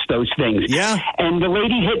 Remind us those things. Yeah. And the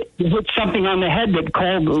lady hit something on the head that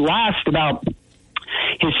called last about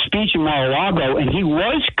his speech in Mar-a-Lago, and he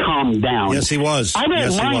was calmed down. Yes, he was. I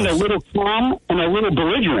don't mind a little calm and a little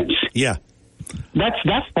belligerence. Yeah. That's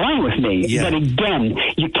fine with me. Yeah. But again,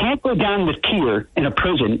 you can't go down the tier in a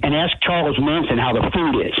prison and ask Charles Manson how the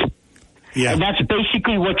food is. Yeah. And that's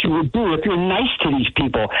basically what you would do if you're nice to these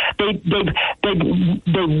people. They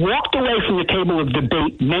walked away from the table of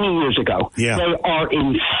debate many years ago. Yeah. They are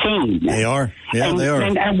insane. They are. Yeah, they are.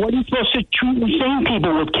 And what are you supposed to treat insane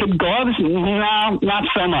people with kid gloves? No, not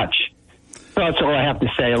so much. So that's all I have to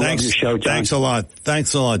say. I love your show, John.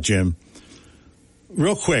 Thanks a lot, Jim.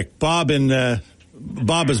 Real quick, Bob is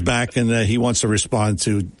back, and he wants to respond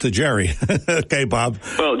to Jerry. Okay, Bob.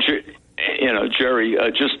 Well, Jerry,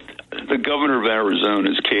 just the governor of Arizona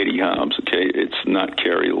is Katie Hobbs. Okay, it's not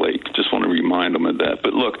Kari Lake. Just want to remind them of that.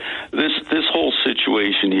 But look, this whole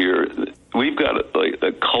situation here, we've got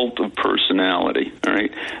a cult of personality. All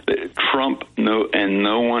right, Trump, and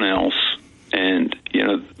no one else. And,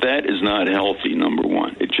 that is not healthy, number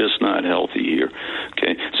one. It's just not healthy here.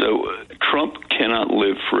 Okay, so Trump cannot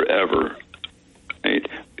live forever. Right?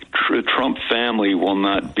 The Trump family will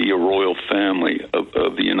not be a royal family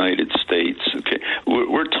of the United States. Okay,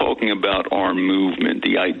 we're talking about our movement,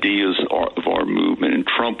 the ideas of our movement, and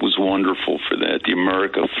Trump was wonderful for that. The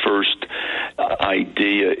America First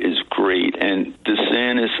idea is great, and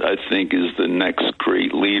DeSantis, I think, is the next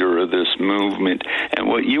great leader of this movement. And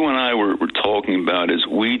what you and I were talking about is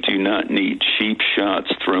we do not need cheap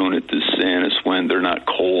shots thrown at DeSantis when they're not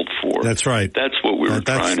called for. That's right. That's what we were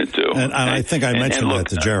trying to do. And I think I mentioned that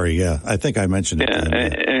to Jerry. Yeah, I think I mentioned it.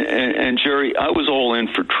 And Jerry, I was all in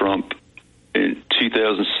for Trump in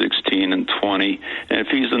 2016 and 20, and if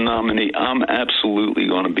he's the nominee, I'm absolutely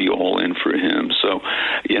going to be all in for him. So,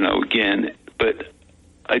 again, but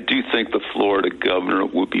I do think the Florida governor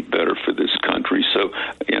would be better for this country. So,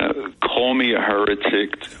 call me a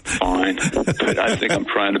heretic, fine, but I think I'm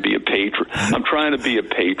trying to be a patriot. I'm trying to be a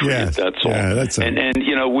patriot. That's all. Yeah, that's and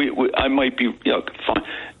I might be fine.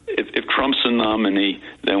 If Trump's a nominee,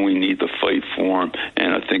 then we need to fight for him,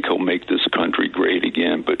 and I think he'll make this country great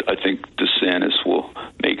again. But I think DeSantis will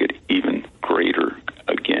make it even greater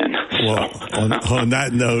again. Well, on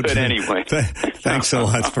that note, but anyway, thanks a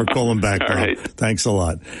lot for calling back, Bob. Right. Thanks a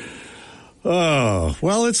lot. Oh,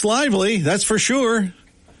 well, it's lively, that's for sure.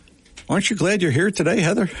 Aren't you glad you're here today,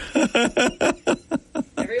 Heather?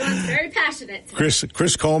 Everyone's very passionate today.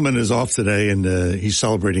 Chris Coleman is off today, and he's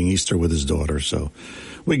celebrating Easter with his daughter, so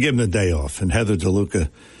we give him the day off. And Heather DeLuca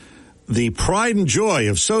The pride and joy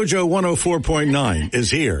of Sojo 104.9 is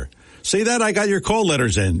here. See that? I got your call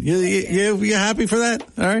letters in. You happy for that?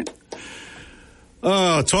 All right.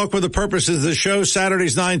 Talk with a Purpose is the show,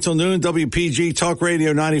 Saturdays 9 till noon, WPG Talk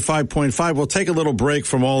Radio 95.5. We'll take a little break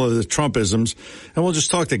from all of the Trumpisms, and we'll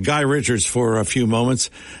just talk to Guy Richards for a few moments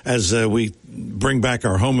as we bring back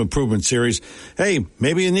our home improvement series. Hey,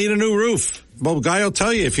 maybe you need a new roof. Well, Guy will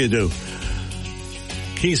tell you if you do.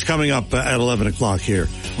 He's coming up at 11 o'clock here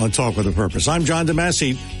on Talk with a Purpose. I'm John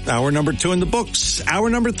DeMasi. Hour number 2 in the books.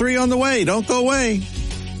 Hour number 3 on the way. Don't go away.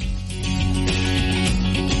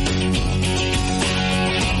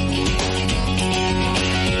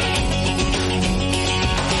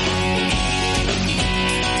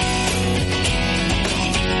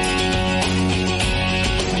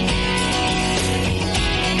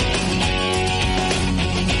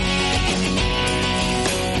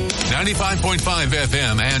 95.5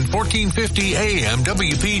 FM and 1450 AM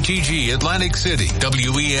WPGG Atlantic City,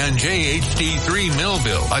 WENJ HD3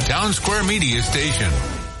 Millville, a Town Square media station.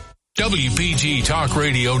 WPG Talk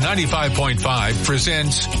Radio 95.5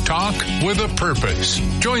 presents Talk with a Purpose.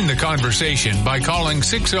 Join the conversation by calling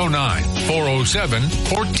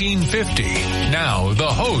 609-407-1450. Now, the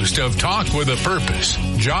host of Talk with a Purpose,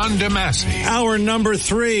 John DeMasi. Hour number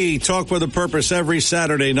 3, Talk with a Purpose, every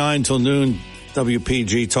Saturday, 9 till noon,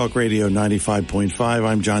 WPG Talk Radio 95.5.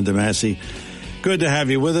 I'm John DeMasi. Good to have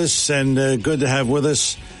you with us, and good to have with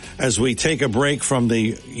us as we take a break from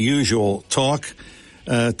the usual talk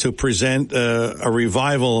to present a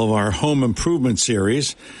revival of our home improvement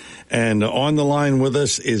series. And on the line with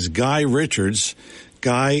us is Guy Richards.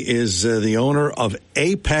 Guy is the owner of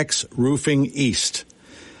Apex Roofing East.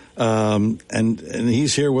 And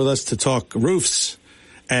he's here with us to talk roofs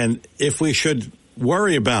and if we should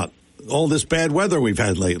worry about all this bad weather we've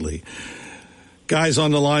had lately. Guy's on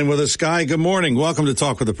the line with us. Guy, good morning. Welcome to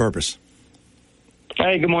Talk with a Purpose.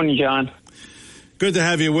 Hey, good morning, John. Good to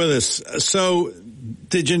have you with us. So,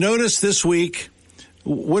 did you notice this week,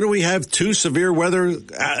 what do we have? 2 severe weather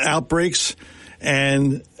outbreaks?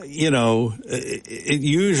 And, you know, it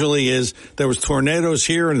usually is, there was tornadoes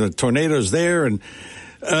here and the tornadoes there. And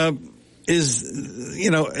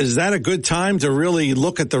is that a good time to really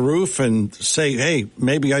look at the roof and say, hey,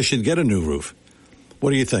 maybe I should get a new roof?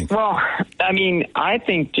 What do you think? Well, I mean, I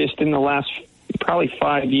think just in the last probably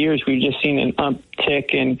 5 years, we've just seen an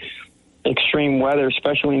uptick in extreme weather,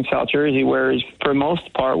 especially in South Jersey, whereas for the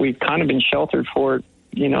most part, we've kind of been sheltered for it,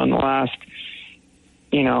 in the last,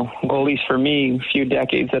 well, at least for me, a few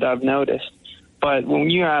decades that I've noticed. But when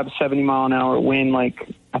you have 70-mile-an-hour wind, I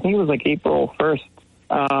think it was April 1st,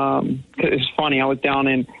 it's funny, I was down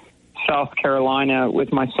in South Carolina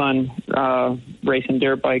with my son racing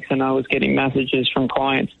dirt bikes, and I was getting messages from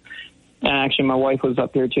clients. And actually, my wife was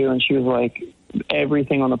up there, too, and she was like,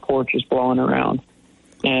 everything on the porch is blowing around.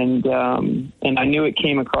 And I knew it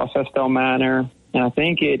came across Estelle Manor, and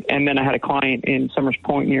and then I had a client in Summers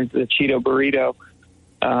Point near the Cheeto Burrito,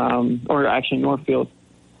 or actually Northfield,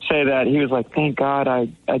 say that he was like, thank God I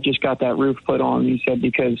just got that roof put on, he said,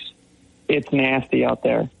 because it's nasty out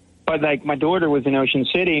there. But my daughter was in Ocean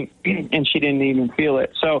City and she didn't even feel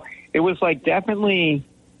it. So it was definitely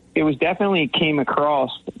came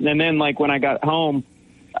across. And then when I got home,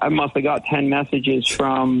 I must have got 10 messages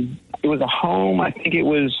from, it was a home, I think it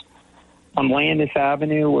was on Landis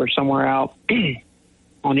Avenue or somewhere out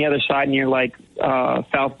on the other side near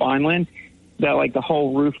South Vineland, that the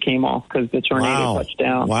whole roof came off because the tornado touched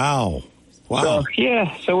down. Wow. So,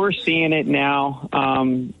 so we're seeing it now,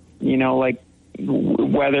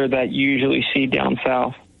 weather that you usually see down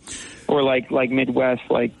south or like Midwest,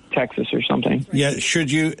 like Texas or something. Yeah. Should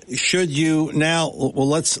you now, well,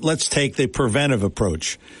 let's take the preventive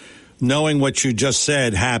approach. Knowing what you just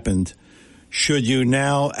said happened, should you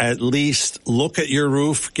now at least look at your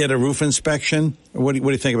roof, get a roof inspection? What do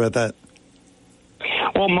you think about that?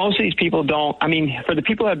 Well, most of these people don't. I mean, for the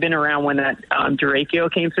people that have been around when that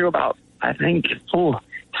derecho came through about, I think,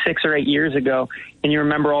 6 or 8 years ago, and you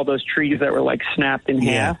remember all those trees that were snapped in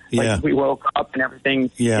half. We woke up and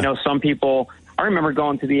everything. Yeah. Some people, I remember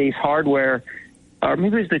going to the Ace Hardware, or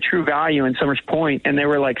maybe it was the True Value in Summers Point, and they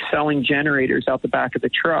were selling generators out the back of the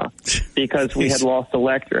truck because we had lost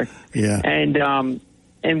electric. Yeah. And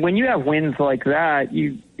when you have winds like that,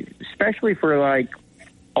 you, especially for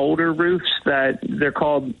older roofs, that they're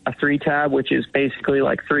called a 3-tab, which is basically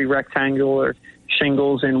 3 rectangular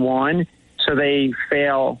shingles in one. So they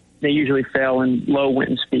usually fail in low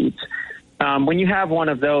wind speeds. When you have one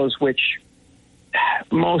of those, which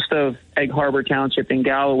most of Egg Harbor Township and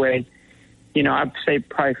Galloway, I'd say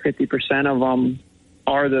probably 50% of them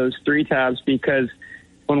are those 3-tabs, because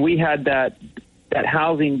when we had that that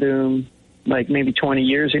housing boom, like maybe 20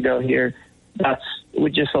 years ago here, that's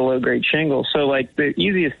with just a low-grade shingle. So, like, the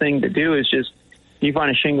easiest thing to do is just you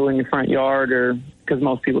find a shingle in your front yard, or because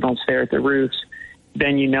most people don't stare at their roofs,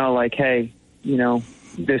 then you know, like, hey, you know,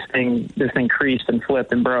 this thing creased and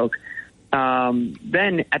flipped and broke.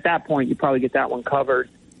 Then at that point, you probably get that one covered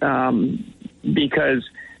because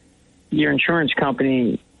your insurance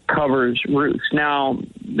company covers roofs. Now,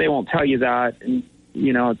 they won't tell you that, and,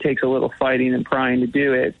 you know, it takes a little fighting and prying to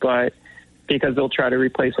do it, but because they'll try to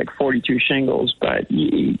replace like 42 shingles, but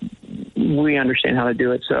we understand how to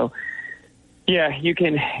do it. So, yeah, you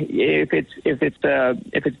can, if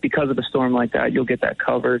it's because of a storm like that, you'll get that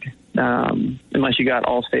covered, unless you got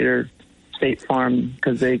Allstate or State Farm,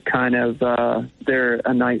 because they kind of, they're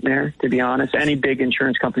a nightmare, to be honest. Any big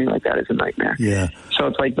insurance company like that is a nightmare. Yeah. So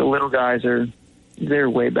it's like the little guys they're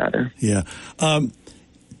way better. Yeah.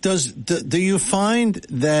 Do you find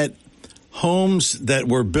that homes that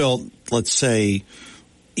were built, let's say,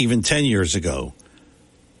 even 10 years ago,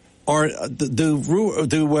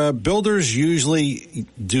 do builders usually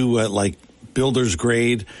do like builder's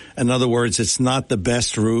grade? In other words, it's not the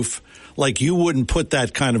best roof. Like, you wouldn't put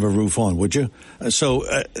that kind of a roof on, would you? So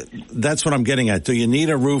that's what I'm getting at. Do you need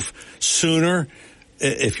a roof sooner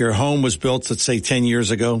if your home was built, let's say, 10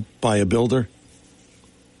 years ago by a builder?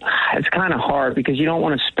 It's kind of hard because you don't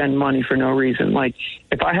want to spend money for no reason. Like,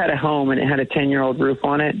 if I had a home and it had a 10-year-old roof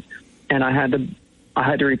on it, and I had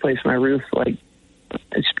to replace my roof, like,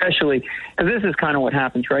 especially because this is kind of what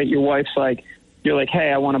happens, right? Your wife's like, you're like,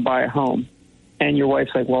 hey, I want to buy a home, and your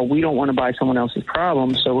wife's like, well, we don't want to buy someone else's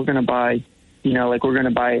problem, so we're going to buy, you know, like, we're going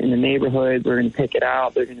to buy it in the neighborhood, we're going to pick it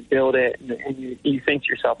out, they're going to build it, and you think to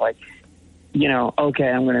yourself, like, you know, okay,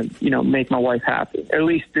 I'm going to, you know, make my wife happy. Or at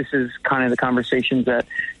least this is kind of the conversations that,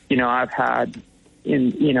 you know, I've had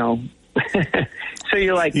in, you know, so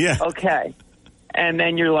you're like, yeah, okay. And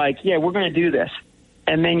then you're like, yeah, we're going to do this.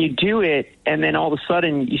 And then you do it, and then all of a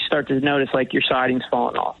sudden you start to notice, like, your siding's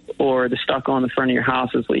falling off, or the stucco on the front of your house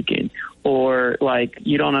is leaking, or, like,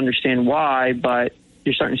 you don't understand why, but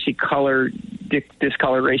you're starting to see color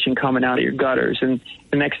discoloration coming out of your gutters. And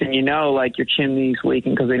the next thing you know, like, your chimney's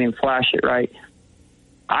leaking because they didn't flash it right.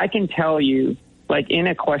 I can tell you, like, in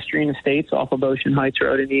Equestrian Estates off of Ocean Heights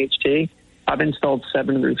Road in EHT, I've installed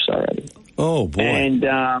 7 roofs already. Oh, boy.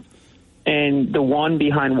 And the one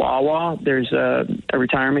behind Wawa, there's a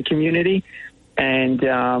retirement community, and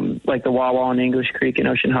like the Wawa on English Creek in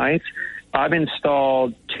Ocean Heights, I've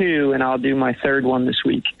installed 2, and I'll do my 3rd one this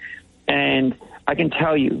week. And I can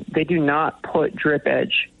tell you, they do not put drip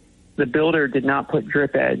edge. The builder did not put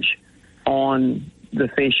drip edge on the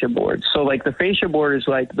fascia board. So, like, the fascia board is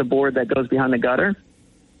like the board that goes behind the gutter.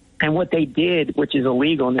 And what they did, which is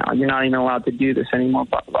illegal now, you're not even allowed to do this anymore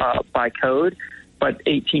by code, but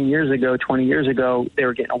 18 years ago, 20 years ago, they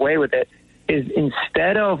were getting away with it, is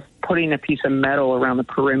instead of putting a piece of metal around the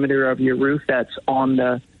perimeter of your roof that's on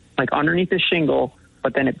the, like, underneath the shingle,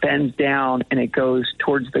 but then it bends down and it goes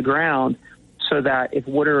towards the ground so that if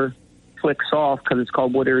water flicks off, because it's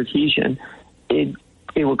called water adhesion, it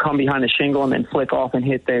will come behind the shingle and then flick off and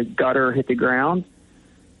hit the gutter or hit the ground.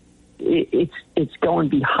 It's going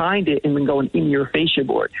behind it and then going in your fascia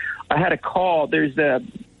board. I had a call. There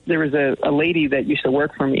was a lady that used to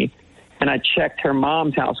work for me, and I checked her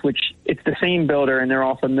mom's house, which it's the same builder, and they're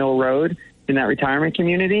off of Mill Road in that retirement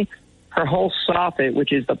community. Her whole soffit,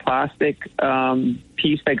 which is the plastic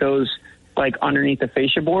piece that goes, like, underneath the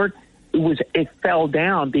fascia board, it fell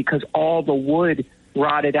down because all the wood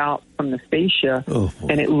rotted out from the fascia,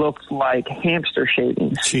 and it looked like hamster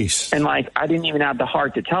shavings. Jeez. And, like, I didn't even have the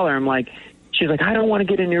heart to tell her. I'm like, she's like, I don't want to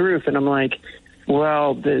get a new roof. And I'm like,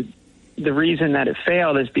 well, the reason that it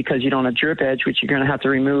failed is because you don't have drip edge, which you're going to have to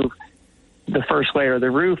remove the first layer of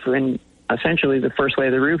the roof. And essentially the first layer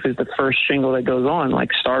of the roof is the first shingle that goes on,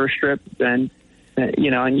 like starter strip. And,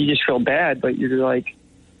 you know, and you just feel bad, but you're like,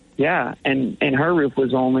 yeah. And her roof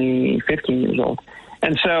was only 15 years old.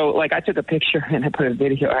 And so, like, I took a picture and I put a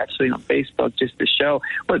video actually on Facebook just to show.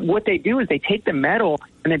 But what they do is they take the metal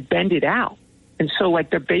and they bend it out. And so, like,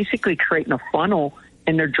 they're basically creating a funnel,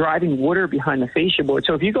 and they're driving water behind the fascia board.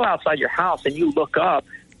 So if you go outside your house and you look up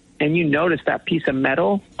and you notice that piece of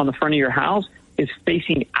metal on the front of your house is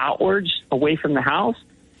facing outwards away from the house,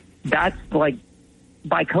 that's, like,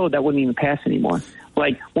 by code, that wouldn't even pass anymore.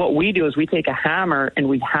 Like, what we do is we take a hammer and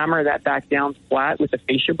we hammer that back down flat with the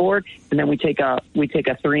fascia board, and then we take a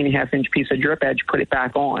 3.5-inch piece of drip edge, put it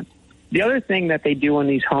back on. The other thing that they do in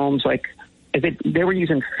these homes, like, they were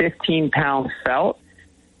using 15-pound felt,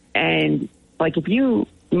 and, like, if you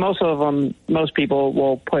most people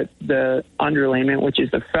will put the underlayment, which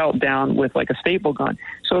is the felt, down with like a staple gun.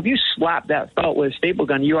 So if you slap that felt with a staple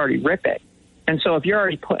gun, you already rip it. And so if you're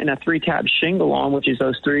already putting a 3-tab shingle on, which is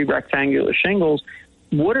those 3 rectangular shingles,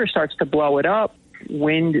 water starts to blow it up.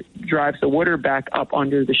 Wind drives the water back up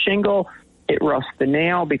under the shingle. It rusts the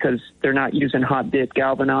nail because they're not using hot dip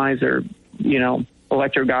galvanized or,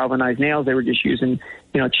 electro galvanized nails. They were just using,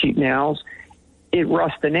 cheap nails. It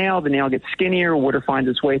rusts the nail gets skinnier, water finds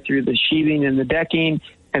its way through the sheathing and the decking,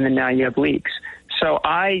 and then now you have leaks. So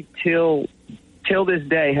I, till this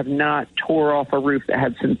day, have not tore off a roof that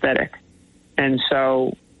had synthetic. And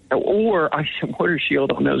so, or ice and water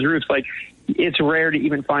shield on those roofs. Like, it's rare to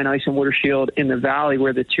even find ice and water shield in the valley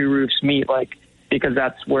where the two roofs meet, because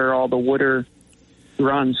that's where all the water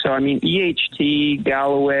runs. So, I mean, EHT,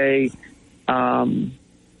 Galloway,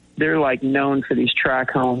 they're known for these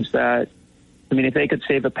track homes that, if they could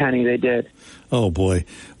save a penny, they did. Oh, boy.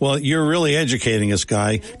 Well, you're really educating us,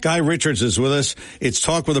 Guy. Guy Richards is with us. It's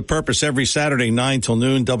Talk with a Purpose every Saturday, 9 till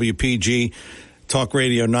noon, WPG, Talk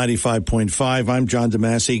Radio 95.5. I'm John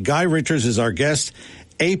DeMasi. Guy Richards is our guest.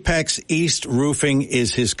 Apex East Roofing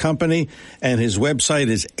is his company, and his website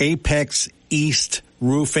is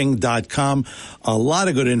apexeastroofing.com. A lot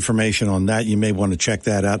of good information on that. You may want to check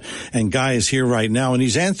that out. And Guy is here right now, and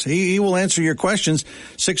he will answer your questions.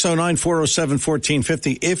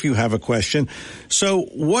 609-407-1450 if you have a question. So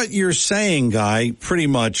what you're saying, Guy, pretty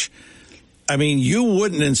much, you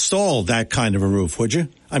wouldn't install that kind of a roof, would you?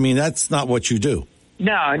 That's not what you do.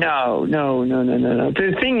 No.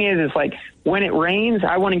 The thing is when it rains,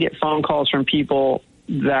 I want to get phone calls from people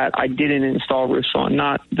that I didn't install roofs on,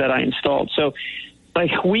 not that I installed. So,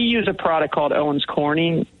 we use a product called Owens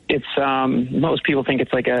Corning. It's, most people think it's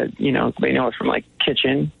they know it from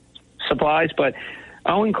kitchen supplies, but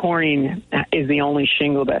Owens Corning is the only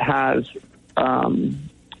shingle that has,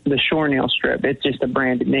 the shore nail strip. It's just a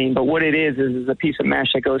branded name. But what it is a piece of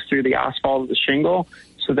mesh that goes through the asphalt of the shingle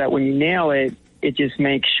so that when you nail it, it just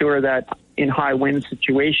makes sure that in high wind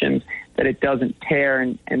situations that it doesn't tear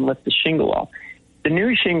and lift the shingle off. The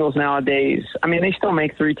new shingles nowadays, they still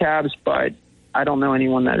make 3 tabs, but I don't know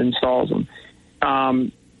anyone that installs them.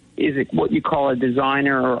 Is it what you call a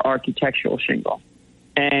designer or architectural shingle?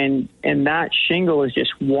 And that shingle is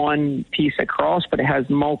just one piece across, but it has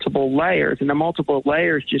multiple layers, and the multiple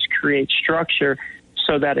layers just create structure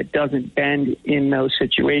so that it doesn't bend in those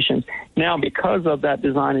situations. Now, because of that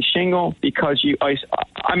design of shingle, because you ice,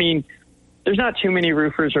 there's not too many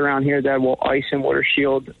roofers around here that will ice and water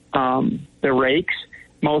shield the rakes.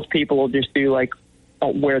 Most people will just do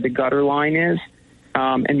where the gutter line is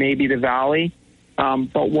and maybe the valley.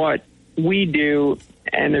 But what we do,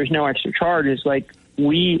 and there's no extra charge, is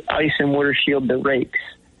we ice and water shield the rakes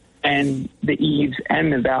and the eaves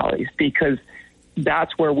and the valleys because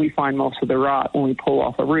that's where we find most of the rot when we pull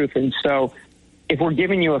off a roof. And so if we're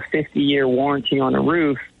giving you a 50-year warranty on a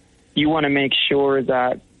roof, you want to make sure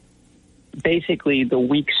that basically the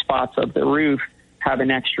weak spots of the roof have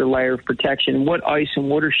an extra layer of protection. What ice and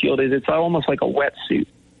water shield is, it's almost like a wetsuit.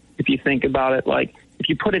 If you think about it, if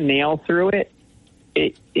you put a nail through it,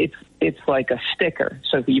 it's like a sticker.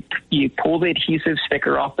 So if you pull the adhesive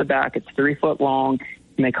sticker off the back, it's 3 foot long,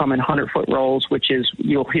 and they come in 100-foot rolls, which is,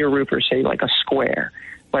 you'll hear roofers say a square,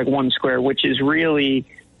 one square, which is really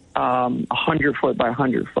 100 foot by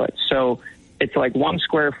 100 foot. So it's 1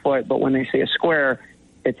 square foot, but when they say a square,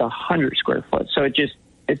 it's 100 square foot. So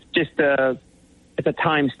it's a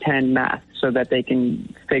times 10 math so that they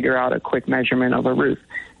can figure out a quick measurement of a roof.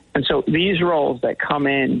 And so these rolls that come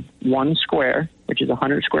in 1 square, which is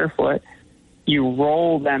 100 square foot, you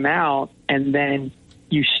roll them out and then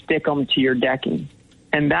you stick them to your decking.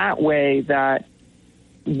 And that way that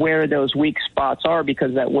where those weak spots are,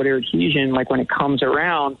 because that water adhesion, when it comes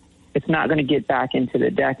around, it's not going to get back into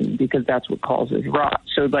the decking because that's what causes rot.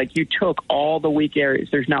 So you took all the weak areas.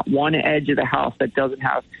 There's not one edge of the house that doesn't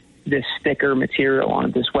have this sticker material on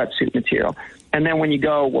it, this wetsuit material. And then when you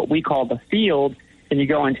go what we call the field, and you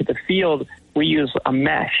go into the field, we use a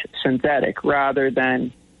mesh synthetic rather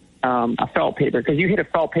than a felt paper, because you hit a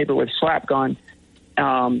felt paper with a slap gun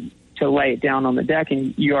to lay it down on the deck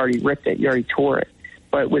and you already ripped it, you already tore it.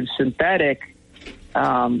 But with synthetic,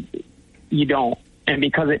 you don't. And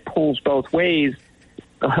because it pulls both ways,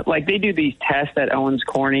 they do these tests at Owens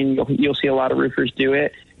Corning, you'll see a lot of roofers do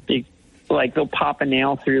it. They'll pop a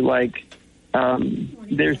nail through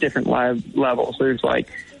there's different levels. There's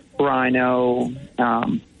Rhino,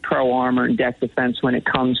 Pro Armor, and Deck Defense when it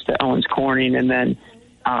comes to Owens Corning, and then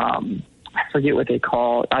I forget what they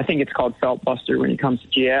call it. I think it's called Felt Buster when it comes to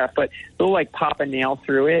GF, but they'll pop a nail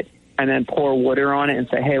through it and then pour water on it and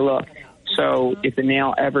say, hey, look, So if the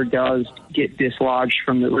nail ever does get dislodged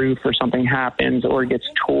from the roof or something happens or it gets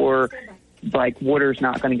tore, like water's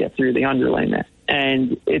not going to get through the underlayment.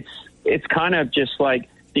 And it's kind of just like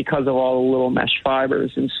because of all the little mesh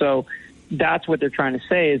fibers. And so that's what they're trying to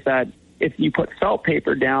say is that if you put felt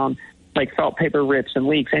paper down, like felt paper rips and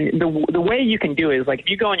leaks. And the way you can do it is like if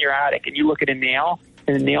you go in your attic and you look at a nail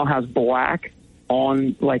and the nail has black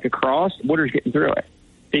on like across, water's getting through it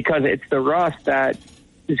because it's the rust that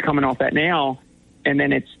is coming off that nail, and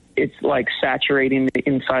then it's like saturating the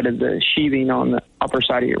inside of the sheathing on the upper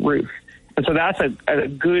side of your roof. And so that's a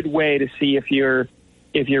good way to see if your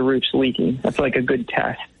roof's leaking. That's like a good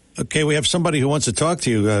test. Okay, we have somebody who wants to talk to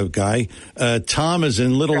you, Guy. Tom is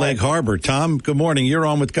in Little Egg Harbor. Tom, good morning. You're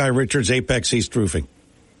on with Guy Richards, Apex East Roofing.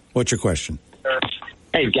 What's your question?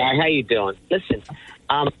 Hey, Guy, how you doing? Listen,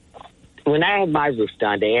 when I had my roof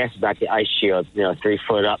done, they asked about the ice shield, 3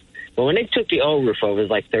 foot up. But when they took the old roof over, it was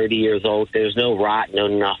like 30 years old. There's no rot, no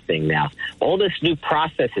nothing now. All this new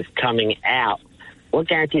process is coming out. What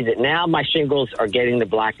guarantees it? Now my shingles are getting the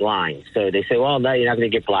black lines. So they say, well, no, you're not going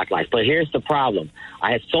to get black lines. But here's the problem.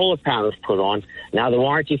 I had solar panels put on. Now the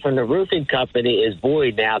warranty from the roofing company is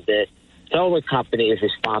void now. The solar company is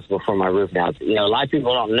responsible for my roof now. A lot of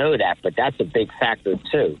people don't know that, but that's a big factor,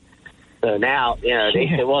 too. So now, they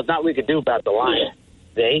say, well, it's not what we could do about the line.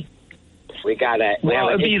 See? We got to... Well,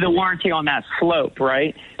 it would be the warranty on that slope,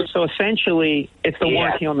 right? So essentially, it's the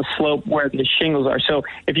warranty on the slope where the shingles are. So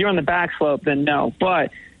if you're on the back slope, then no.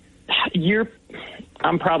 But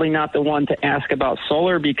I'm probably not the one to ask about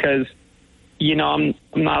solar because, I'm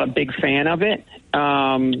not a big fan of it.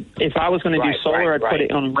 If I was going to do solar, I'd put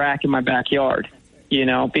it on a rack in my backyard,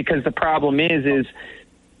 because the problem is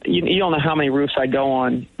you don't know how many roofs I go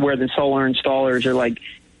on where the solar installers are like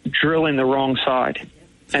drilling the wrong side.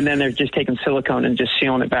 And then they're just taking silicone and just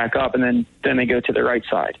sealing it back up, and then they go to the right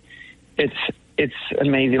side. It's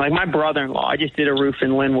amazing. Like my brother-in-law, I just did a roof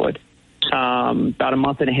in Linwood about a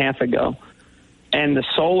month and a half ago, and the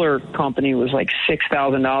solar company was like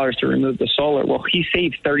 $6,000 to remove the solar. Well, he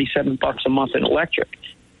saved $37 a month in electric,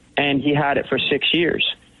 and he had it for 6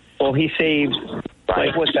 years. Well, he saved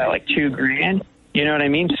like what's that, like $2,000? You know what I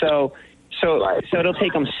mean? So it'll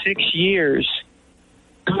take him 6 years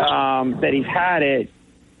that he's had it.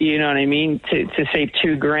 You know what I mean? To save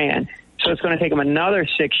 $2,000. So it's going to take him another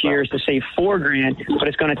 6 years to save $4,000, but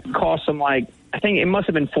it's going to cost him I think it must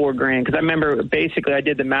have been $4,000 because I remember basically I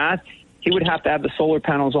did the math. He would have to have the solar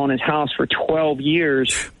panels on his house for 12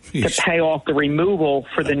 years to pay off the removal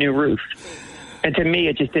for the new roof. And to me,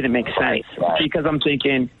 it just didn't make sense because I'm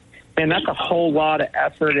thinking, man, that's a whole lot of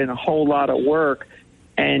effort and a whole lot of work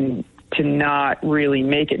and to not really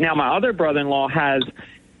make it. Now, my other brother-in-law has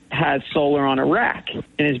solar on a rack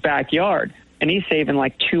in his backyard, and he's saving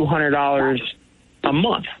like $200 a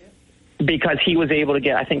month because he was able to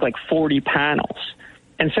get, I think, like 40 panels.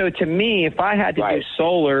 And so to me, if I had to do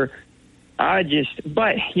solar,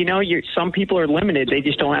 but some people are limited. They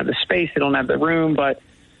just don't have the space. They don't have the room. But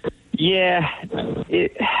yeah,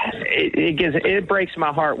 it breaks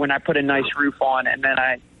my heart when I put a nice roof on and then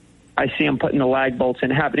I see them putting the lag bolts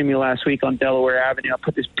in. It happened to me last week on Delaware Avenue. I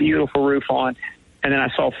put this beautiful roof on, and then I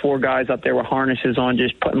saw 4 guys up there with harnesses on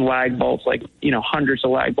just putting lag bolts, like, hundreds of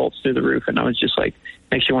lag bolts through the roof. And I was just like,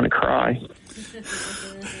 makes you want to cry.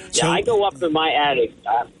 Yeah, I go up in my attic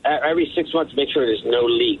every 6 months to make sure there's no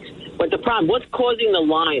leaks. But the problem, what's causing the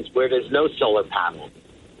lines where there's no solar panel?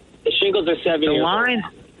 The shingles are 7 years old. The lines?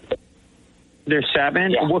 They're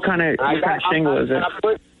 7? Yeah. What kind of shingle is it?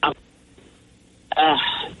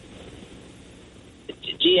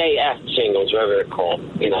 GAF shingles, whatever they're called,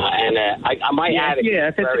 and my attic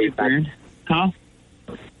is very bad. Huh?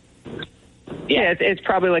 Yeah, it's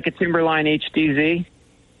probably like a Timberline HDZ.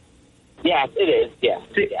 Yeah, it is. Yeah.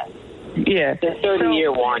 Yeah. It's a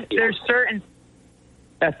 30-year warranty. There's certain...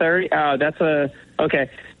 A 30? Oh, that's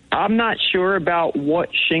okay. I'm not sure about what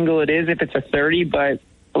shingle it is, if it's a 30, but,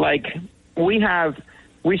 we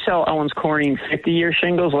sell Owens Corning 50-year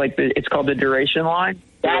shingles, it's called the Duration line.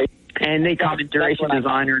 And they come in Duration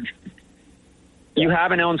Designer. You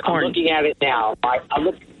have an Owens Corning. I'm looking at it now. I'm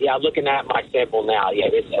looking at my sample now. Yeah,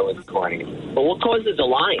 it is Owens Corning. But what causes the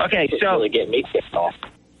line? Okay, to really get me pissed off?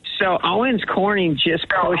 So Owens Corning just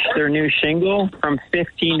pushed their new shingle from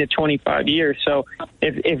 15 to 25 years. So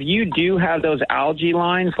if you do have those algae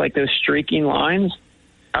lines, like those streaking lines,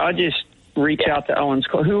 I'll just reach out to Owens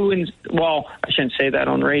Corning. Well, I shouldn't say that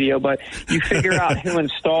on radio, but you figure out who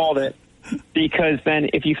installed it. Because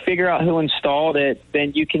then if you figure out who installed it,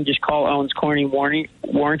 then you can just call Owens Corning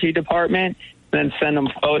warranty department, then send them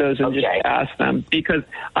photos and just ask them. Because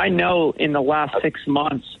I know in the last 6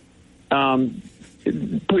 months,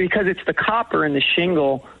 because it's the copper in the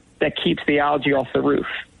shingle that keeps the algae off the roof,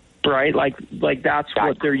 right? Like that's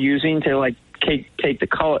what they're using to like take the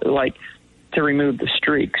color, like to remove the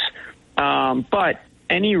streaks. But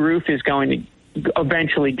any roof is going to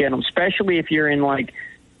eventually get them, especially if you're in like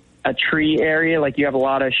a tree area, like you have a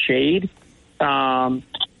lot of shade. And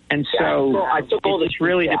so it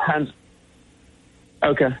really depends.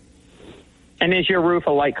 Okay. And is your roof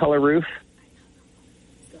a light color roof?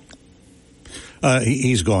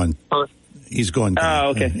 He's gone. He's gone. Oh,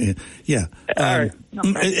 okay. Yeah. All right.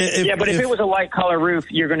 But if it was a light color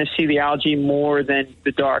roof, you're going to see the algae more than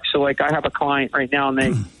the dark. So, like, I have a client right now,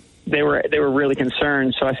 and they were really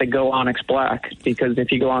concerned. So I said, go Onyx Black, because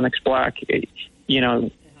if you go Onyx Black,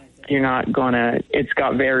 you're not going to. It's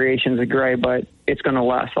got variations of gray, but it's going to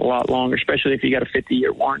last a lot longer, especially if you got a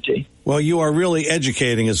 50-year warranty. Well, you are really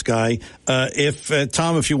educating us, Guy.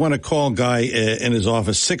 Tom, if you want to call Guy in his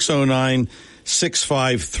office,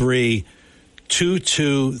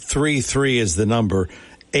 609-653-2233 is the number.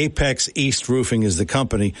 Apex East Roofing is the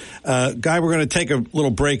company. Guy, we're going to take a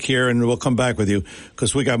little break here, and we'll come back with you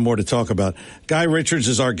because we got more to talk about. Guy Richards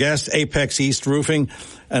is our guest, Apex East Roofing.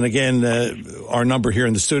 And again, our number here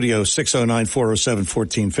in the studio,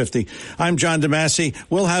 609-407-1450. I'm John DeMasi.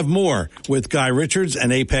 We'll have more with Guy Richards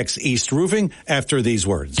and Apex East Roofing after these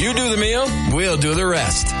words. You do the meal, we'll do the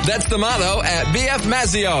rest. That's the motto at BF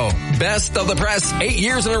Mazzio. Best of the press 8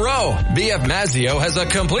 years in a row. BF Mazzio has a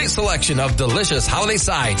complete selection of delicious holiday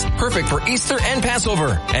sides, perfect for Easter and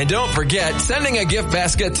Passover. And don't forget, sending a gift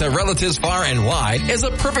basket to relatives far and wide is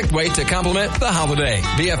a perfect way to complement the holiday.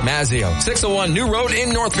 BF Mazzio, 601 New Road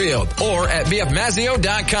in Northfield, or at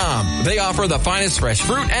bfmazzio.com. They offer the finest fresh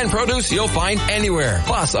fruit and produce you'll find anywhere,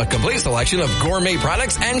 plus a complete selection of gourmet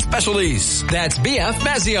products and specialties. That's BF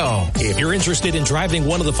Mazzio. If you're interested in driving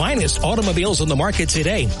one of the finest automobiles on the market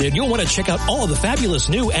today, then you'll want to check out all of the fabulous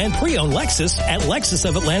new and pre-owned Lexus at Lexus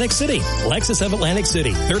of Atlantic City. Lexus of Atlantic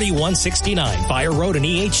City, 3169 Fire Road in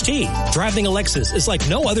EHT. Driving a Lexus is like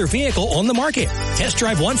no other vehicle on the market. Test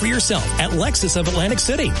drive one for yourself at Lexus of Atlantic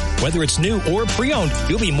City. Whether it's new or pre-owned,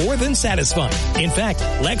 you'll be more than satisfied. In fact,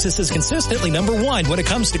 Lexus is consistently number one when it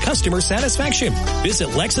comes to customer satisfaction. Visit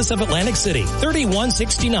Lexus of Atlantic City,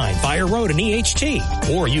 3169 Fire Road in EHT.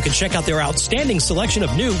 Or you can check out their outstanding selection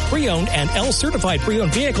of new, pre-owned, and L-certified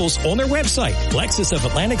pre-owned vehicles on their website,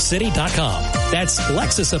 LexusofAtlanticCity.com. That's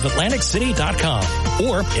LexusofAtlanticCity.com.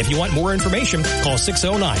 Or if you want more information, call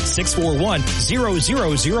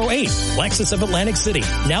 609-641-0008. Lexus of Atlantic City,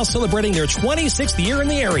 now celebrating their 26th year in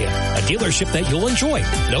the area. A dealership that you'll enjoy.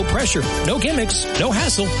 No pressure, no gimmicks, no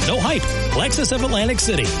hassle, no hype. Lexus of Atlantic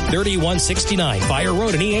City, 3169 Fire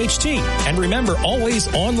Road in EHT. And remember, always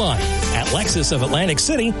online at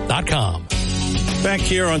LexusofAtlanticCity.com. Back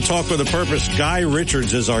here on Talk with a Purpose, Guy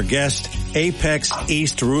Richards is our guest. Apex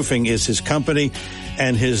East Roofing is his company,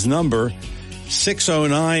 and his number,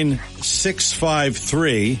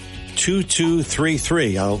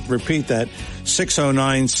 609-653-2233. I'll repeat that,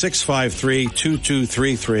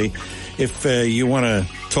 609-653-2233. If you want to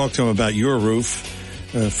talk to him about your roof,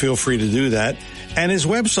 feel free to do that. And his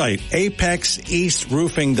website,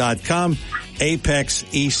 apexeastroofing.com.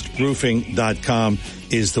 apexeastroofing.com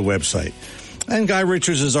is the website. And Guy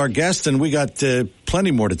Richards is our guest, and we got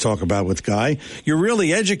plenty more to talk about with Guy. You're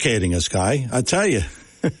really educating us, Guy. I tell you.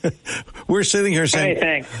 We're sitting here saying,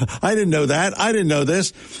 hey, thanks. I didn't know that. I didn't know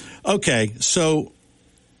this. Okay, so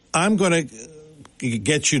I'm going to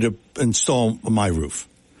get you to install my roof.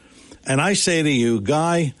 And I say to you,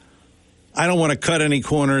 Guy, I don't want to cut any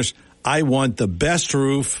corners. I want the best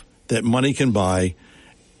roof that money can buy.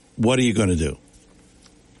 What are you going to do?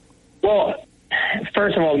 Well,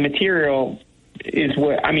 first of all, the material is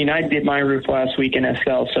what, I did my roof last week in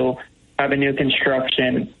SL, so I have a new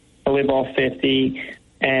construction. I live off 50,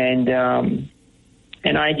 and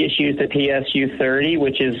I just used the PSU 30,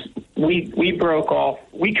 which is, we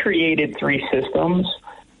created 3 systems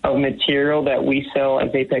of material that we sell as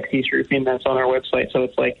Apex East Roofing. That's on our website. So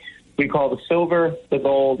it's like, we call the silver, the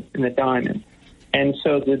gold, and the diamond. And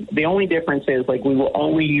so the only difference is, like, we will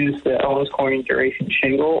only use the Owens Corning Duration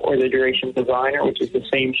Shingle or the Duration Designer, which is the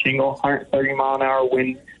same shingle, 130 mile an hour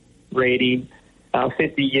wind rating,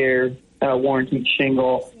 50-year warranted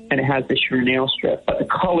shingle, and it has the Sure Nail Strip. But the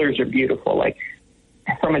colors are beautiful. Like,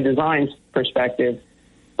 from a design perspective,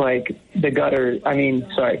 like the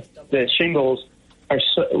shingles are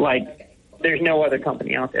so, like, there's no other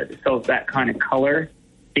company out there that sells that kind of color,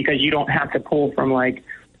 because you don't have to pull from like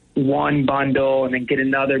one bundle and then get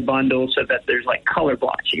another bundle so that there's like color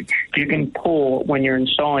blotching. You can pull when you're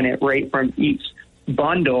installing it right from each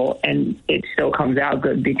bundle, and it still comes out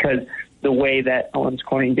good because the way that Owens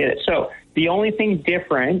Corning did it. So the only thing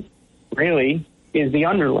different, really, is the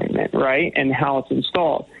underlayment, right, and how it's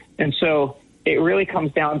installed. And so it really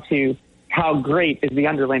comes down to how great is the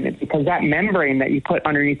underlayment, because that membrane that you put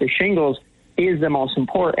underneath the shingles is the most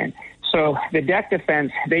important. So the deck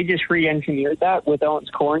defense, they just re-engineered that with Owens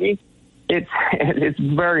Corning. It's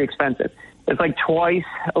very expensive. It's like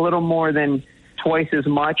a little more than twice as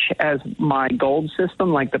much as my gold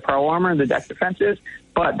system, like the Pro Armor, the deck defense is.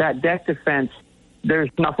 But that deck defense, there's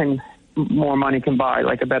nothing more money can buy,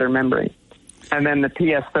 like a better membrane. And then the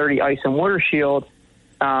PS30 Ice and Water Shield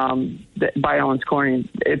by Owens Corning,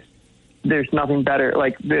 there's nothing better.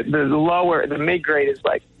 Like the mid-grade is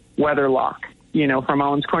like Weatherlock, from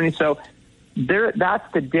Owens Corning. So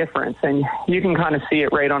that's the difference. And you can kind of see it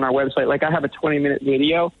right on our website. Like, I have a 20-minute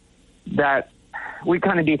video that we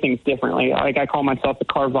kind of do things differently. Like, I call myself the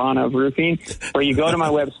Carvana of roofing, where you go to my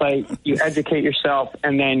website, you educate yourself,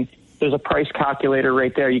 and then there's a price calculator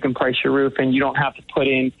right there. You can price your roof, and you don't have to put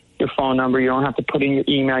in your phone number. You don't have to put in your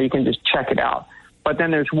email. You can just check it out. But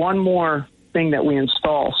then there's one more thing that we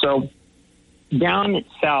install. So down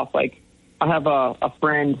south, like, I have a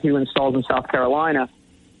friend who installs in South Carolina,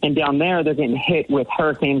 and down there they're getting hit with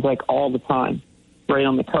hurricanes like all the time right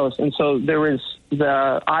on the coast. And so there was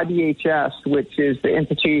the IBHS, which is the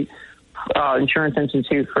Insurance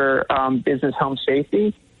Institute for Business Home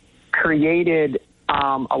Safety, created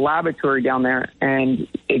a laboratory down there, and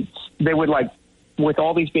they would, like, with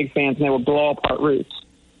all these big fans, and they would blow apart roofs.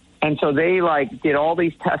 And so they, like, did all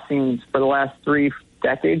these testings for the last 3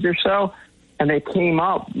 decades or so, and they came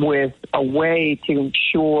up with a way to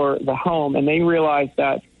insure the home. And they realized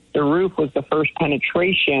that the roof was the first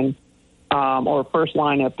penetration or first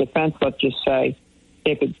line of defense, let's just say,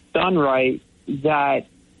 if it's done right, that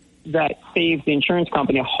saves the insurance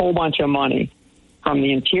company a whole bunch of money from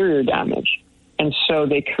the interior damage. And so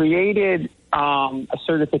they created a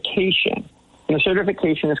certification, and the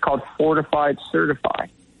certification is called Fortified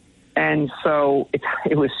Certified. And so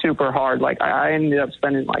it was super hard. Like, I ended up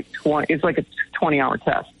spending it's like a 20-hour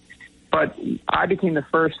test. But I became the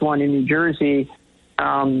first one in New Jersey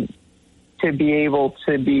to be able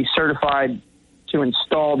to be certified to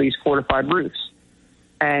install these fortified roofs.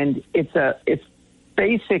 And it's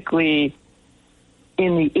basically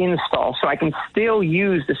in the install. So I can still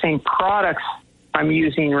use the same products I'm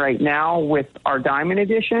using right now with our Diamond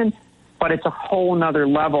Edition, but it's a whole nother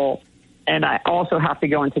level. And I also have to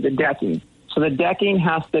go into the decking. So the decking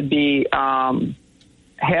has to be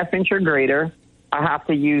half-inch or greater. I have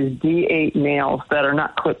to use D8 nails that are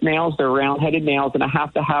not clip nails. They're round-headed nails, and I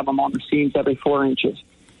have to have them on the seams every 4 inches.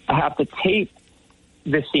 I have to tape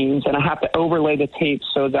the seams, and I have to overlay the tape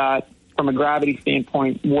so that, from a gravity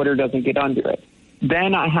standpoint, water doesn't get under it.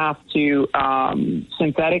 Then I have to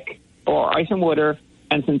synthetic, or ice and water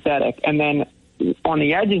and synthetic. And then on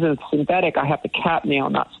the edges of the synthetic, I have to cap nail,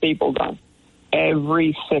 not staple gun,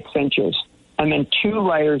 every 6 inches. And then 2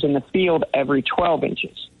 layers in the field every 12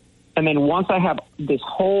 inches. And then once I have this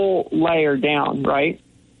whole layer down, right,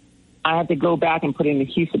 I have to go back and put in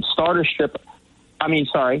adhesive starter strip.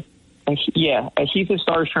 Adhesive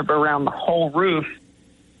starter strip around the whole roof.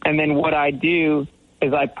 And then what I do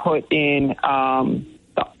is I put in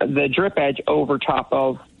the drip edge over top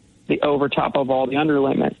of all the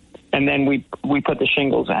underlayment. And then we put the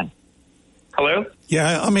shingles in. Hello?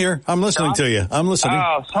 Yeah, I'm here. I'm listening to you. I'm listening.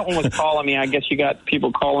 Oh, someone was calling me. I guess you got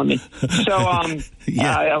people calling me. So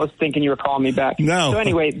I was thinking you were calling me back. No. So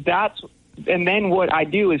anyway, and then what I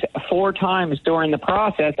do is 4 times during the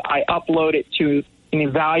process, I upload it to an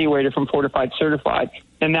evaluator from Fortified Certified.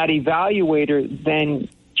 And that evaluator then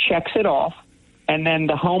checks it off. And then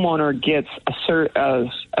the homeowner gets a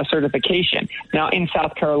certification. Now, in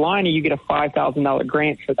South Carolina, you get a $5,000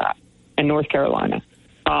 grant for that. In North Carolina.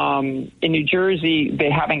 In New Jersey, they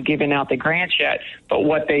haven't given out the grants yet. But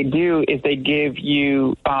what they do is they give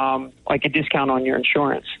you like a discount on your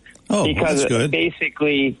insurance. Oh, because that's good.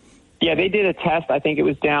 Basically, yeah, they did a test. I think it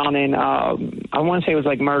was down in, I want to say it was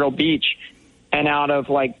like Myrtle Beach. And out of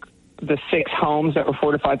like the 6 homes that were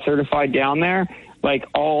Fortified Certified down there, there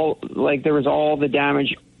was all the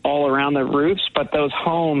damage all around the roofs, but those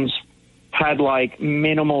homes had like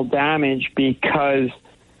minimal damage because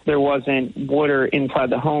there wasn't water inside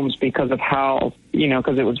the homes because of how,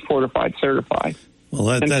 because it was Fortified Certified.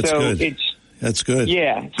 Well, that's good. That's good.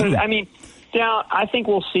 Yeah. So, I think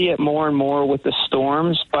we'll see it more and more with the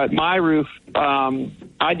storms, but my roof,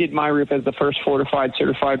 I did my roof as the first Fortified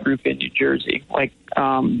Certified roof in New Jersey.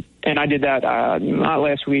 And I did that, not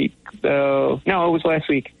last week. No, it was last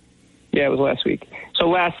week. Yeah, it was last week. So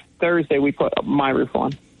last Thursday we put my roof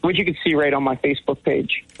on. which you can see right on my Facebook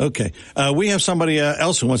page. Okay. We have somebody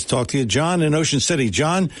else who wants to talk to you. John in Ocean City.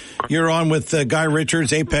 John, you're on with Guy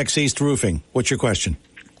Richards, Apex East Roofing. What's your question?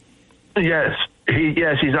 Yes,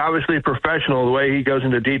 he's obviously a professional. The way he goes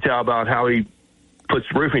into detail about how he puts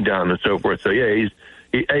roofing down and so forth. So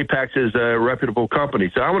Apex is a reputable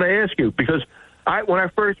company. So I want to ask you, because when I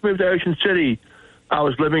first moved to Ocean City, I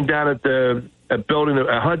was living down at a HUD building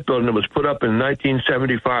that was put up in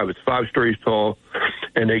 1975. It's 5 stories tall,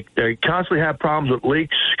 and they constantly had problems with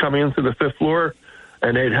leaks coming in through the 5th floor,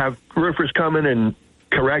 and they'd have roofers come in and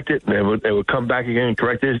correct it, and they would come back again and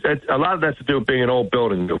correct it. A lot of that's to do with being an old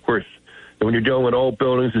building, of course. And when you're dealing with old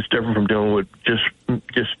buildings, it's different from dealing with just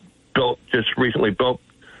recently built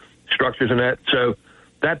structures and that. So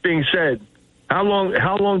that being said, how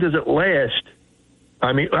long does it last?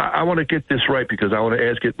 I mean, I want to get this right because I want to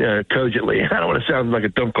ask it cogently. I don't want to sound like a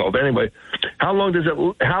dumb call, but anyway, how long does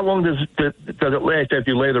it last after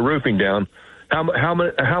you lay the roofing down? How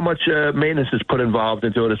much maintenance is put involved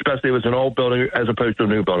into it, especially if it's an old building as opposed to a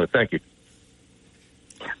new building? Thank you.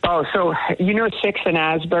 Oh, so you know 6th and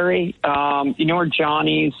Asbury, you know where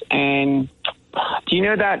Johnny's, and do you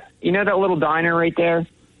know that little diner right there,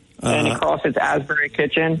 and across it's Asbury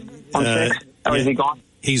Kitchen on 6th? Oh, is he gone?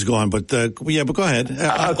 He's gone, but but go ahead.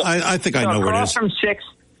 I think I know where it is. From 6th.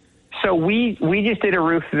 So we just did a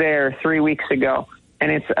roof there 3 weeks ago,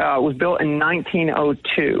 and it was built in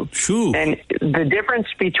 1902. True. And the difference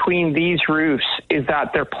between these roofs is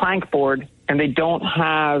that they're plank board and they don't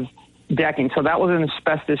have decking. So that was an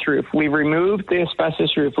asbestos roof. We removed the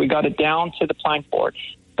asbestos roof. We got it down to the plank board.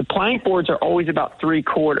 The plank boards are always about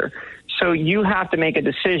 3/4. So you have to make a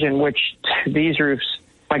decision, which these roofs,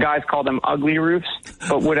 my guys call them ugly roofs.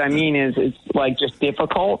 But what I mean is it's like just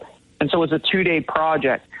difficult. And so it's a 2-day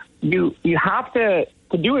project. You have to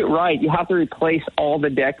do it right, you have to replace all the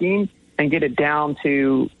decking and get it down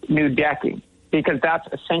to new decking, because that's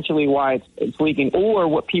essentially why it's leaking. Or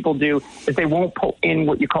what people do is they won't put in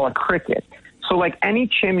what you call a cricket. So like any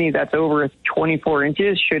chimney that's over 24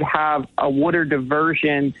 inches should have a water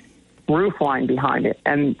diversion roof line behind it.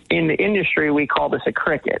 And in the industry, we call this a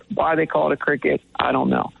cricket. Why they call it a cricket, I don't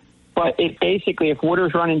know. But it basically, if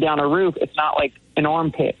water's running down a roof, it's not like an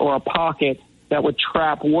armpit or a pocket that would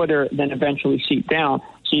trap water, then eventually seep down.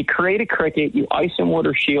 So you create a cricket, you ice and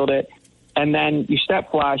water shield it, and then you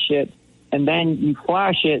step flash it, and then you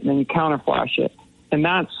flash it, and then you counter flash it. And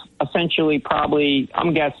that's essentially probably,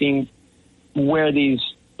 I'm guessing, where these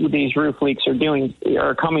roof leaks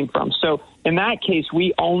are coming from. So in that case,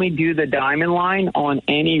 we only do the diamond line on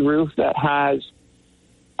any roof that has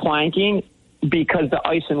planking, because the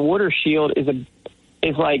ice and water shield is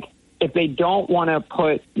like, if they don't want to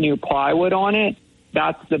put new plywood on it,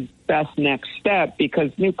 that's the best next step, because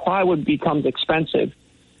new plywood becomes expensive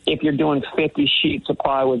if you're doing 50 sheets of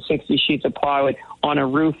plywood, 60 sheets of plywood on a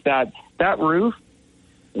roof that roof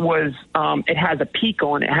was, it has a peak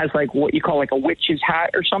on it. It has like what you call like a witch's hat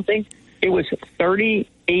or something. It was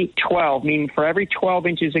 38/12, meaning for every 12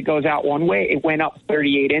 inches it goes out one way, it went up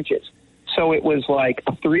 38 inches. So it was like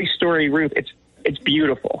a 3-story roof. It's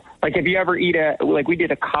beautiful. Like if you ever we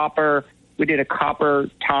did a copper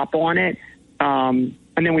top on it.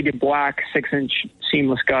 And then we did black 6-inch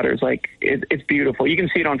seamless gutters. Like it's beautiful. You can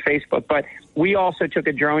see it on Facebook, but we also took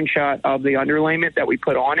a drone shot of the underlayment that we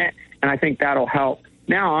put on it. And I think that'll help.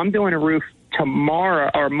 Now I'm doing a roof tomorrow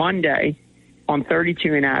or Monday on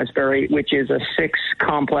 32 in Asbury, which is a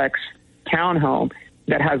 6-complex townhome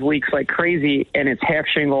that has leaks like crazy, and it's half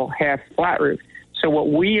shingle, half flat roof. So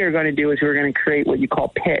what we are going to do is we're going to create what you call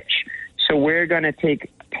pitch. So we're going to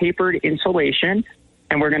take tapered insulation,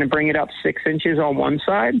 and we're going to bring it up 6 inches on one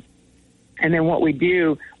side. And then what we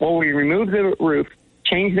do, we remove the roof,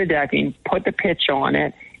 change the decking, put the pitch on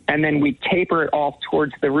it, and then we taper it off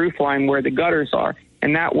towards the roof line where the gutters are.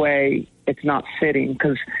 And that way it's not sitting,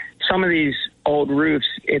 because some of these old roofs,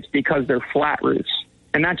 it's because they're flat roofs.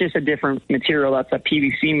 And not just a different material. That's a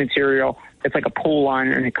PVC material. It's like a pool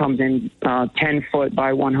liner, and it comes in 10-foot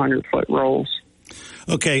by 100-foot rolls.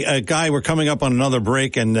 Okay, Guy, we're coming up on another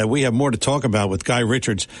break, and we have more to talk about with Guy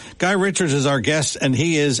Richards. Guy Richards is our guest, and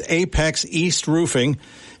he is Apex East Roofing,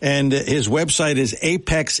 and his website is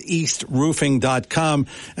apexeastroofing.com,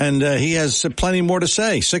 and he has plenty more to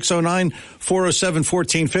say.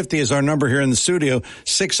 609-407-1450 is our number here in the studio,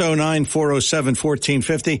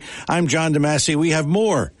 609-407-1450. I'm John DeMasi. We have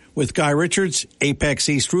more with Guy Richards, Apex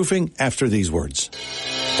East Roofing, after these words.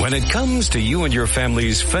 When it comes to you and your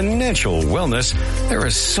family's financial wellness, there are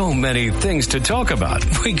so many things to talk about.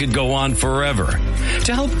 We could go on forever.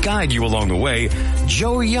 To help guide you along the way,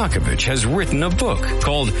 Joe Yakovich has written a book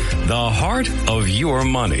called The Heart of Your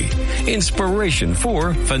Money, Inspiration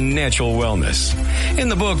for Financial Wellness. In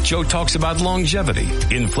the book, Joe talks about longevity,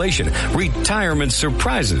 inflation, retirement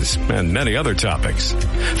surprises, and many other topics.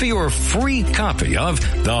 For your free copy of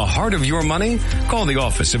The Heart of Your Money, call the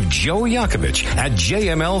office of Joe Yakovich at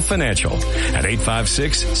JML Financial at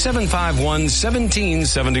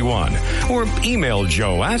 856-751-1771 or email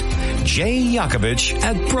Joe at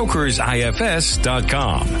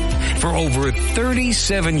jyakovich@brokersifs.com. For over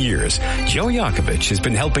 37 years, Joe Yakovich has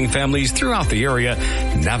been helping families throughout the area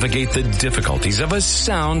navigate the difficulties of a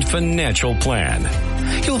sound financial plan.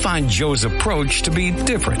 You'll find Joe's approach to be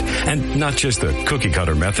different and not just the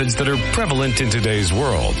cookie-cutter methods that are prevalent in today's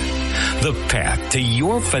world. The path to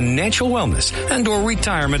your financial wellness and or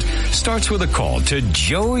retirement starts with a call to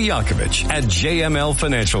Joe Yakovich at JML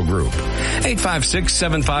Financial Group.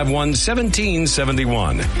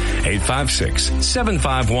 856-751-1771.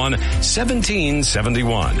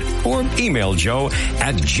 856-751-1771. Or email Joe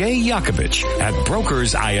at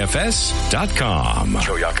jyakovich@brokersifs.com.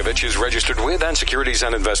 Joe Yakovich is registered with and securities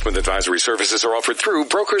and investment advisory services are offered through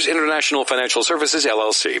Brokers International Financial Services,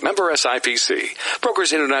 LLC. Member SIPC.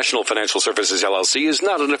 Brokers International Financial Services, LLC is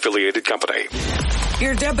not an affiliated company.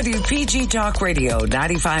 Your WPG Talk Radio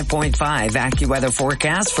 95.5 AccuWeather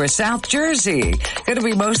forecast for South Jersey. Going to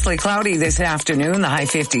be mostly cloudy this afternoon, the high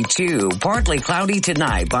 52. Partly cloudy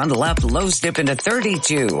tonight. Bundle up, lows dip into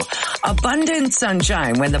 32. Abundant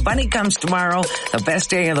sunshine when the bunny comes tomorrow. The best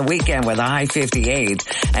day of the weekend with a high 58.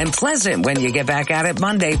 And pleasant when you get back at it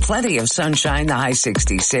Monday. Plenty of sunshine, the high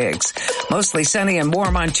 66. Mostly sunny and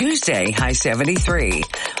warm on Tuesday, high 73.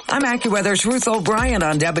 I'm AccuWeather's Ruth O'Brien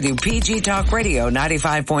on WPG Talk Radio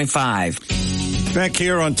 95.5. Back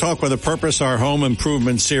here on Talk with a Purpose, our home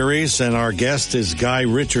improvement series, and our guest is Guy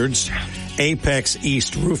Richards, Apex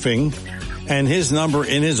East Roofing, and his number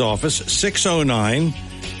in his office,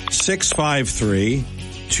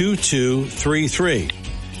 609-653-2233.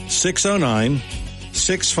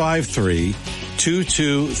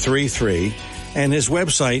 609-653-2233. And his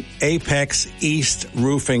website,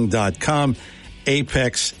 apexeastroofing.com,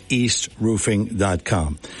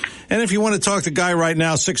 apexeastroofing.com. And if you want to talk to Guy right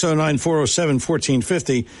now,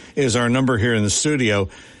 609-407-1450 is our number here in the studio.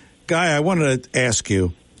 Guy, I wanted to ask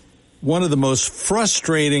you, one of the most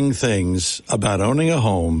frustrating things about owning a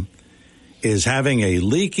home is having a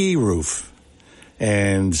leaky roof.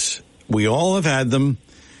 And we all have had them.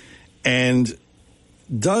 And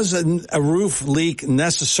does a roof leak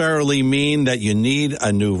necessarily mean that you need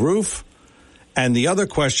a new roof? And the other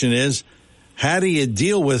question is, how do you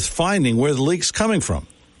deal with finding where the leak's coming from?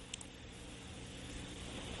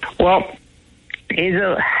 Well,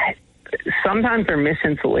 sometimes they're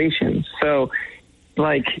misinsulation. So,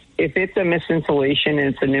 like, if it's a misinsulation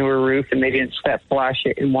and it's a newer roof and they didn't step flash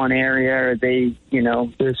it in one area or they,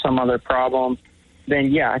 there's some other problem,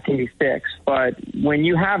 then, yeah, it can be fixed. But when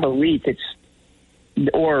you have a leak,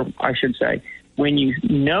 when you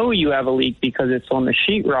know you have a leak because it's on the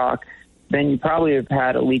sheetrock, then you probably have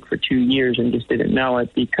had a leak for 2 years and just didn't know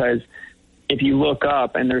it, because if you look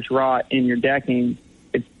up and there's rot in your decking,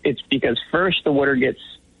 it's because first the water gets,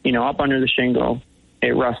 up under the shingle,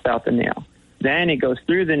 it rusts out the nail. Then it goes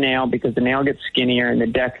through the nail because the nail gets skinnier and the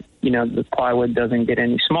deck, the plywood doesn't get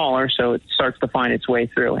any smaller, so it starts to find its way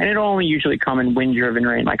through. And it'll only usually come in wind-driven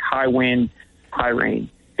rain, like high wind, high rain,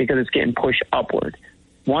 because it's getting pushed upward.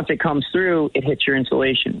 Once it comes through, it hits your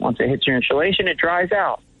insulation. Once it hits your insulation, it dries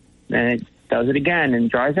out. Then it does it again and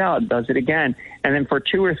dries out, does it again. And then for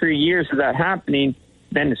 2 or 3 years of that happening,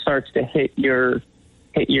 then it starts to hit your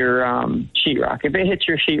sheetrock. If it hits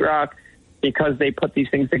your sheetrock because they put these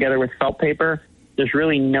things together with felt paper, there's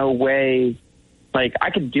really no way. Like, I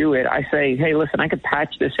could do it. I say, hey, listen, I could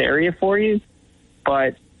patch this area for you,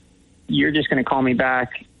 but you're just going to call me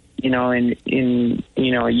back, in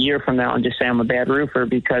a year from now and just say I'm a bad roofer,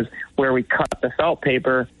 because where we cut the felt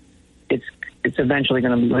paper, it's eventually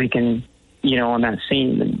going to be leaking, on that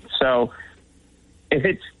seam. And so if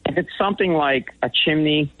it's something like a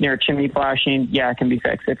chimney, near a chimney flashing, yeah, it can be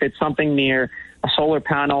fixed. If it's something near a solar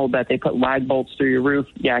panel that they put lag bolts through your roof,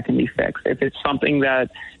 yeah, it can be fixed. If it's something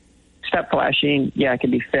that step flashing, yeah, it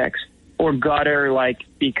can be fixed. Or gutter, like,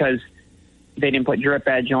 because they didn't put drip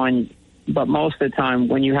edge on. But most of the time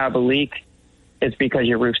when you have a leak, it's because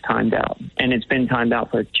your roof's timed out. And it's been timed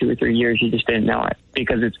out for 2 or 3 years. You just didn't know it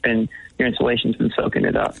because your insulation's been soaking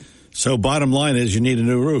it up. So bottom line is you need a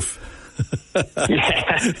new roof.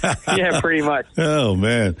 Yeah, pretty much. Oh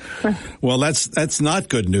man. Well, that's not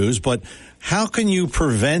good news. But how can you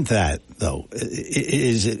prevent that, though?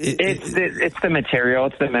 It's the material.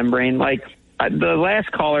 It's the membrane. Like the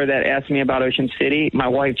last caller that asked me about Ocean City, my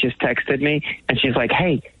wife just texted me, and she's like,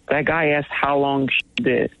 "Hey, that guy asked how long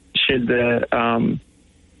should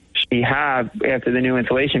she have after the new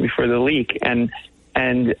insulation before the leak?" And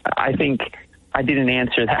I think I didn't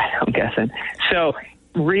answer that, I'm guessing. So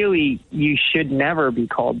really, you should never be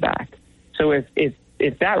called back. So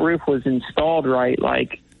if that roof was installed right,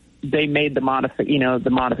 like they made the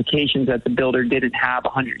modifications that the builder didn't have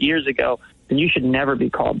 100 years ago, then you should never be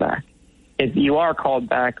called back. If you are called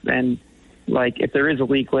back, then like if there is a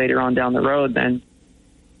leak later on down the road, then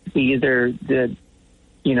either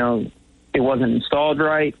it wasn't installed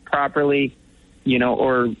right properly,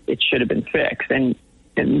 or it should have been fixed. And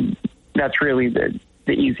that's really the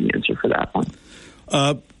easy answer for that one.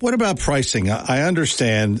 What about pricing? I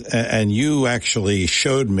understand, and you actually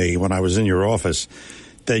showed me when I was in your office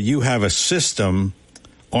that you have a system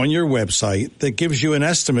on your website that gives you an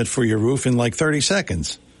estimate for your roof in like 30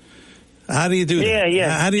 seconds. How do you do that?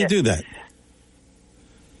 Yeah. How do you do that?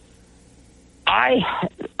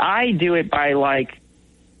 I do it by like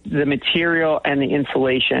the material and the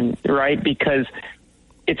insulation, right? Because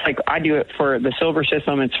it's like I do it for the silver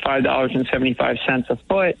system. It's $5.75 a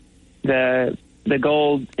foot. The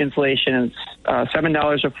gold insulation is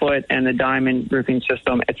 $7 a foot, and the diamond roofing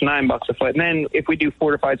system, it's $9 a foot. And then if we do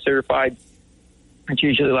fortified certified, it's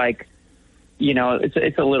usually like,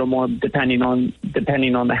 it's a little more depending on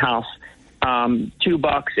the house.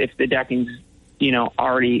 $2 if the decking's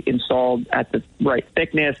already installed at the right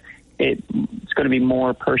thickness. It's going to be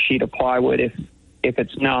more per sheet of plywood if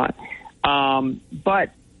it's not. But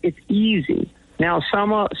it's easy. Now,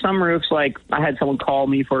 some roofs, like I had someone call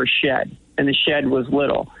me for a shed, and the shed was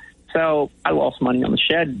little. So I lost money on the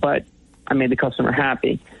shed, but I made the customer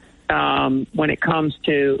happy. When it comes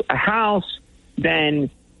to a house, then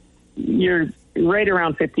you're right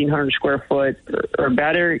around 1,500 square foot or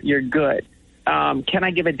better, you're good. Can I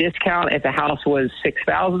give a discount if the house was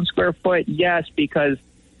 6,000 square foot? Yes, because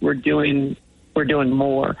we're doing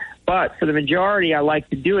more. But for the majority, I like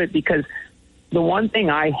to do it because the one thing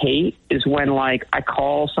I hate is when like I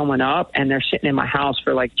call someone up and they're sitting in my house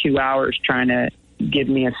for like 2 hours trying to give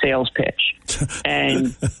me a sales pitch.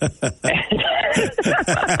 And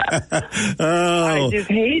I just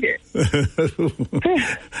hate it.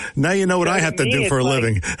 Now you know what I have to do for a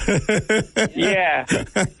living. Yeah.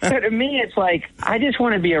 So to me, it's like, I just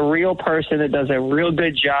want to be a real person that does a real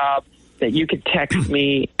good job, that you could text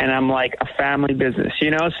me and I'm like a family business,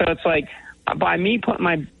 So it's like by me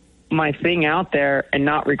putting my thing out there and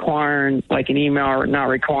not requiring like an email or not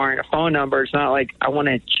requiring a phone number, it's not like I want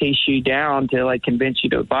to chase you down to like convince you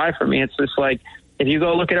to buy from me. It's just like, if you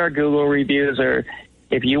go look at our Google reviews, or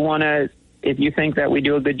if you think that we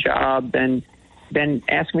do a good job, then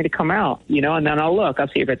ask me to come out, and then I'll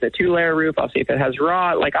see if it's a 2-layer roof. I'll see if it has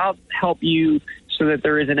rot. Like I'll help you so that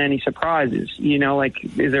there isn't any surprises, like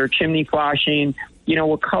is there a chimney flashing,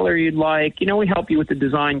 what color you'd like, we help you with the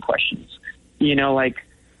design questions, because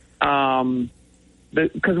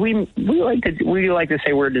we like to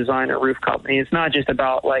say we're a designer roof company. It's not just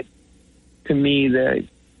about like, to me,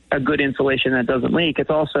 a good insulation that doesn't leak.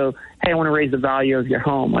 It's also, hey, I want to raise the value of your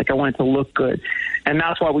home. Like I want it to look good. And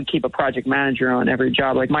that's why we keep a project manager on every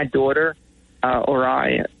job. Like my daughter or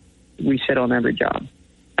I, we sit on every job.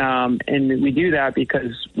 And we do that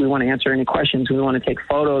because we want to answer any questions. We want to take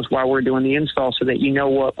photos while we're doing the install so that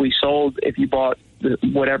what we sold if you bought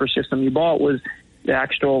whatever system you bought was the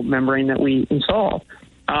actual membrane that we installed.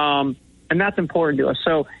 And that's important to us.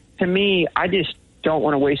 So to me, I just don't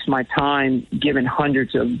want to waste my time giving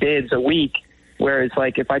hundreds of bids a week, where it's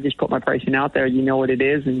like, if I just put my pricing out there, what it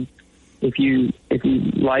is. And if you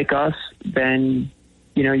like us, then,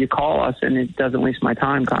 you call us, and it doesn't waste my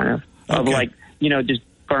time of like, just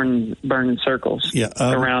burning circles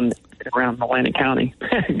around Atlantic County.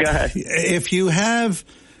 Go ahead. If you have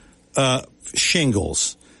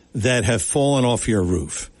shingles that have fallen off your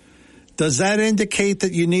roof, does that indicate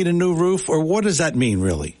that you need a new roof, or what does that mean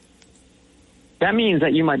really? That means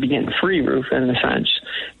that you might be getting a free roof in a sense,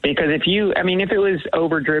 because if it was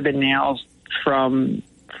over-driven nails from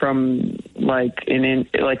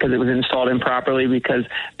because it was installed improperly because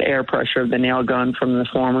the air pressure of the nail gun from the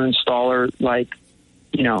former installer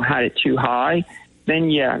had it too high, then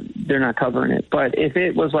they're not covering it. But if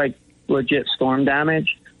it was like legit storm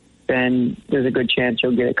damage, then there's a good chance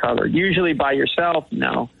you'll get it covered. Usually by yourself,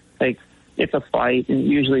 no. Like it's a fight, and it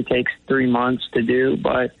usually takes 3 months to do.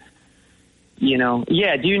 But do you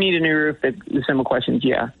need a new roof? The simple question is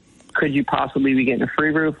could you possibly be getting a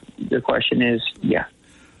free roof? The question is, yeah.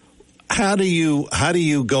 How do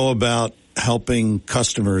you go about helping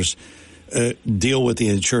customers deal with the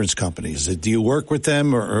insurance companies? Do you work with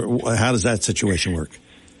them, or how does that situation work?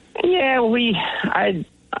 Yeah,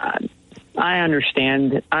 I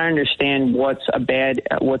understand. I understand what's a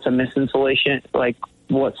misinsulation, like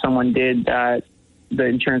what someone did that the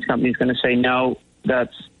insurance company is going to say, no,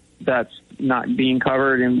 that's not being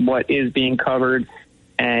covered, and what is being covered.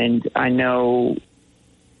 And I know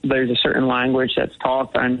there's a certain language that's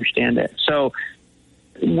talked. I understand it. So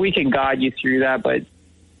we can guide you through that, but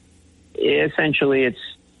essentially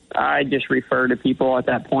I just refer to people at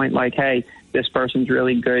that point like, hey, this person's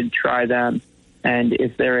really good, try them. And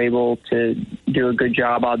if they're able to do a good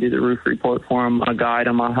job, I'll do the roof report for them. I'll guide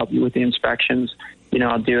them. I'll help you with the inspections.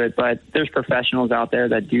 I'll do it. But there's professionals out there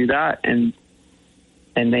that do that, and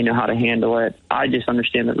they know how to handle it. I just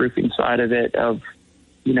understand the roofing side of it, of,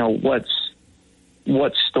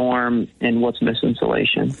 what's storm and what's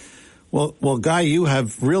misinsulation. Well, Guy, you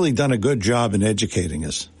have really done a good job in educating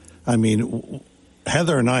us. I mean,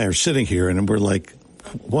 Heather and I are sitting here, and we're like,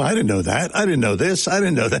 well, I didn't know that. I didn't know this. I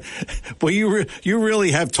didn't know that. Well, you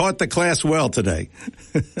really have taught the class well today.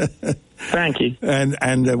 Thank you.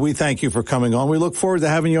 And we thank you for coming on. We look forward to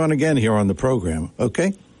having you on again here on the program.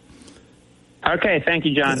 Okay? Okay. Thank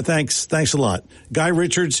you, John. Thanks a lot. Guy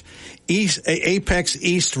Richards, Apex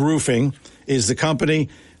East Roofing is the company.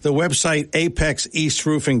 The website,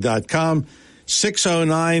 apexeastroofing.com.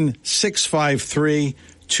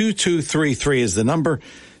 609-653-2233 is the number.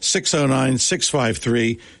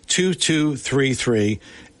 609-653-2233.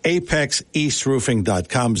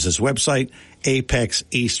 ApexEastRoofing.com is his website,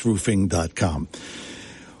 ApexEastRoofing.com.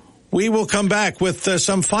 We will come back with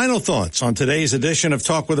some final thoughts on today's edition of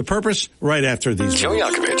Talk with a Purpose right after these. Joe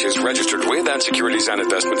Yakovich is registered with, and securities and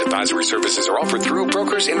investment advisory services are offered through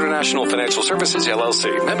Brokers International Financial Services,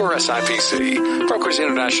 LLC. Member SIPC. Brokers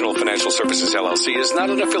International Financial Services, LLC is not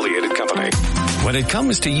an affiliated company. When it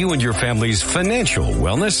comes to you and your family's financial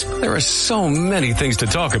wellness, there are so many things to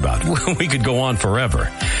talk about. We could go on forever.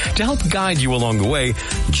 To help guide you along the way,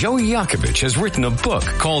 Joe Yakovich has written a book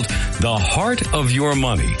called The Heart of Your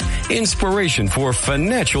Money, Inspiration for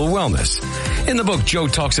Financial Wellness. In the book, Joe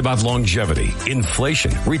talks about longevity,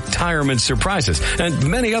 inflation, retirement surprises, and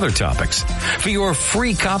many other topics. For your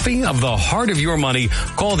free copy of The Heart of Your Money,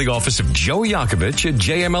 call the office of Joe Yakovich at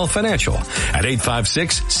JML Financial at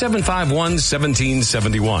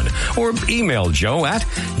 856-751-1771 or email Joe at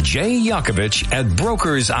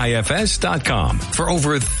jyakovich@brokersifs.com. For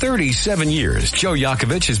over 37 years, Joe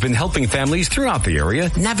Yakovich has been helping families throughout the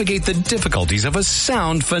area navigate the difficulties of a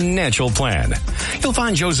sound financial plan. You'll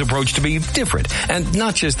find Joe's approach to be different and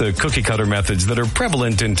not just the cookie-cutter methods that are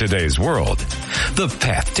prevalent in today's world. The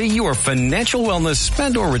path to your financial wellness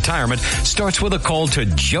and or retirement starts with a call to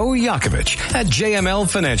Joe Yakovich at JML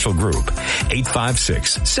Financial Group.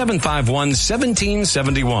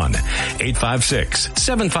 856-751-1771.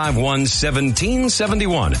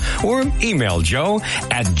 856-751-1771. Or email Joe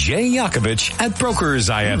at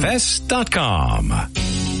jyakovich@brokersifs.com.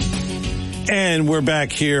 And we're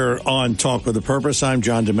back here on Talk with a Purpose. I'm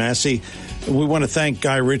John DeMasi. We want to thank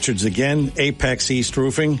Guy Richards again, Apex East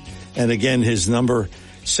Roofing. And again, his number,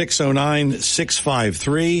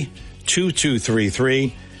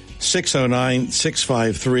 609-653-2233,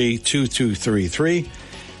 609-653-2233,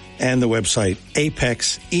 and the website,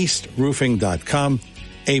 apexeastroofing.com,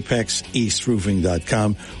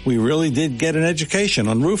 apexeastroofing.com. We really did get an education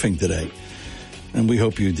on roofing today, and we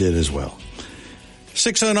hope you did as well.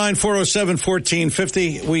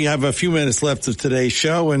 609-407-1450. We have a few minutes left of today's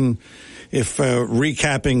show, and if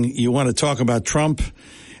recapping, you want to talk about Trump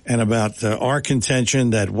and about our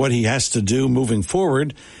contention that what he has to do moving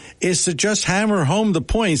forward is to just hammer home the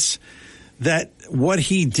points that what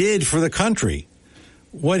he did for the country,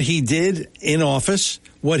 what he did in office,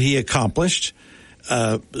 what he accomplished,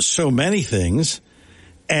 so many things,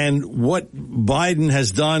 and what Biden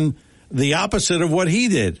has done the opposite of what he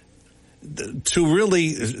did, to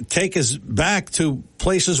really take us back to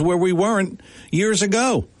places where we weren't years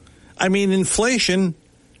ago. I mean, inflation,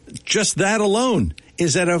 just that alone,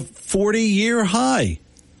 is at a 40-year high.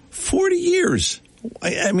 40 years.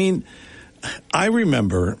 I mean, I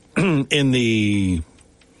remember in the,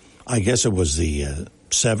 I guess it was the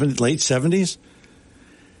late 70s,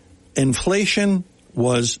 inflation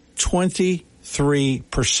was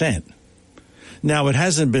 23%. Now, it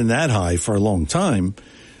hasn't been that high for a long time,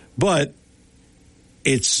 but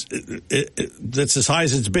that's as high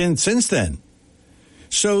as it's been since then.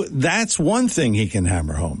 So that's one thing he can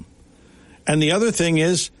hammer home. And the other thing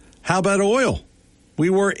is, how about oil? We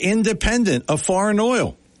were independent of foreign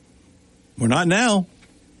oil. We're not now.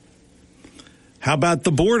 How about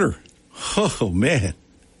the border? Oh, man.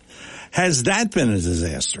 Has that been a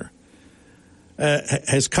disaster?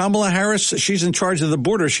 Has Kamala Harris, she's in charge of the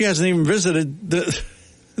border, she hasn't even visited the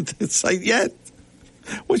site yet.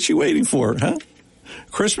 What's she waiting for, huh?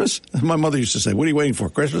 Christmas? My mother used to say, what are you waiting for,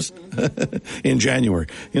 Christmas? In January,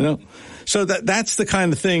 So that's the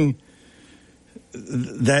kind of thing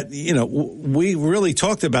that, we really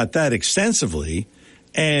talked about that extensively.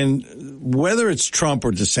 And whether it's Trump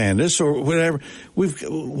or DeSantis or whatever,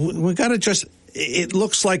 we've got to just, it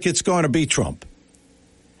looks like it's going to be Trump.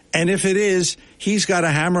 And if it is, he's got to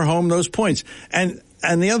hammer home those points. And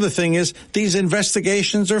the other thing is, these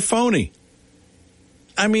investigations are phony.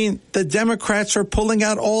 I mean, the Democrats are pulling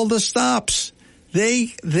out all the stops. They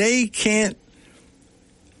can't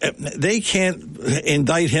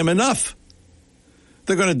indict him enough.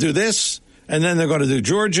 They're going to do this, and then they're going to do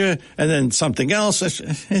Georgia, and then something else.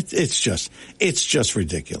 It's just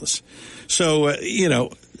ridiculous. So,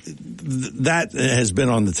 that has been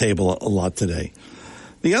on the table a lot today.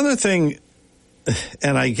 The other thing,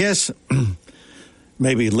 and I guess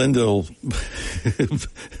maybe Linda will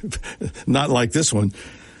not like this one,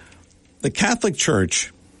 the Catholic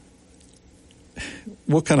Church,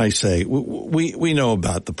 what can I say? We know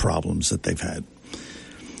about the problems that they've had.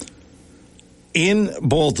 In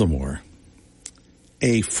Baltimore,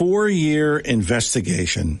 a 4-year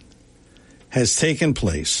investigation has taken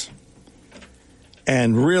place,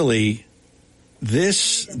 and really,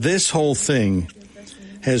 this whole thing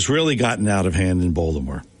has really gotten out of hand in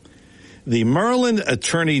Baltimore. The Maryland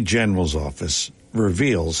Attorney General's office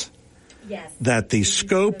reveals that the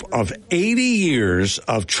scope of 80 years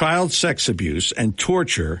of child sex abuse and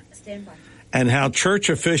torture and how church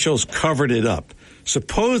officials covered it up.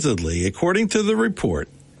 Supposedly, according to the report,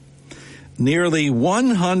 nearly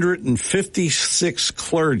 156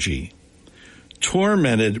 clergy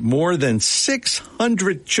tormented more than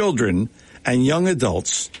 600 children and young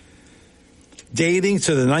adults dating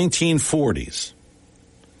to the 1940s.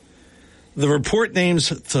 The report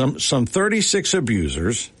names some 36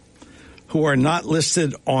 abusers who are not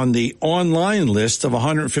listed on the online list of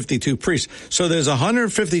 152 priests. So there's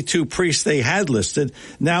 152 priests they had listed,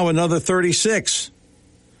 now another 36.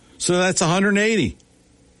 So that's 180.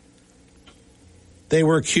 They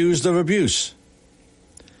were accused of abuse.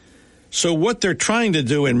 So what they're trying to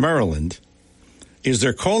do in Maryland is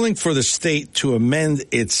they're calling for the state to amend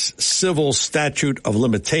its civil statute of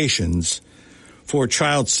limitations for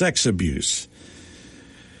child sex abuse.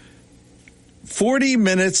 40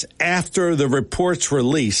 minutes after the report's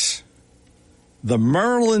release, the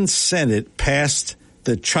Maryland Senate passed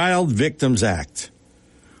the Child Victims Act,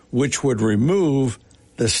 which would remove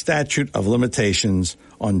the statute of limitations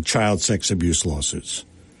on child sex abuse lawsuits.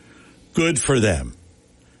 Good for them.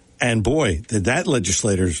 And boy, did that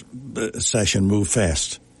legislators' session move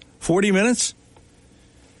fast. 40 minutes?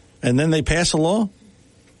 And then they pass a law?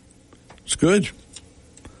 It's good.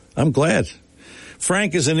 I'm glad.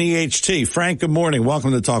 Frank is an EHT. Frank, good morning.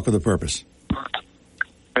 Welcome to Talk with a Purpose.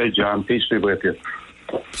 Hey, John. Peace be with you.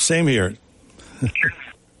 Same here.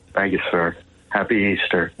 Thank you, sir. Happy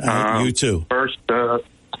Easter. You too. First,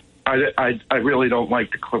 I really don't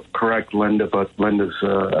like to correct Linda, but Linda's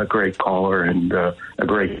a great caller and a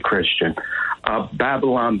great Christian.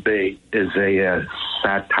 Babylon Bee is a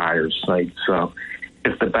satire site, so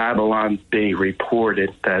if the Babylon Bee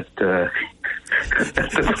reported that the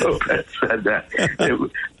Pope had said that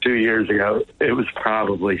 2 years ago, it was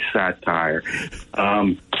probably satire.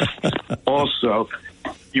 Also,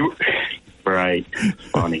 right,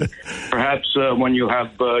 funny. Perhaps when you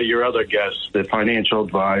have your other guests, the financial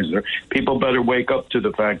advisor, people better wake up to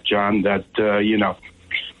the fact, John, that,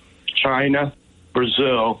 China,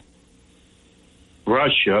 Brazil,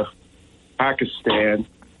 Russia, Pakistan,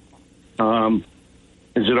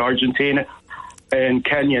 is it Argentina, and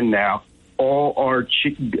Kenya now, all are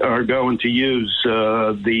going to use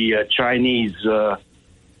the Chinese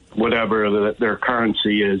whatever their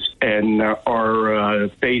currency is, and are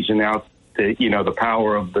phasing out the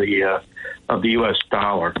power of the U.S.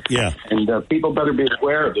 dollar. Yeah, and people better be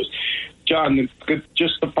aware of this. John,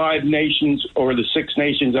 just the 5 nations or the 6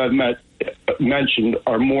 nations I've mentioned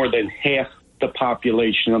are more than half the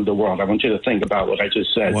population of the world. I want you to think about what I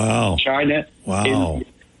just said. Wow. China. Wow.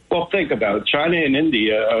 Well, think about it. China and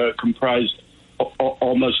India comprise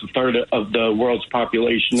almost a third of the world's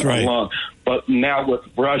population alone. But now with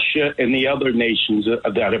Russia and the other nations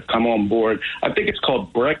that have come on board, I think it's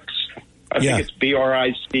called BRICS. I think it's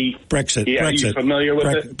BRIC. Brexit. Yeah, Brexit. are you familiar with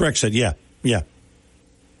it? Brexit. Yeah.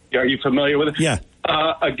 Are you familiar with it? Yeah.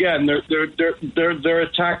 Again, they're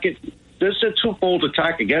attacking this is a twofold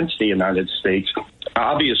attack against the United States.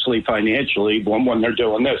 Obviously, financially, when they're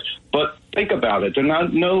doing this. But think about it. They're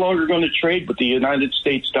no longer going to trade with the United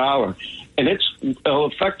States dollar. And it'll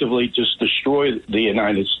effectively just destroy the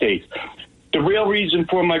United States. The real reason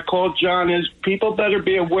for my call, John, is people better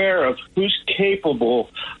be aware of who's capable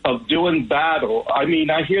of doing battle. I mean,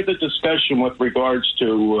 I hear the discussion with regards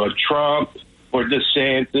to Trump or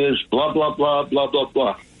DeSantis, blah, blah, blah, blah, blah,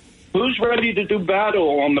 blah. Who's ready to do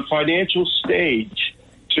battle on the financial stage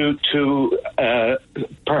to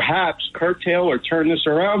perhaps curtail or turn this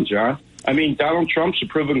around, John? I mean, Donald Trump's a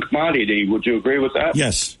proven commodity. Would you agree with that?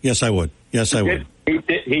 Yes, I would. Yes, I would.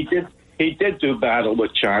 He did do battle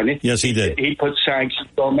with China. Yes, he did. He put sanctions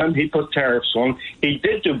on them. He put tariffs on them. He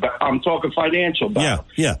did do, I'm talking financial battle.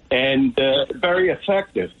 Yeah. And very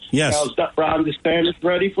effective. Yes. Now, is Ron DeSantis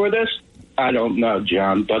ready for this? I don't know,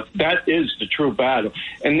 John, but that is the true battle.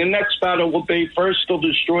 And the next battle will be, first they'll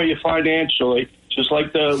destroy you financially, just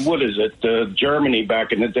like Germany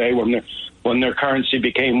back in the day when their currency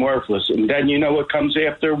became worthless. And then you know what comes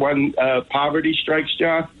after when poverty strikes,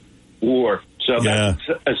 John? War. So that's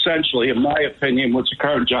essentially, in my opinion, what's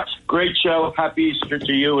occurring, John. Great show. Happy Easter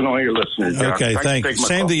to you and all your listeners, John. Okay, thanks.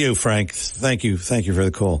 Same to you, Frank. Thank you for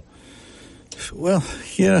the call. Well,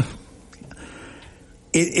 yeah,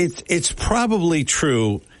 it's probably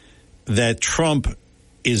true that Trump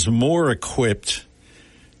is more equipped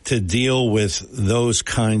to deal with those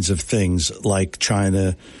kinds of things like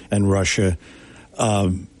China and Russia.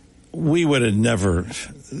 We would have never.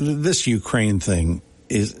 This Ukraine thing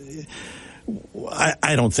is.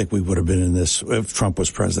 I don't think we would have been in this if Trump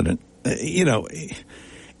was president.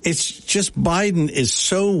 It's just Biden is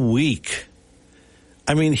so weak.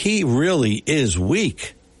 I mean, he really is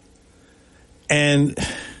weak. And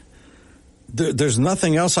there's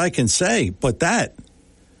nothing else I can say but that.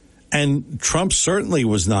 And Trump certainly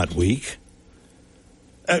was not weak.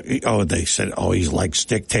 They said, he likes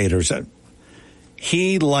dictators.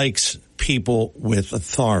 He likes people with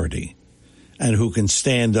authority and who can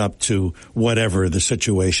stand up to whatever the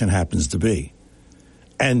situation happens to be.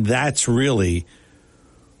 And that's really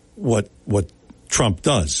what Trump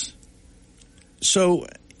does. So,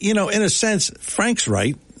 in a sense, Frank's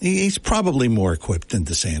right. He's probably more equipped than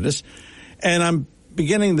DeSantis. And I'm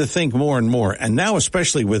beginning to think more and more, and now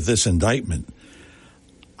especially with this indictment,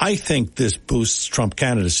 I think this boosts Trump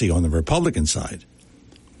candidacy on the Republican side.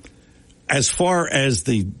 As far as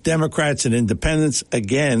the Democrats and independents,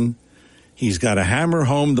 again, he's got to hammer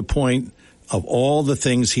home the point of all the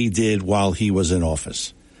things he did while he was in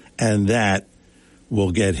office. And that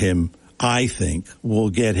will get him, I think,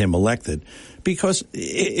 elected. Because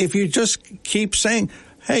if you just keep saying,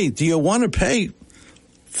 hey, do you want to pay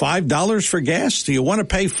 $5 for gas? Do you want to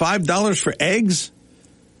pay $5 for eggs?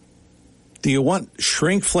 Do you want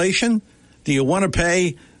shrinkflation? Do you want to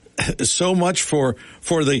pay so much for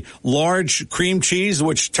the large cream cheese,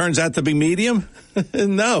 which turns out to be medium?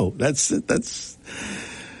 No, that's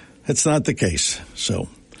not the case. So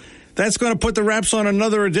that's going to put the wraps on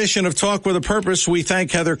another edition of Talk with a Purpose. We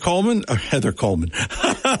thank Heather Coleman. Heather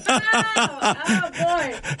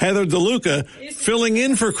DeLuca filling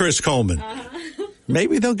in for Chris Coleman.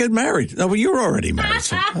 Maybe they'll get married. No, well, you're already married.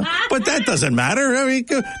 So, but that doesn't matter. I mean,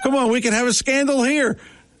 come on, we can have a scandal here.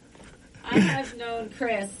 I have known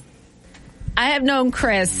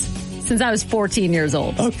Chris since I was 14 years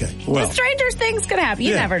old. Okay. Well, the strangest things could happen.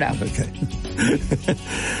 You never know. Okay.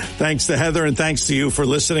 Thanks to Heather and thanks to you for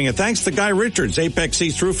listening. And thanks to Guy Richards, Apex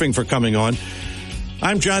East Roofing, for coming on.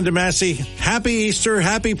 I'm John DeMasi. Happy Easter.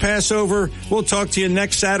 Happy Passover. We'll talk to you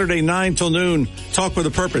next Saturday, 9 till noon. Talk with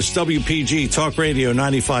a Purpose. WPG Talk Radio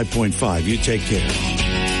 95.5. You take care.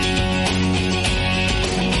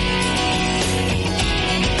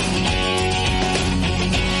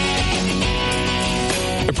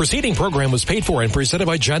 The preceding program was paid for and presented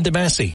by John DeMasi.